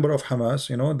big member of Hamas,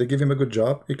 you know, they give him a good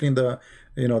job. He cleaned the,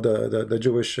 you know, the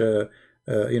Jewish,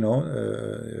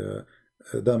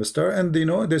 dumpster, and you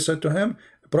know, they said to him,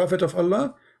 Prophet of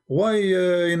Allah, why,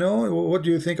 you know, what do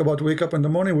you think about wake up in the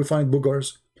morning we find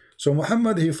boogers? So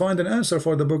Muhammad, he find an answer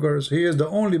for the boogers. He is the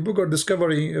only booger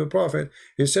discovery prophet.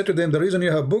 He said to them, the reason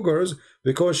you have boogers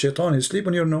because Shaitan is sleep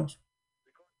on your nose.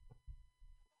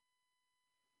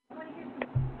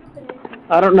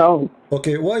 I don't know.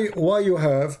 Okay, why you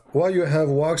have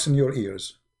wax in your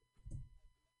ears?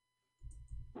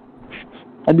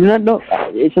 I do not know.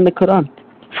 It's in the Quran.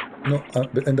 No,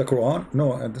 in the Quran?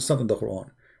 No, it's not in the Quran.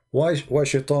 Why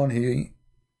Shaitan he?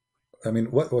 I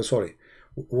mean, what? Oh, sorry.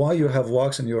 Why you have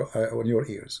wax in your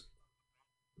ears?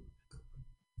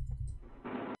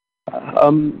 I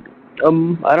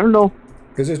don't know.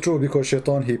 Is it true because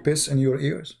Shaitan he piss in your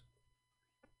ears?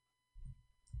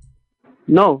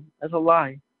 No, that's a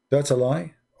lie. That's a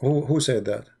lie. Who said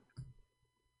that?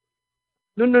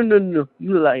 No.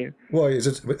 You liar. Why is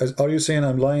it? Are you saying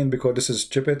I'm lying because this is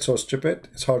stupid? So stupid.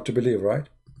 It's hard to believe, right?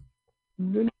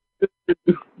 No.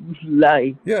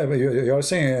 Lie. Yeah, but you're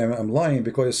saying I'm lying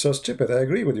because it's so stupid. I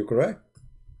agree with you, correct?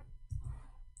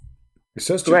 It's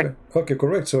so stupid. Correct. Okay,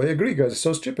 correct. So I agree, guys. It's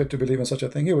so stupid to believe in such a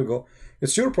thing. Here we go.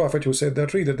 It's your prophet who said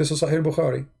that. Read it. This is Sahih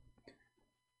Bukhari.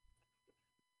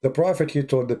 The prophet, he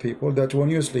told the people that when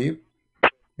you sleep,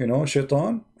 you know,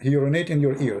 Shaitan, he urinate in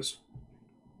your ears.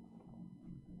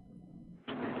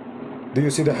 Do you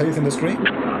see the hadith in the screen?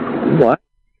 What?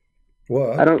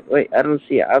 What? I don't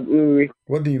see it.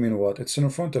 What do you mean what? It's in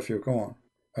front of you. Come on.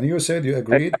 And you said you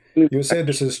agreed. You said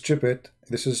this is stupid.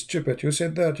 This is stupid. You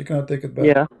said that. You cannot take it back.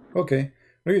 Yeah. Okay.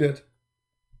 Read it.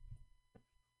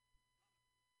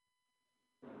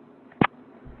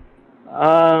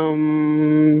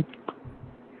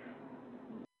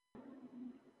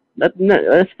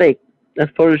 That's fake.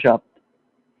 That's Photoshop.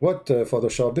 What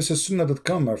Photoshop? This is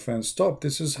Sunnah.com, my friend. Stop.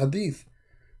 This is hadith.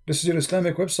 This is your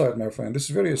Islamic website, my friend. This is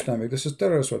very Islamic. This is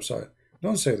terrorist website.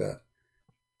 Don't say that.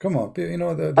 Come on. You know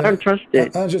I don't trust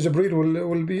it. Angel Jibreel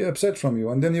will be upset from you,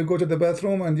 and then you go to the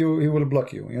bathroom and he will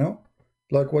block you. You know,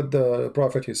 like what the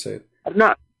prophet he said.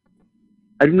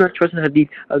 I do not trust the hadith.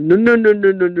 No,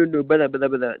 brother.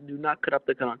 Do not cut up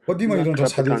the Quran. What do you mean you don't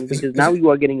trust hadith? Because now you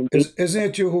are getting into. Isn't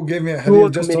it you who gave me a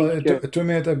hadith just 2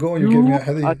 minutes ago? You gave me a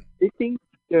hadith.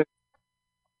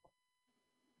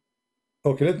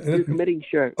 Okay,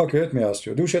 let me ask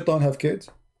you. Do Shaitan have kids?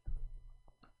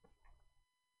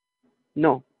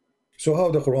 No. So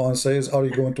how the Quran says, are you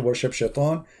going to worship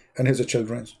Shaitan and his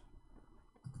children?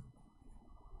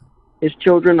 His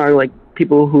children are like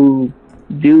people who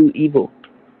do evil.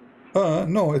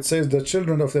 No, it says the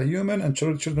children of the human and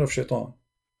children of Shaitan.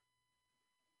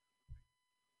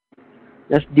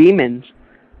 That's demons.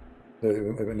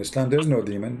 In Islam, there's no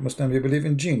demon. Muslim, you believe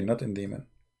in jinn, not in demon.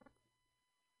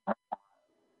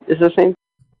 It's the same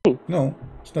thing. No,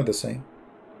 it's not the same.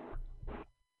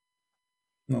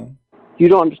 No. You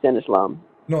don't understand Islam.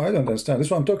 No, I don't understand. This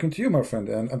is why I'm talking to you, my friend,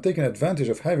 and I'm taking advantage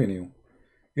of having you.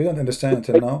 You don't understand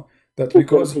until now that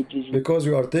because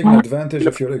you are taking advantage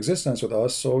of your existence with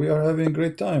us, so we are having a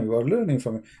great time. We are learning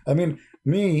from it. I mean,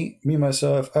 me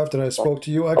myself, after I spoke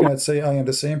to you, I cannot say I am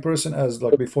the same person as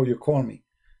like before you call me.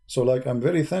 So like I'm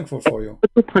very thankful for you.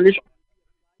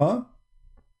 Huh?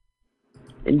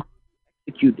 And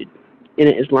executed in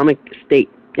an Islamic state,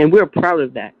 and we're proud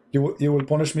of that. You will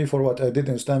punish me for what I did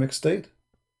in Islamic State?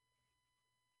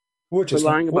 For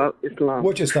lying about Islam.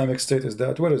 Which Islamic State is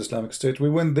that? Where is Islamic State? We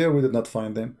went there, we did not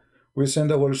find them. We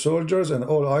send our soldiers and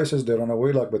all ISIS, they run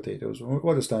away like potatoes.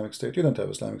 What Islamic State? You don't have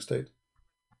Islamic State.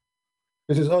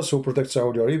 It is us who protect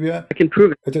Saudi Arabia. I can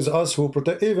prove it. It is us who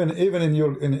protect, even in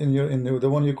the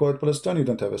one you call it Palestine. You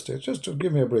don't have a state. Just to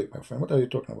give me a break, my friend. What are you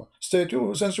talking about? State?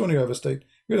 You, since when you have a state?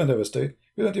 You don't have a state.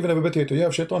 You don't even have a potato. You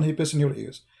have shaitan. He pisses in your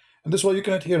ears, and this is why you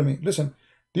cannot hear me. Listen.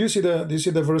 Do you see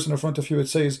the verse in front of you? It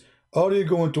says, "Are you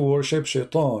going to worship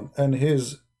shaitan and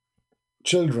his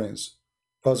children's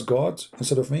as gods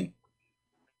instead of me?"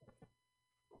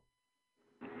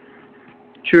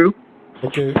 True.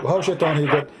 Okay. How shaitan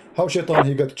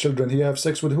he got children? He have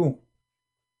sex with who?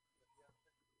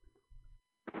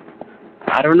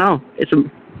 I don't know. It's a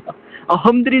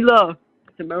Alhamdulillah.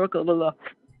 It's a miracle of Allah.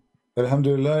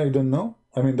 Alhamdulillah, I don't know.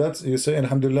 I mean, that's, you say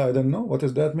Alhamdulillah, I don't know. What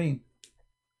does that mean?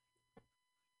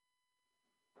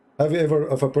 Have you ever,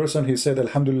 of a person, he said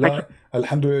Alhamdulillah,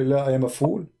 Alhamdulillah, I am a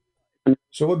fool?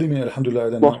 So what do you mean Alhamdulillah, I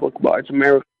don't know? It's a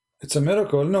miracle. It's a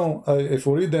miracle. No, if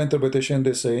we read the interpretation,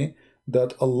 they say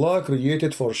that Allah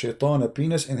created for shaitan a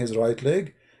penis in his right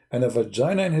leg and a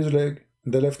vagina in his leg,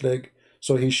 in the left leg.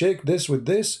 So he shake this with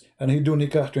this and he do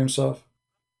nikah to himself.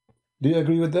 Do you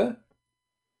agree with that?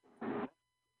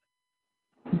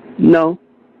 No.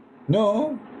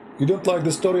 No, you don't like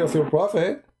the story of your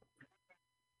prophet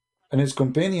and his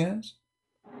companions?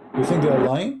 You think they are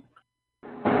lying?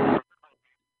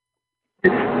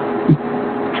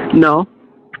 No.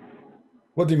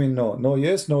 What do you mean no? No,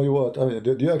 yes, no, you what?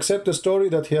 Do you accept the story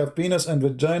that he have penis and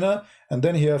vagina and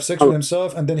then he have sex with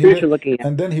himself and then he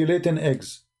laid in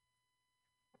eggs?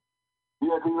 Do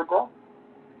you agree with that?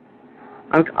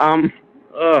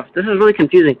 This is really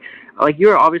confusing. Like,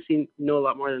 you obviously know a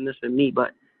lot more than this than me,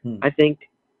 but I think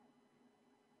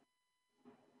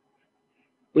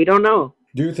we don't know.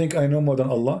 Do you think I know more than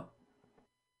Allah?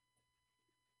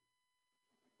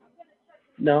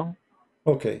 No.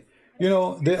 Okay. You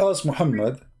know, they asked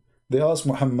Muhammad,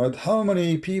 how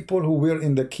many people who were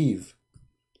in the cave?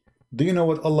 Do you know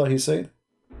what Allah he said?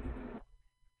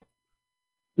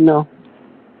 No.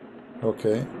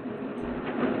 Okay.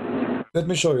 Let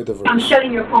me show you the verse. I'm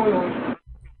shutting your phone off.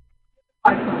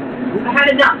 I had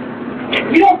enough.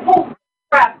 You don't pull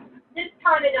crap this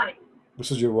time of night.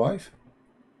 This is your wife?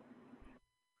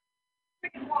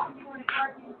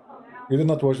 You did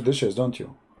not wash the dishes, don't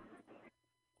you?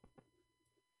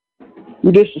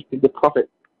 You disrespect the Prophet.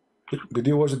 Did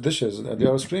you wash the dishes? They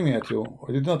are screaming at you. Or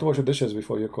you did not wash the dishes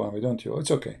before you call me, don't you? It's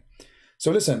okay.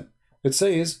 So listen, it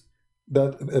says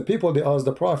that people, they asked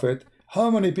the Prophet,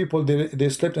 how many people they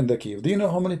slept in the cave? Do you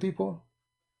know how many people?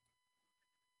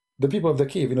 The people of the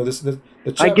cave, you know, the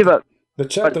chapter, I give up. The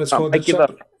chapter is called the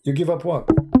chapter. You give up what?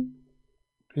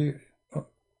 Oh.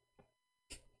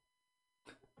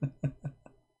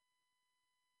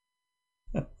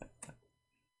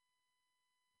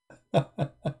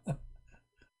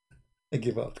 I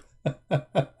give up.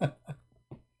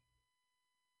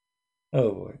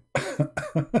 Oh boy.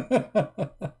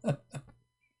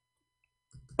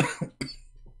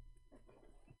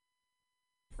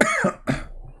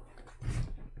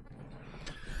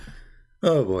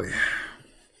 Oh boy.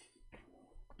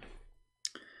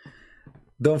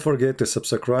 Don't forget to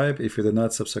subscribe if you did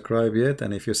not subscribe yet,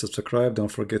 and if you subscribe,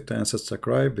 don't forget to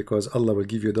unsubscribe, because Allah will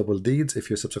give you double deeds if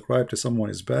you subscribe to someone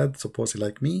is bad, supposedly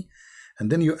like me,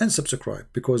 and then you unsubscribe,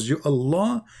 because you,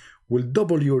 Allah will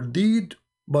double your deed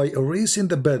by erasing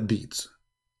the bad deeds.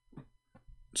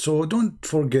 So don't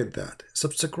forget that.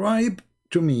 Subscribe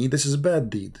to me. This is a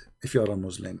bad deed if you are a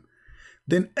Muslim.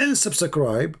 Then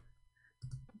unsubscribe.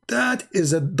 That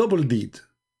is a double deed.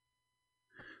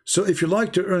 So if you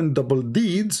like to earn double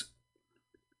deeds,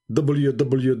 Abdul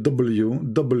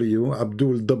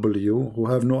W, who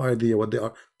have no idea what they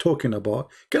are talking about.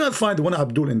 Can I find one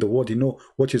Abdul in the world? You know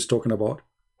what he's talking about?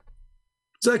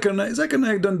 Zakir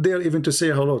Naik don't dare even to say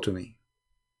hello to me.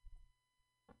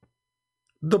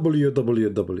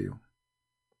 WWW.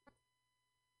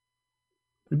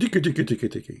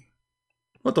 Tiki.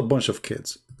 What a bunch of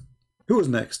kids. Who's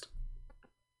next?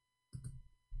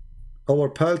 Our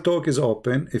Paltalk is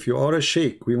open. If you are a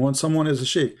sheikh, we want someone as a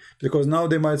sheikh, because now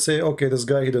they might say, okay, this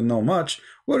guy, he doesn't know much.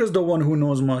 Where is the one who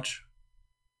knows much?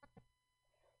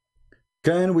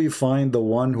 Can we find the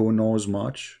one who knows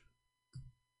much?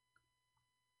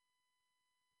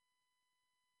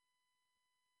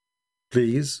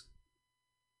 Please.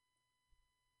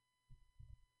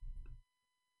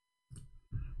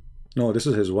 No, this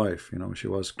is his wife, you know, she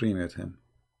was screaming at him.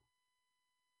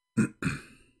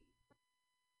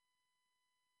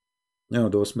 You know,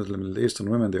 those Middle Eastern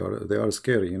women, they are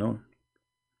scary, you know.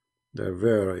 They're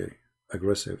very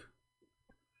aggressive.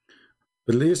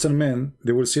 Middle Eastern men,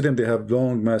 they will see them, they have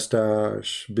long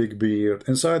mustache, big beard.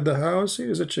 Inside the house,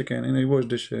 here's a chicken, and he wash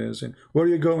dishes. And where are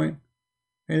you going?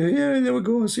 And yeah, they will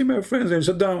go and see my friends and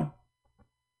sit down.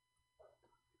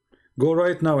 Go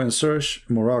right now and search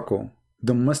Morocco,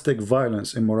 domestic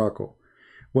violence in Morocco.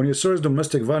 When you search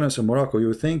domestic violence in Morocco,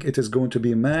 you think it is going to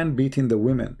be man beating the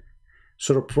women.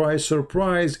 Surprise,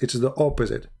 surprise, it's the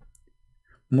opposite.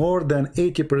 More than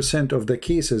 80% of the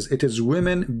cases, it is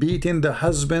women beating the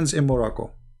husbands in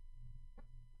Morocco.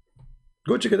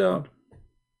 Go check it out.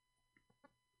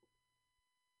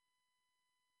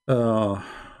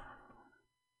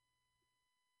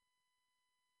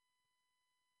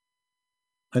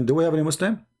 And do we have any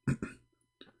Muslim?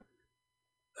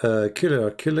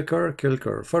 Killer,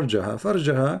 farjaha.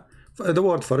 Farjaha, the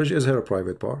word farj is her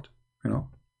private part, you know.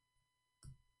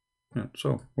 Yeah,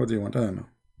 so what do you want? I don't know.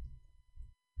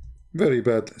 Very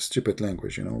bad, stupid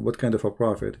language, you know. What kind of a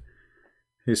prophet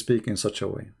he speak in such a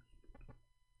way?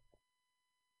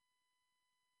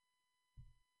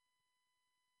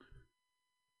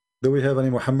 Do we have any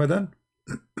Muhammadan?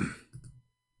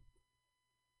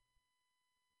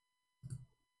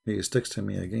 He is texting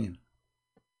me again.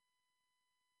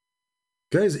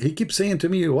 Guys, he keeps saying to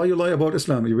me, why you lie about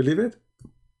Islam? You believe it?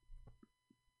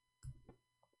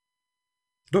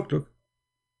 Look, look.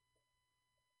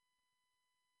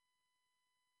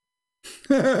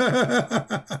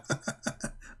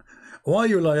 Why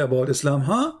you lie about Islam,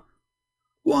 huh?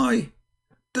 Why?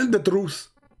 Tell the truth.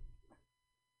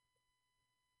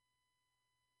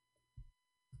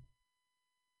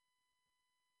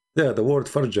 Yeah, the word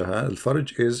farjaha,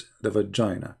 al-farj is the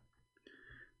vagina.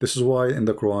 This is why in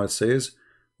the Quran it says,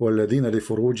 وَالَّذِينَ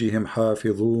لِفُرُوجِهِمْ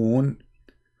حَافِظُونَ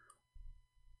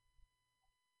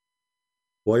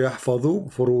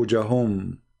وَيَحْفَظُوا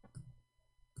فُرُوجَهُمْ.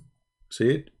 See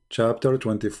it? Chapter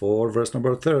 24, verse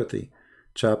number 30.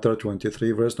 Chapter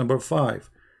 23, verse number 5.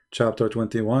 Chapter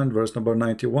 21, verse number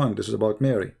 91. This is about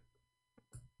Mary.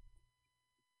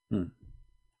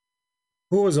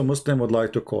 Who is a Muslim would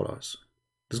like to call us?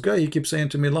 This guy, he keeps saying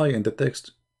to me lie in the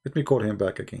text. Let me call him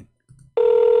back again.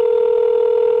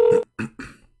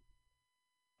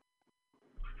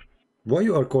 Why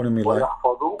you are calling me liar?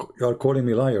 You are calling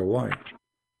me liar. Why?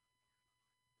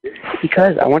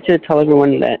 Because I want you to tell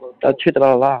everyone that the truth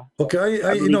about Allah. Okay,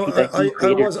 I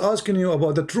was asking you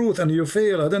about the truth and you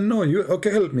fail. I don't know you.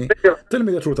 Okay, help me. Tell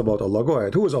me the truth about Allah. Go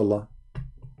ahead. Who is Allah?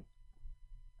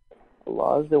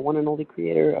 Allah is the one and only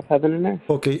creator of heaven and earth.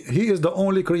 Okay, he is the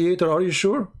only creator. Are you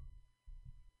sure?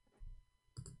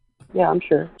 Yeah, I'm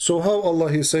sure. So how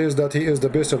Allah he says that he is the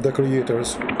best of the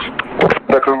creators?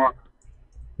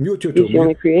 Mute YouTube. He's the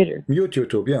only creator. Mute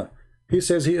YouTube, yeah. He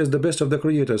says he is the best of the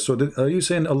creators. So are you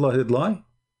saying Allah did lie?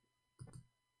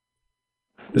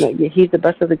 No, he's the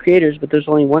best of the creators, but there's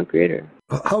only one creator.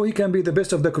 How he can be the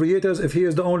best of the creators if he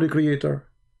is the only creator?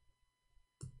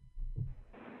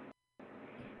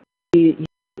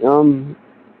 No.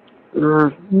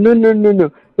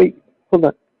 Wait, hold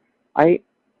on. I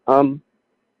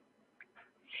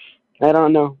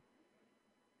don't know.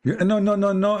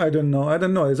 No, I don't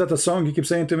know. Is that a song you keep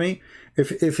saying to me?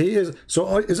 If he is,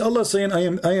 so is Allah saying I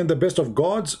am the best of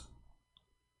gods?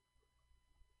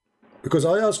 Because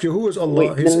I ask you, who is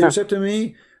Allah? Wait, no. You said to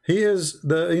me, he is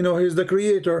the, he's the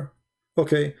creator.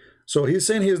 Okay, so he's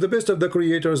saying he is the best of the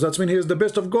creators. That means he is the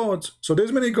best of gods. So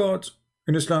there's many gods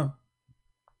in Islam.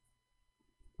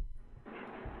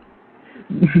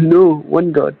 No,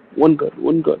 one God.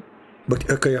 But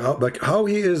okay, how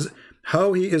he is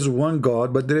one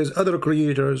God, but there is other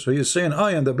creators. So he's saying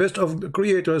I am the best of the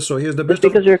creators, so he is the best.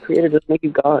 Just because you're a creator doesn't make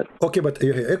you God. Okay, but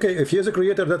okay, if he is a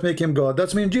creator, that make him God.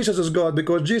 That means Jesus is God,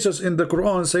 because Jesus in the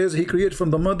Quran says he created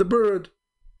from the mother bird.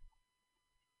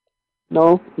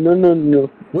 No. What do you mean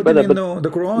no? The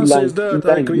Quran says that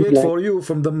I create for you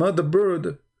from the mother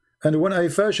bird, and when I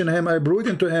fashion him, I brood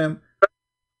into him.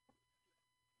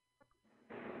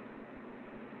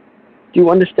 Do you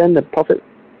understand the Prophet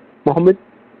Muhammad?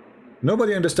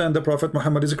 Nobody understands the Prophet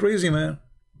Muhammad. Is a crazy man.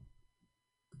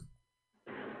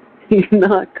 He's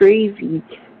not crazy.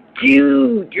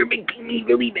 Dude, you're making me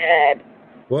really mad.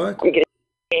 What? I'm getting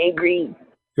angry.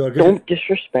 Don't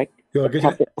disrespect the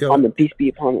Prophet Muhammad, peace be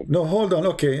upon him. No, hold on.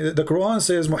 Okay, the Quran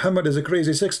says Muhammad is a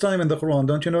crazy 6 times in the Quran.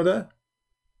 Don't you know that?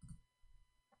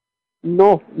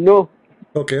 No.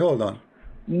 Okay, hold on.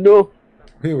 No.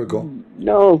 Here we go.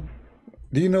 No.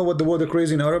 Do you know what the word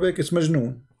crazy in Arabic? It's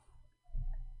majnoon.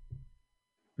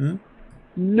 No.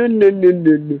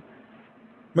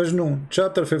 Majnoon.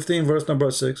 Chapter 15, verse number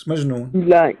 6. Majnoon.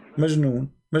 Lie. Majnoon.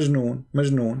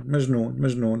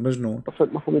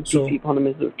 Prophet Muhammad, peace be upon him,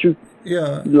 is the truth.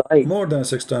 Yeah. Lie. More than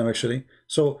 6 times actually.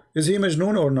 So is he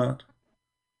majnoon or not?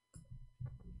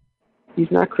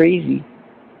 He's not crazy.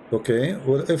 Okay.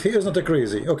 Well, if he is not a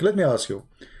crazy, okay, let me ask you.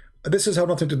 This has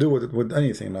nothing to do with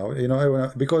anything now.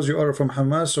 Because you are from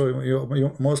Hamas, so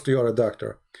you mostly are a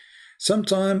doctor.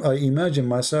 Sometimes I imagine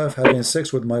myself having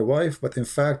sex with my wife, but in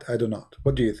fact I do not.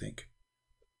 What do you think?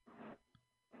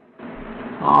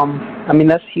 I mean,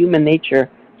 that's human nature,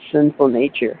 sinful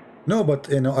nature. No, but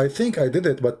you know, I think I did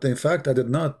it, but in fact I did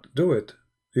not do it.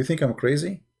 Do you think I'm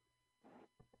crazy?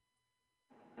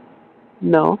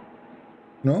 No.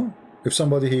 No? If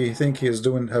somebody he think he is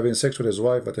having sex with his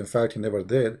wife, but in fact he never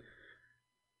did,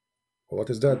 what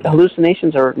is that?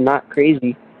 Hallucinations are not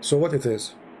crazy. So what it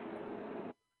is?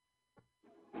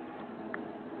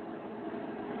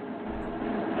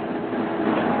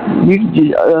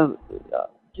 Dude,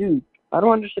 I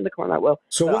don't understand the Quran that well.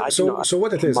 So what? So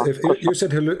what it is? If you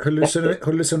said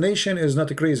hallucination is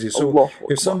not crazy. So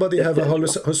if somebody have a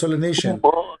hallucination,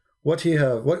 what he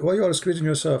have? Why you are squeezing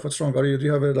yourself? What's wrong? Do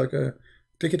you have like a?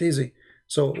 Take it easy.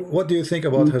 So what do you think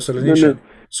about hallucination?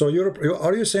 So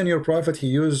are you saying your prophet he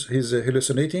used his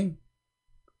hallucinating?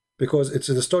 Because it's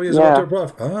the story is about your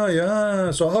prophet. Ah,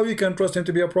 yeah. So how you can trust him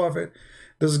to be a prophet?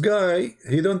 This guy,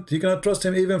 you cannot trust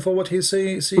him even for what he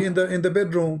see in the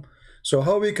bedroom. So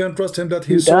how we can trust him that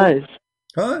he does?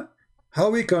 Huh?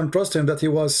 How we can trust him that he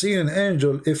was seeing an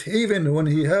angel if even when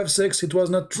he have sex it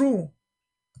was not true?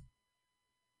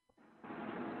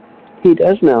 He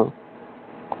does know.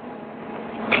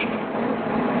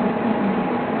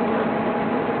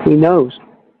 He knows.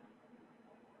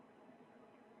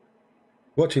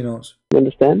 What he knows? You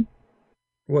understand?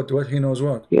 What he knows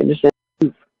what? You understand?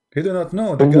 He did not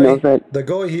know. The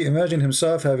guy he imagined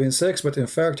himself having sex, but in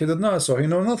fact he did not. So he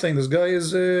know nothing. This guy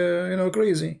is you know,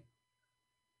 crazy.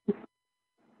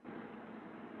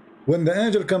 When the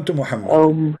angel come to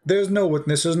Muhammad, there's no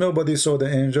witnesses. Nobody saw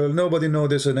the angel. Nobody know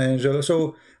this is an angel.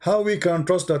 So how we can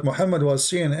trust that Muhammad was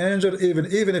seeing an angel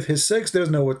even if his sex there's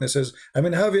no witnesses? I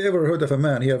mean, have you ever heard of a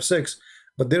man he have sex,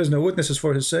 but there is no witnesses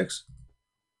for his sex?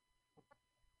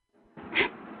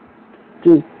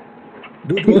 Dude,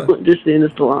 what? Understand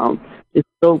Islam. It's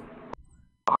so.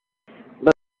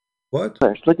 What?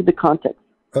 First, look at the context.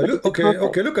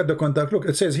 Look at the context. Look,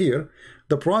 it says here,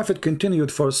 the prophet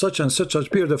continued for such and such a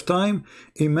period of time,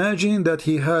 imagine that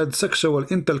he had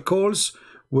sexual intercourse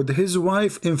with his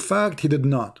wife. In fact, he did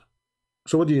not.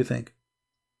 So what do you think?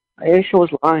 Aisha was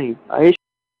lying. Aisha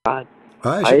lied.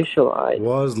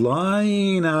 Was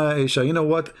lying, Aisha. You know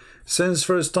what? Since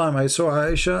first time I saw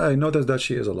Aisha, I noticed that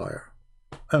she is a liar.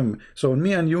 So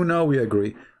me and you now we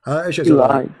agree. Aisha is a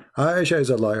liar. Aisha is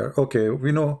a liar. Okay,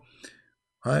 we know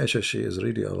Aisha, she is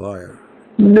really a liar.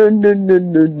 No.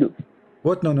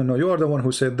 What? No. You are the one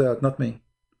who said that, not me.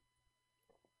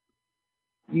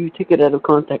 You took it out of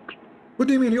context. What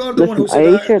do you mean? You are the one who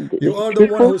said Aisha, you are the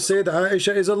one who said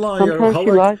Aisha is a liar.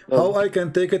 How I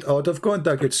can take it out of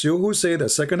context? It's you who said a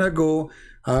second ago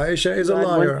Aisha is a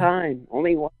liar. One time,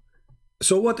 only one.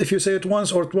 So what if you say it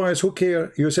once or twice? Who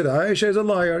care? You said Aisha is a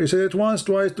liar. You said it once,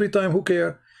 twice, 3 times. Who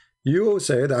care? You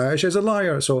said Aisha is a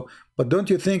liar. So, but don't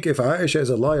you think if Aisha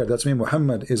is a liar, that's mean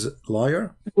Muhammad is a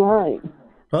liar? Lying.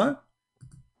 Huh?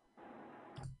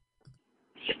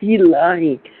 She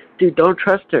lying. Dude, don't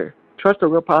trust her. Trust a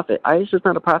real prophet. Aisha's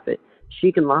not a prophet.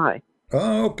 She can lie.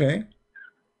 Oh, okay.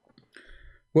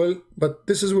 Well, but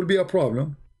this will be a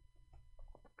problem.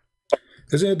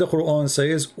 Isn't it the Quran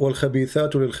says,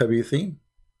 وَالْخَبِيثَاتُ لِلْخَبِيثِينَ?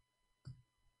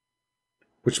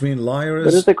 Which means liars.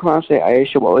 What does the Quran say?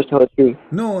 Aisha will always tell the truth.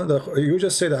 No, you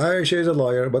just said Aisha is a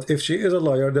liar, but if she is a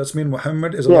liar, that means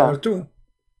Muhammad is a liar too.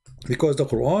 Because the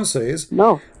Quran says,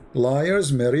 no,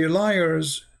 liars marry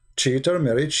liars, cheater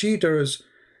marry cheaters,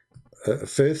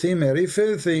 filthy marry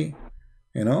filthy.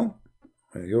 You know?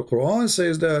 Your Quran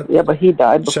says that. Yeah, but he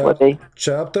died before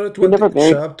chapter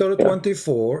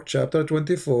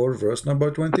 24, verse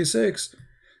number 26.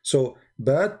 So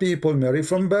bad people marry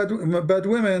from bad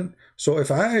women. So if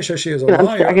Aisha, she is a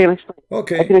liar. I can explain.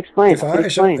 Okay. I can explain. If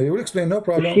Aisha, you will explain, no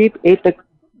problem. The sheep ate the.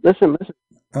 Listen.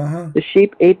 The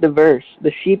sheep ate the verse.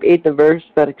 The sheep ate the verse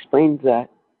that explains that.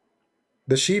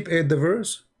 The sheep ate the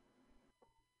verse?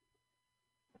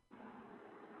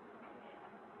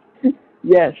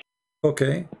 Yes.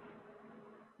 Okay.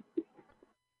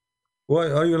 Why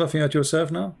are you laughing at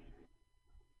yourself now?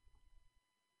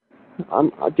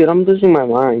 Dude, I'm losing my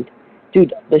mind.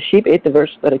 Dude, the sheep ate the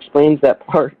verse that explains that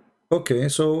part. Okay,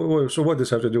 so what does this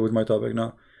have to do with my topic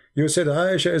now? You said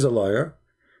Aisha is a liar,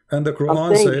 and the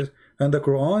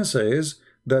Quran says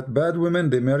that bad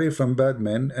women they marry from bad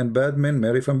men, and bad men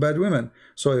marry from bad women.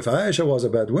 So if Aisha was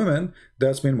a bad woman,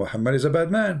 that means Muhammad is a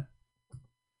bad man.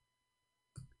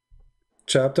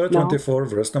 Chapter 24,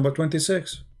 verse number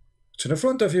 26. It's in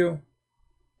front of you.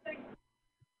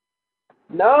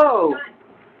 No.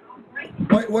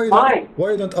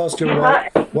 Why you don't ask your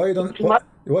wife? Why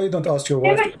you don't ask your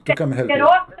wife to come help you? Get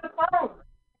off the phone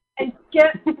and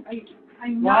Get.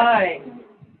 I'm not. Why?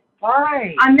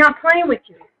 Why? I'm not playing with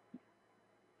you.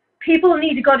 People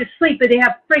need to go to sleep, but they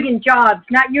have friggin' jobs,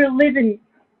 not your living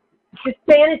this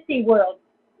fantasy world.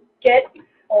 Get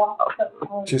off the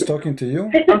phone. She's talking to you?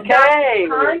 This is Okay.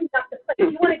 not time, not the place.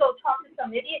 If you want to go talk to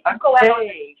some idiot, you go out on the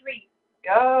Okay. street.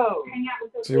 Go. Hang out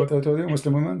with those See what I told you,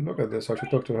 Muslim woman? Look at this, how she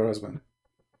talked to her husband.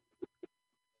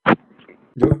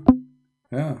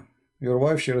 Yeah, your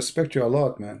wife, she respects you a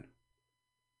lot, man.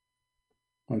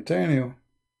 I'm telling you.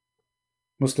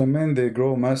 Muslim men, they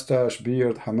grow mustache,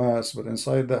 beard, Hamas, but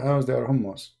inside the house, they are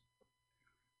hummus.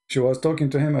 She was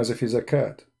talking to him as if he's a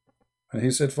cat. And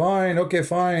he said, fine, okay,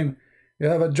 fine. You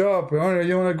have a job. You want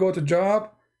to go to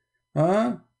job?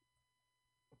 Huh?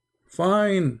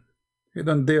 Fine. You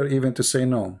don't dare even to say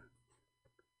no.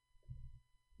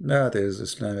 That is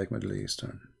Islamic Middle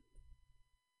Eastern.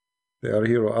 They are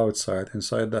hero outside.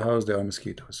 Inside the house, they are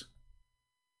mosquitoes.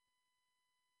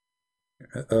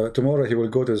 Tomorrow he will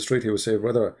go to the street. He will say,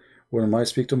 brother, when I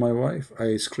speak to my wife,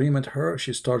 I scream at her.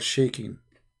 She starts shaking.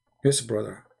 Yes,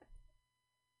 brother.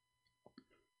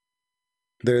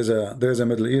 There's a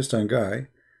Middle Eastern guy.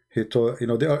 He told, you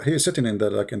know, he's sitting in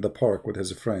the park with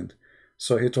his friend.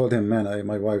 So he told him, man,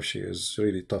 my wife, she is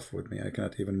really tough with me. I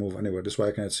cannot even move anywhere. That's why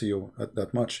I cannot see you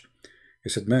that much. He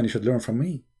said, man, you should learn from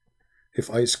me. If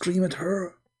I scream at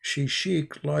her, she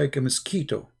shake like a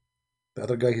mosquito. The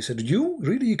other guy, he said, you?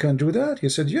 Really? You can do that? He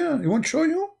said, yeah. You want to show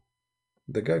you?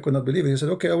 The guy could not believe it. He said,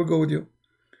 okay, I will go with you.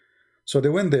 So they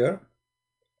went there.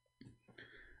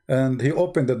 And he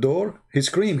opened the door. He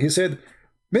screamed. He said,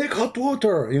 make hot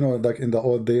water. You know, like in the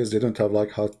old days, they don't have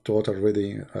like hot water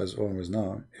ready as always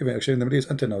now. Even actually in the Middle East,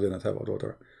 until now, they don't have hot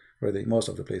water ready. Most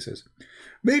of the places.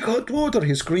 Make hot water.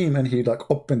 He screamed and he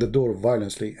like opened the door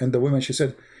violently. And the woman, she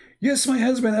said, yes, my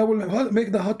husband, I will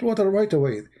make the hot water right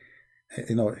away.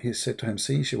 You know, he said to him,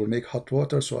 see, she will make hot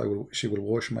water, so she will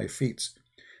wash my feet.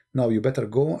 Now you better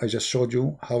go. I just showed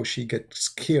you how she gets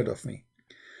scared of me.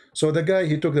 So the guy,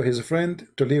 he took his friend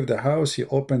to leave the house. He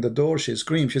opened the door. She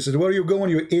screamed. She said, where are you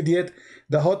going, you idiot?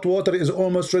 The hot water is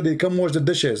almost ready. Come wash the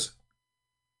dishes.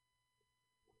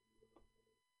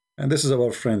 And this is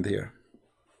our friend here.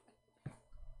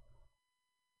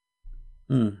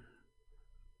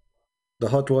 The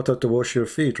hot water to wash your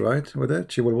feet, right? With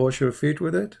it? She will wash your feet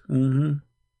with it?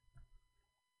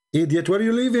 Idiot, where are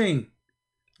you leaving?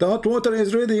 The hot water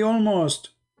is ready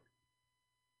almost.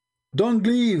 Don't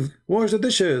leave. Wash the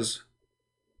dishes.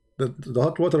 The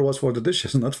hot water was for the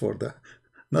dishes, not for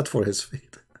his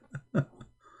feet.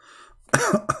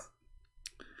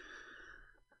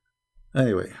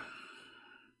 Anyway.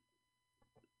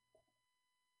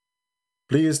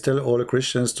 Please tell all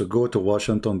Christians to go to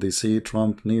Washington, D.C.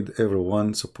 Trump need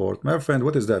everyone support. My friend,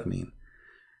 what does that mean?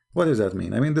 What does that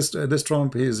mean? I mean, this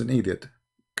Trump, he is an idiot.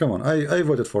 Come on, I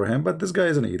voted for him, but this guy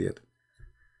is an idiot.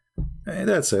 And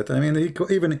that's it. I mean,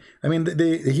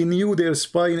 he knew they're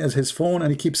spying as his phone, and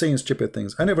he keeps saying stupid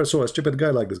things. I never saw a stupid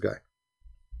guy like this guy.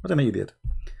 What an idiot.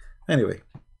 Anyway.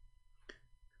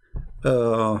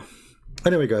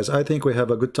 Anyway, guys, I think we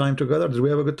have a good time together. Did we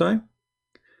have a good time?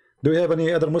 Do we have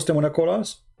any other Muslim want to call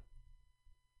us?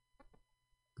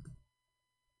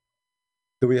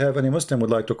 Do we have any Muslim would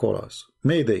like to call us?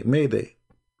 Mayday, Mayday.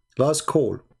 Last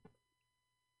call.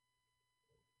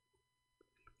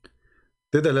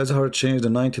 Did Al-Azhar change the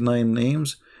 99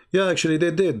 names? Yeah, actually they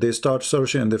did. They start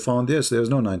searching and they found, yes, there's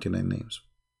no 99 names.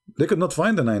 They could not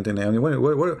find the 99. I mean,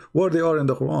 where they are in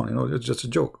the Quran, you know, it's just a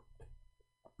joke.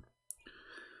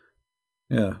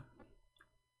 Yeah.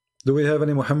 Do we have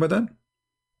any Muhammadan?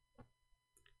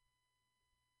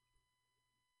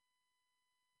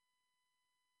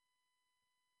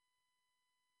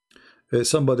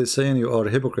 Somebody saying you are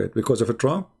a hypocrite because of a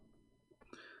Trump?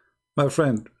 My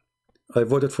friend, I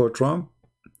voted for Trump,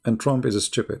 and Trump is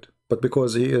stupid. But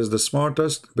because he is the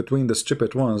smartest between the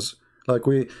stupid ones, like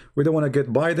we don't want to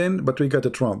get Biden, but we get a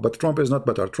Trump. But Trump is not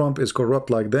better. Trump is corrupt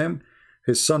like them.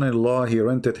 His son-in-law, he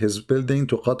rented his building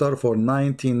to Qatar for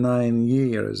 99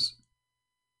 years.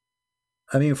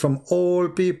 I mean, from all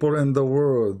people in the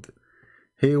world.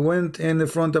 He went in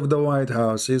front of the White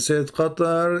House. He said,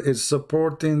 Qatar is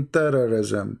supporting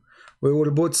terrorism. We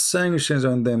will put sanctions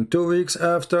on them. 2 weeks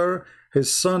after,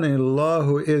 his son-in-law,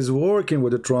 who is working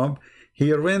with Trump,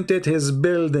 he rented his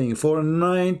building for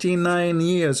 99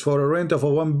 years for a rent of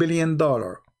 $1 billion.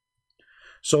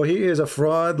 So he is a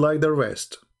fraud like the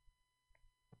rest.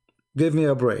 Give me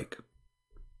a break.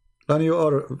 And you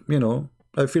are, you know,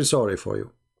 I feel sorry for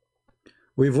you.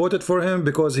 We voted for him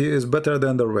because he is better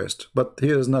than the rest, but he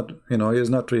is not, you know, he is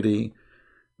not really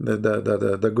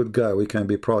the good guy we can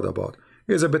be proud about.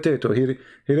 He's a potato. He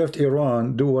left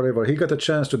Iran, do whatever. He got a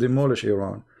chance to demolish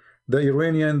Iran. the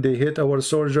Iranian, they hit our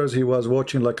soldiers. He was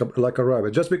watching like a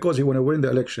rabbit, just because he want to win the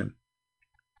election.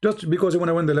 Just because he want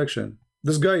to win the election.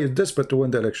 This guy is desperate to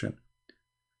win the election.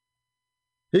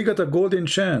 He got a golden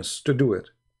chance to do it.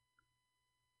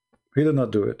 He did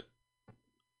not do it.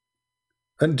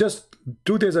 And just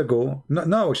 2 days ago,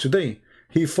 now today,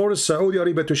 he forced Saudi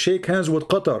Arabia to shake hands with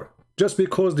Qatar just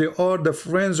because they are the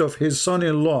friends of his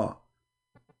son-in-law.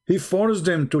 He forced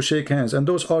them to shake hands, and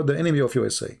those are the enemy of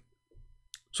USA.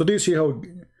 So do you see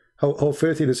how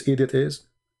filthy this idiot is?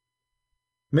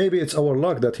 Maybe it's our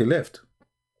luck that he left.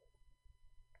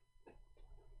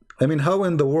 I mean, how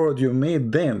in the world you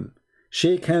made them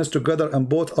shake hands together and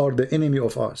both are the enemy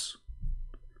of us?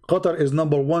 Qatar is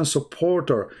 #1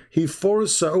 supporter. He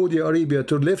forced Saudi Arabia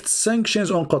to lift sanctions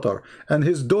on Qatar. And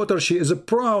his daughter, she is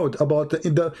proud about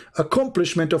the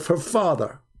accomplishment of her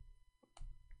father.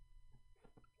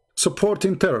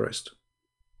 Supporting terrorists.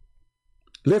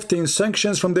 Lifting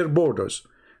sanctions from their borders.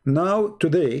 Now,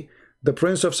 today, the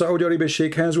Prince of Saudi Arabia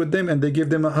shake hands with them and they give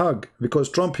them a hug because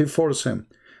Trump, he forced him.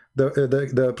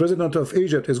 The president of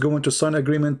Egypt is going to sign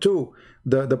agreement too.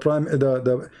 The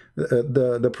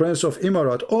Prince of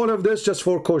Emirat. All of this just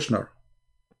for Kushner.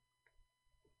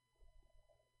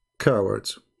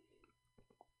 Cowards.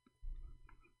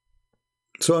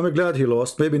 So I'm glad he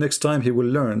lost. Maybe next time he will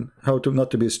learn how to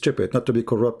not to be stupid, not to be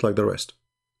corrupt like the rest.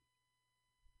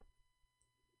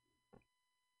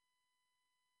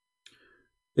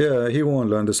 Yeah, he won't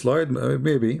learn the slide.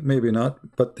 Maybe, maybe not.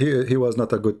 But he was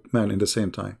not a good man in the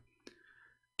same time.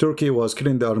 Turkey was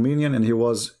killing the Armenian and he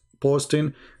was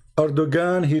posting.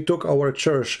 Erdogan, he took our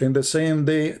church. In the same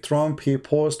day, Trump, he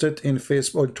posted in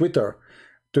Facebook, Twitter.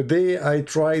 Today I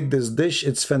tried this dish.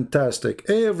 It's fantastic.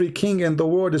 Every king in the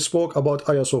world spoke about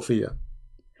Hagia Sophia.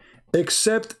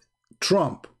 Except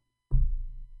Trump.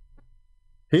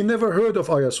 He never heard of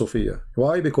Hagia Sophia.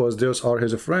 Why? Because those are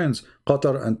his friends,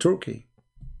 Qatar and Turkey.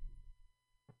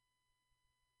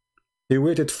 He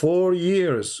waited 4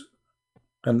 years,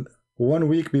 and 1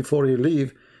 week before he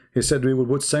leave, he said we will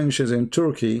put sanctions in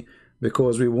Turkey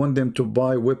because we want them to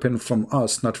buy weapons from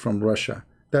us, not from Russia.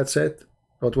 That's it.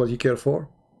 That's what he cared for.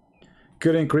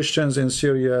 Killing Christians in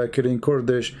Syria, killing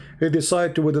Kurdish. He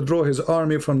decided to withdraw his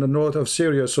army from the north of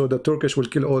Syria so the Turkish will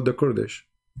kill all the Kurdish.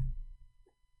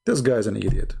 This guy is an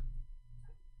idiot.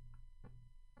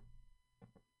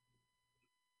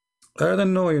 I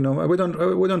don't know, you know, we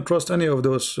don't trust any of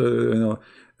those, you know.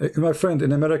 My friend,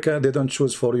 in America, they don't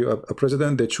choose for you a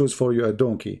president, they choose for you a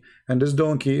donkey. And this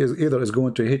donkey is either is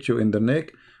going to hit you in the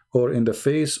neck or in the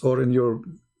face or in your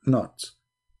nuts.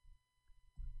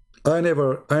 I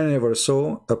never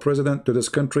saw a president to this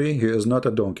country. He is not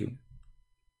a donkey.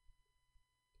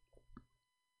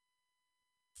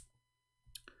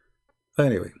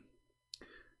 Anyway.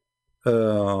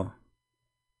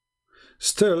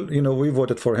 Still, you know, we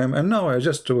voted for him, and now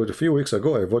a few weeks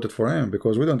ago I voted for him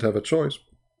because we don't have a choice.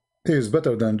 He is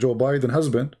better than Joe Biden's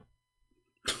husband.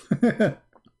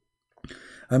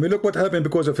 I mean, look what happened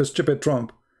because of his stupid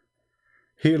Trump.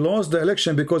 He lost the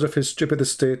election because of his stupid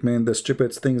statement, the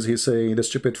stupid things he say, the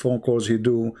stupid phone calls he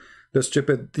do, the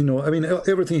stupid, you know, I mean,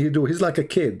 everything he do. He's like a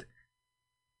kid.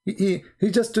 He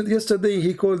just yesterday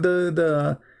he called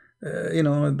you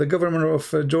know, the governor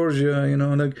of Georgia, you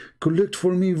know, like, collect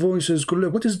for me voices,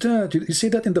 collect. What is that? You see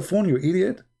that in the phone, you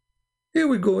idiot? Here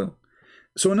we go.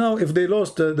 So now if they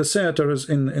lost the senators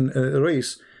in a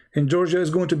race in Georgia, it's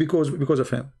going to be because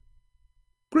of him.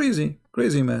 Crazy,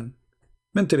 crazy man.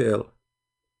 Mentally ill.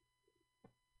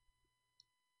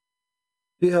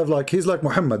 He's like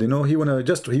Muhammad, you know,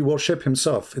 he worship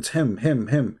himself. It's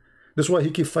him. That's why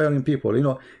he keep firing people. You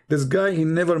know, this guy, he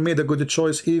never made a good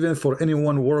choice even for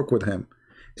anyone work with him.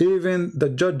 Even the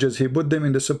judges, he put them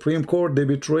in the Supreme Court, they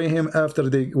betray him after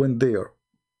they went there.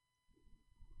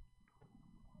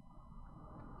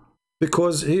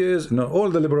 Because he is, you know, all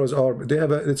the liberals are,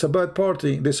 it's a bad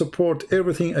party. They support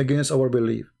everything against our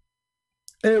belief.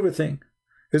 Everything.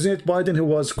 Isn't it Biden who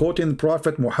was quoting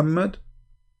Prophet Muhammad?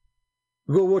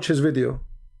 Go watch his video.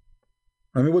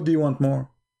 I mean, what do you want more?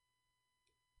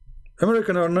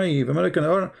 Americans are naive.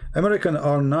 Americans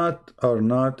are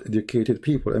not educated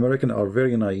people. Americans are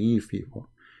very naive people.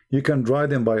 You can drive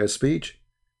them by a speech,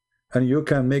 and you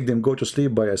can make them go to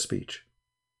sleep by a speech.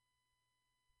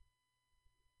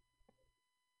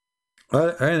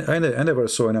 I never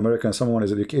saw in America someone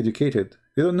is educated.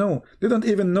 They don't know. They don't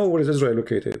even know where is Israel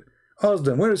located. Ask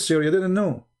them, where is Syria? They don't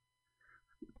know.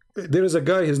 There is a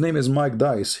guy, his name is Mike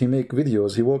Dice. He make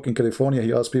videos. He work in California.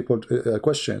 He asks people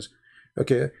questions.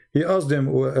 Okay, he asked them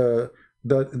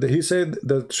he said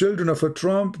the children of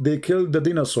Trump, they killed the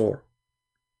dinosaur,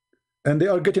 and they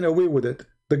are getting away with it.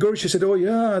 The girl, she said, oh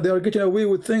yeah, they are getting away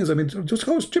with things. I mean, just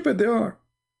how stupid they are.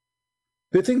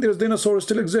 They think there's dinosaurs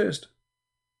still exist.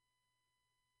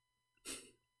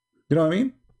 You know what I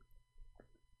mean?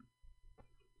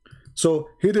 So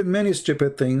he did many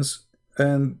stupid things,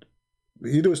 and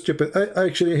he do stupid.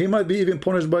 Actually, he might be even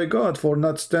punished by God for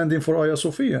not standing for Hagia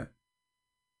Sophia.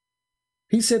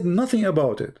 He said nothing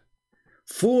about it.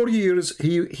 4 years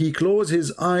he closed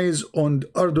his eyes on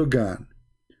Erdogan.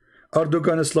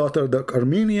 Erdogan slaughtered the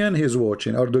Armenian. He's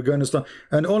watching. Erdogan is,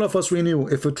 and all of us, we knew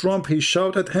if a Trump, he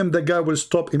shout at him, the guy will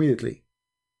stop immediately.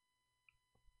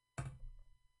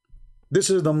 This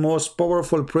is the most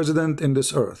powerful president in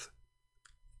this earth.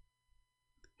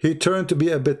 He turned to be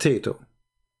a potato.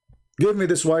 Give me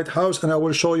this White House and I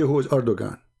will show you who is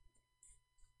Erdogan.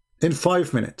 In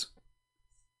 5 minutes.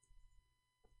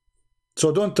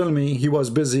 So don't tell me he was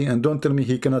busy, and don't tell me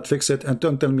he cannot fix it, and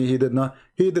don't tell me he did not.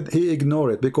 He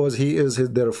ignored it because he is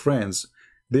their friends.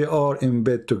 They are in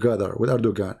bed together with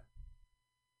Erdogan.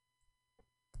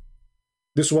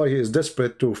 This is why he is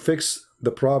desperate to fix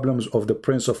the problems of the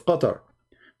Prince of Qatar,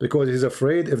 because he's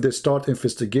afraid if they start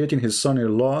investigating his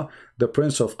son-in-law, the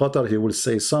Prince of Qatar, he will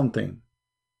say something.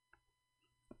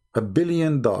 $1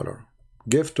 billion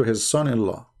gift to his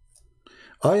son-in-law.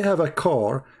 I have a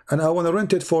car and I want to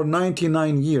rent it for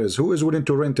 99 years. Who is willing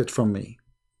to rent it from me?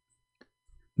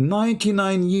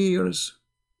 99 years.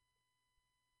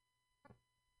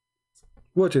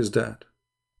 What is that?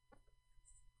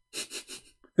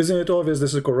 Isn't it obvious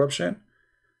this is corruption?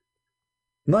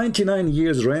 99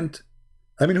 years rent.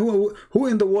 I mean, who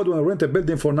in the world will rent a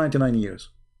building for 99 years?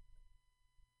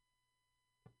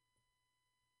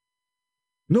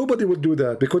 Nobody will do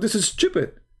that because this is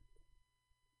stupid.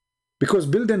 Because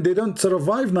buildings, they don't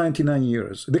survive 99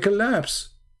 years. They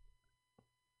collapse.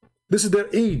 This is their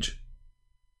age.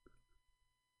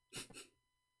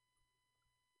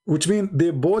 Which means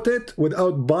they bought it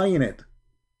without buying it.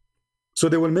 So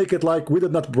they will make it like we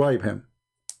did not bribe him.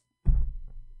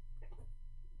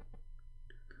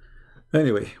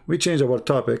 Anyway, we changed our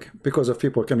topic because of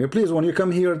people coming here. Please, when you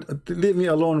come here, leave me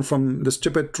alone from the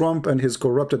stupid Trump and his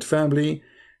corrupted family.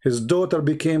 His daughter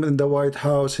became in the White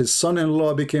House. His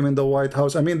son-in-law became in the White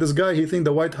House. I mean, this guy, he thinks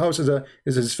the White House is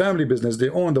his family business. They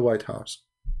own the White House.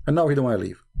 And now he don't want to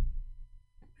leave.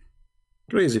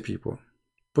 Crazy people.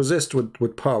 Possessed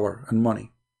with power and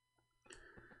money.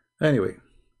 Anyway.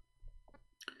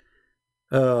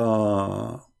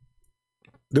 Do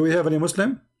we have any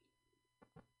Muslim?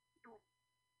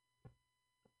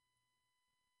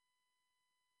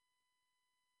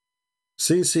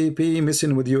 CCP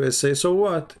missing with USA, so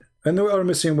what? And we are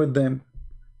missing with them.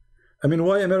 I mean,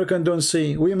 why Americans don't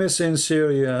see? We miss in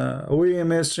Syria, we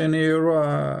miss in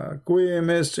Iraq, we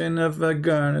miss in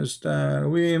Afghanistan,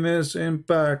 we miss in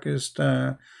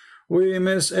Pakistan, we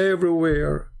miss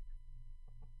everywhere.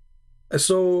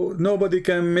 So nobody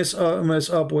can mess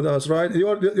up with us, right?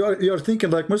 You're thinking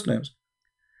like Muslims.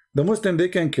 The Muslim, they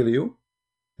can kill you,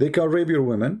 they can rape your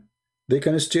women, they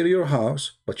can steal your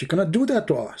house, but you cannot do that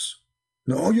to us.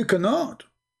 No, you cannot.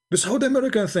 This is how the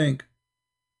Americans think.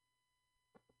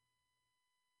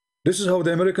 This is how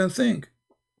the Americans think.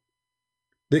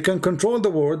 They can control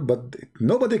the world, but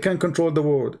nobody can control the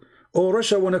world. Oh,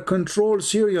 Russia want to control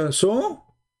Syria, so?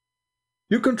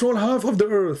 You control half of the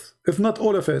earth, if not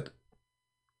all of it.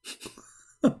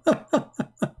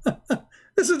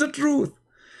 This is the truth.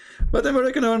 But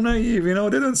Americans are naive, you know,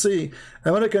 they don't see.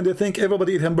 Americans, they think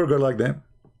everybody eat hamburger like them.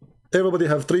 Everybody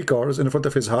have 3 cars in front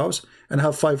of his house and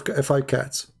have five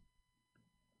cats.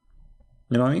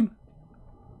 You know what I mean?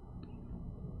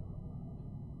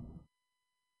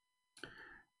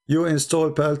 You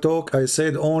install Paltalk. I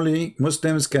said only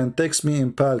Muslims can text me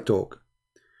in Paltalk.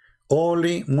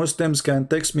 Only Muslims can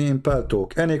text me in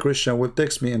Paltalk. Any Christian will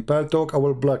text me in Paltalk, I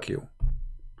will block you.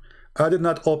 I did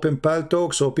not open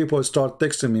Paltalk, so people start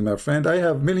texting me, my friend. I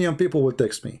have 1 million people will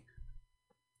text me.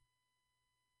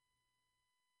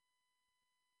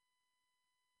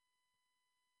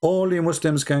 Only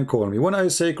Muslims can call me. When I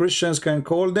say Christians can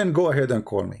call, then go ahead and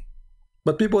call me.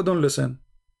 But people don't listen.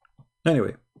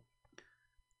 Anyway.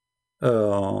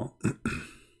 I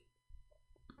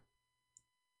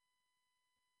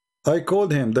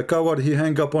called him, the coward. He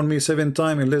hung up on me 7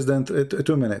 times in less than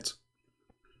 2 minutes.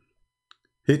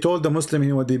 He told the Muslim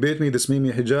he would debate me, this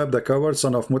Mimi Hijab, the coward,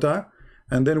 son of Muta.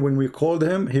 And then when we called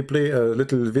him, he played a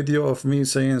little video of me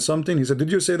saying something. He said,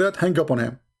 did you say that? Hang up on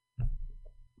him.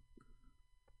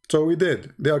 So we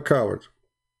did. They are cowards.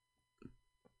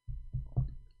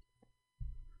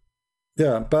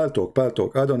 Yeah,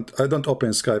 Paltalk. I don't open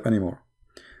Skype anymore.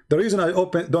 The reason I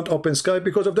don't open Skype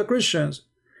because of the Christians.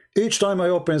 Each time I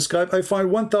open Skype, I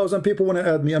find 1,000 people want to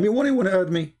add me. I mean, why do you want to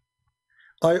add me?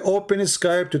 I open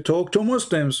Skype to talk to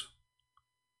Muslims.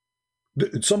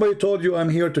 Somebody told you I'm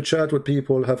here to chat with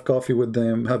people, have coffee with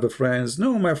them, have a friends.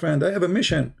 No, my friend, I have a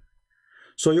mission.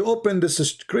 So you open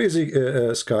this crazy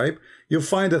Skype, you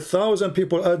find 1,000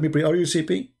 people add me, please. Are you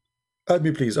CP? Add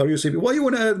me, please. Are you CP? Why you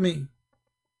want to add me?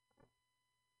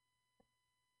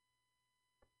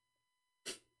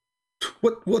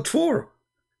 What for?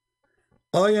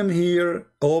 I am here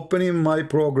opening my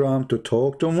program to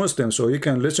talk to Muslims so you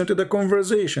can listen to the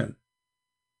conversation.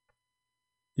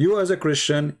 You as a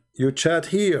Christian, you chat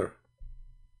here.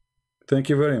 Thank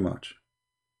you very much.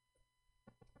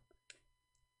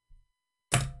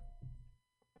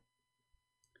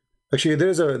 Actually,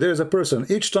 there's a person.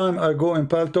 Each time I go in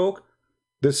Paltalk,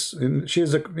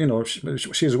 she's a, you know,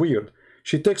 she's weird.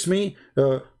 She texts me,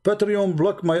 Patreon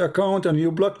blocked my account and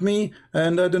you blocked me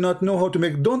and I do not know how to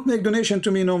don't make donation to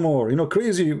me no more. You know,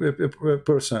 crazy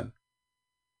person.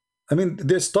 I mean,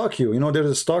 they stalk you. You know,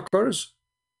 there's stalkers.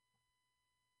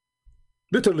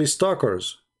 Literally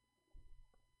stalkers.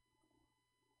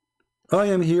 I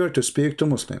am here to speak to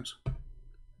Muslims.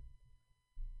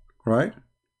 Right?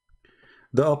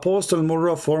 The Apostle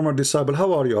Murrah, former disciple.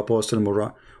 How are you, Apostle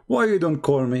Murrah? Why you don't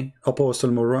call me Apostle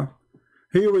Murrah?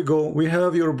 Here we go. We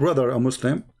have your brother, a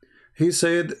Muslim. He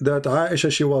said that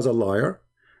Aisha, she was a liar.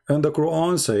 And the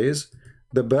Quran says,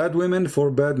 the bad women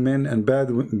for bad men and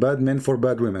bad men for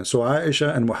bad women. So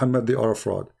Aisha and Muhammad, they are a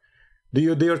fraud. Do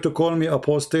you dare to call me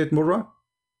apostate Murrah?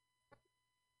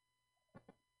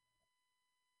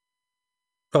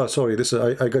 Oh, sorry. This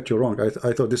is I got you wrong.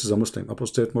 I thought this is a Muslim.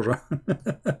 Apostate Murrah.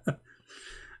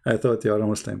 I thought you are a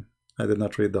Muslim. I did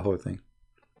not read the whole thing.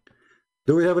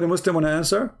 Do we have any Muslim want to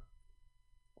answer?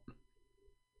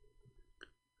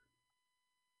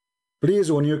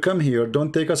 Please, when you come here,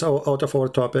 don't take us out of our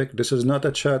topic. This is not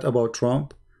a chat about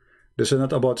Trump. This is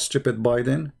not about stupid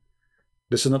Biden.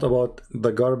 This is not about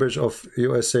the garbage of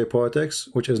USA politics,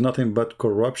 which is nothing but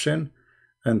corruption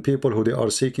and people who they are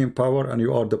seeking power, and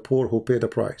you are the poor who pay the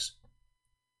price.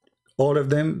 All of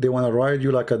them, they want to ride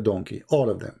you like a donkey. All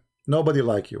of them. Nobody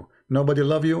like you. Nobody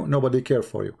love you. Nobody care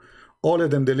for you. All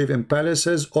of them, they live in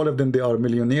palaces. All of them, they are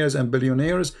millionaires and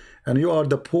billionaires. And you are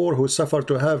the poor who suffer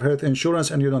to have health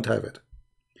insurance and you don't have it.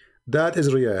 That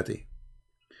is reality.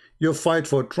 You fight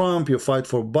for Trump. You fight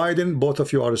for Biden. Both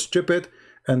of you are stupid.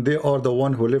 And they are the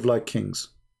one who live like kings.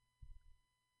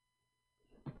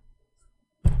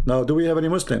 Now, do we have any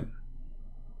Muslim?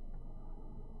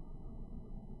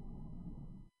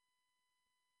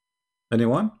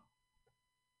 Anyone?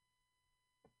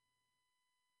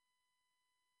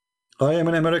 I am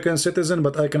an American citizen,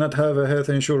 but I cannot have a health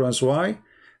insurance. Why?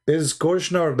 Is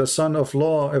Kushner the son of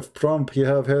law of Trump? He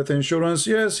have health insurance?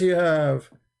 Yes, he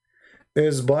have.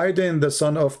 Is Biden the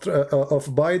son of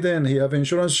Biden? He have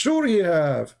insurance? Sure, he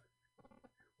have.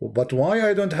 But why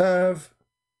I don't have?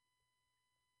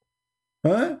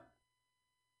 Huh?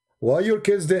 Why your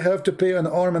kids, they have to pay an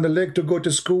arm and a leg to go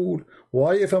to school?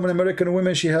 Why if I'm an American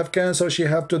woman, she have cancer, she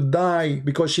have to die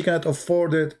because she cannot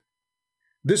afford it?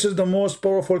 This is the most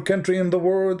powerful country in the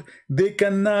world. They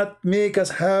cannot make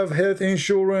us have health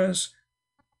insurance.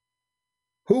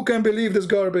 Who can believe this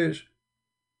garbage?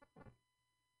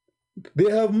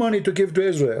 They have money to give to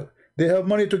Israel. They have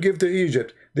money to give to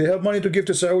Egypt. They have money to give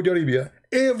to Saudi Arabia.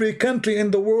 Every country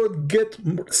in the world get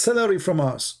salary from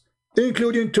us,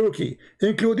 including Turkey,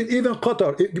 including even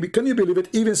Qatar. Can you believe it?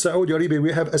 Even Saudi Arabia,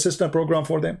 we have assistance program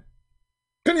for them.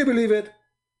 Can you believe it?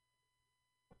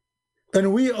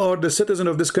 And we are the citizen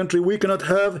of this country. We cannot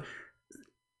have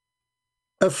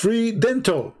a free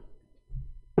dental.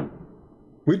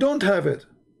 We don't have it.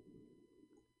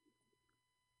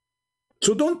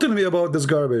 So don't tell me about this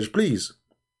garbage, please.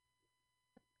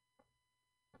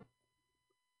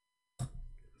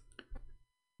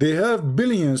 They have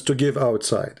billions to give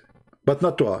outside, but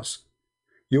not to us.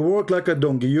 You work like a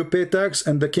donkey, you pay tax,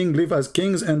 and the king live as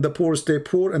kings, and the poor stay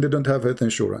poor, and they don't have health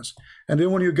insurance. And then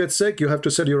when you get sick, you have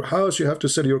to sell your house, you have to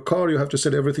sell your car, you have to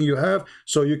sell everything you have,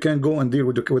 so you can go and deal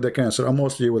with the cancer, and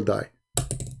mostly you will die.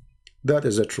 That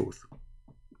is the truth.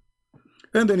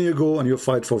 And then you go and you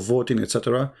fight for voting,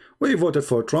 etc. We voted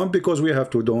for Trump because we have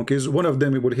two donkeys. One of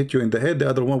them will hit you in the head, the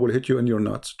other one will hit you in your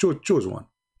nuts. Choose one.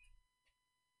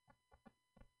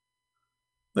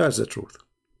 That's the truth.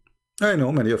 I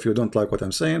know many of you don't like what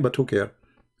I'm saying, but who cares?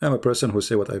 I'm a person who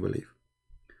say what I believe.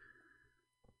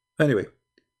 Anyway,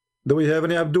 do we have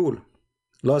any Abdul?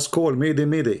 Last call, Mehdi,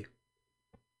 Mehdi.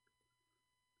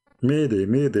 Mehdi,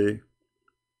 Mehdi.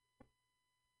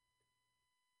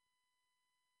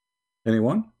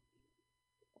 Anyone?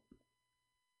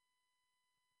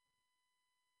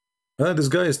 This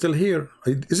guy is still here.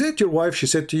 Is it your wife? She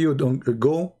said to you, don't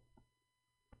go.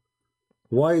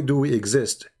 Why do we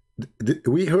exist?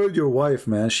 We heard your wife,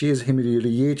 man. She is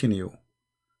humiliating you.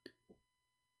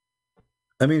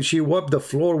 I mean, she wiped the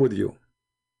floor with you.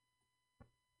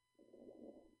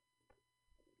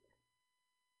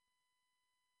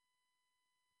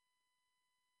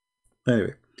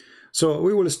 Anyway, so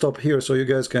we will stop here so you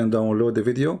guys can download the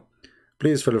video.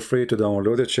 Please feel free to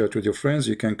download it, share it with your friends.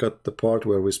 You can cut the part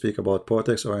where we speak about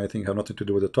politics or anything have nothing to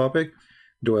do with the topic.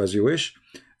 Do as you wish.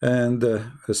 And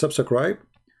subscribe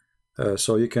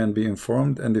so you can be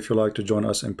informed. And if you like to join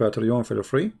us in Patreon, feel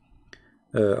free.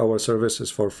 Our service is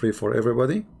for free for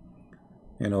everybody.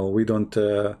 You know, we don't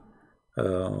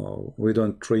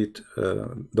treat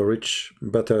the rich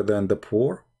better than the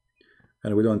poor,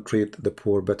 and we don't treat the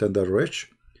poor better than the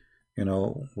rich. You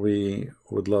know, we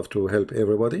would love to help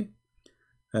everybody,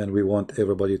 and we want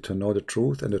everybody to know the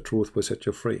truth, and the truth will set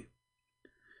you free.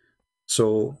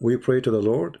 So we pray to the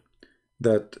Lord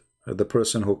that the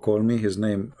person who called me, his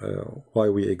name, why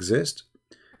we exist,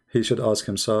 he should ask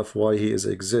himself why he is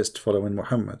exist following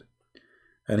Muhammad.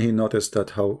 And he noticed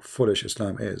that how foolish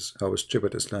Islam is, how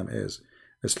stupid Islam is.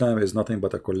 Islam is nothing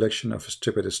but a collection of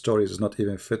stupid stories. It's not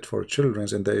even fit for children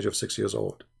in the age of 6 years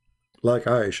old. Like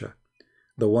Aisha,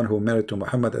 the one who married to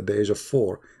Muhammad at the age of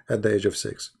 4, at the age of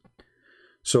 6.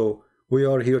 So we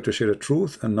are here to share the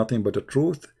truth and nothing but the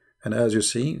truth. And as you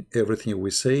see, everything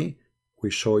we say, we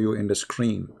show you in the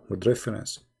screen with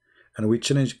reference. And we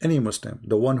challenge any Muslim,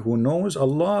 the one who knows a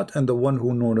lot and the one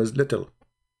who knows little.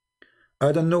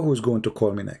 I don't know who's going to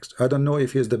call me next. I don't know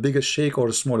if he's the biggest sheikh or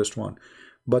the smallest one.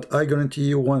 But I guarantee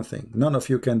you one thing. None of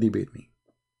you can debate me.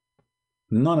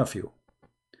 None of you.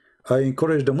 I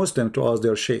encourage the Muslim to ask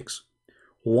their sheikhs,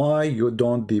 why you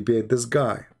don't debate this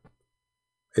guy?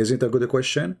 Isn't it a good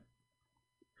question?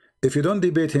 If you don't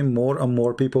debate him, more and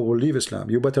more people will leave Islam.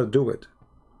 You better do it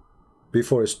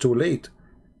before it's too late.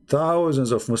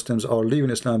 Thousands of Muslims are leaving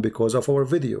Islam because of our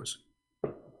videos.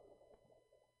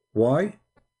 Why?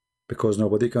 Because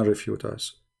nobody can refute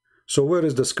us. So where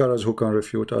is the scholars who can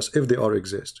refute us if they are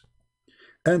exist?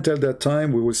 Until that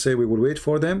time, we will say we will wait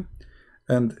for them.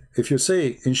 And if you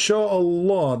say,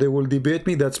 Inshallah, they will debate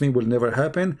me, that means will never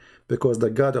happen, because the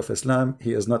God of Islam,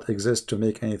 he does not exist to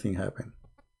make anything happen.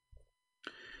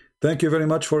 Thank you very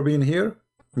much for being here.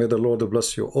 May the Lord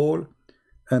bless you all.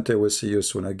 Until we see you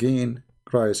soon again.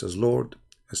 Christ is Lord.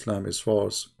 Islam is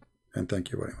false. And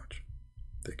thank you very much.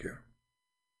 Take care.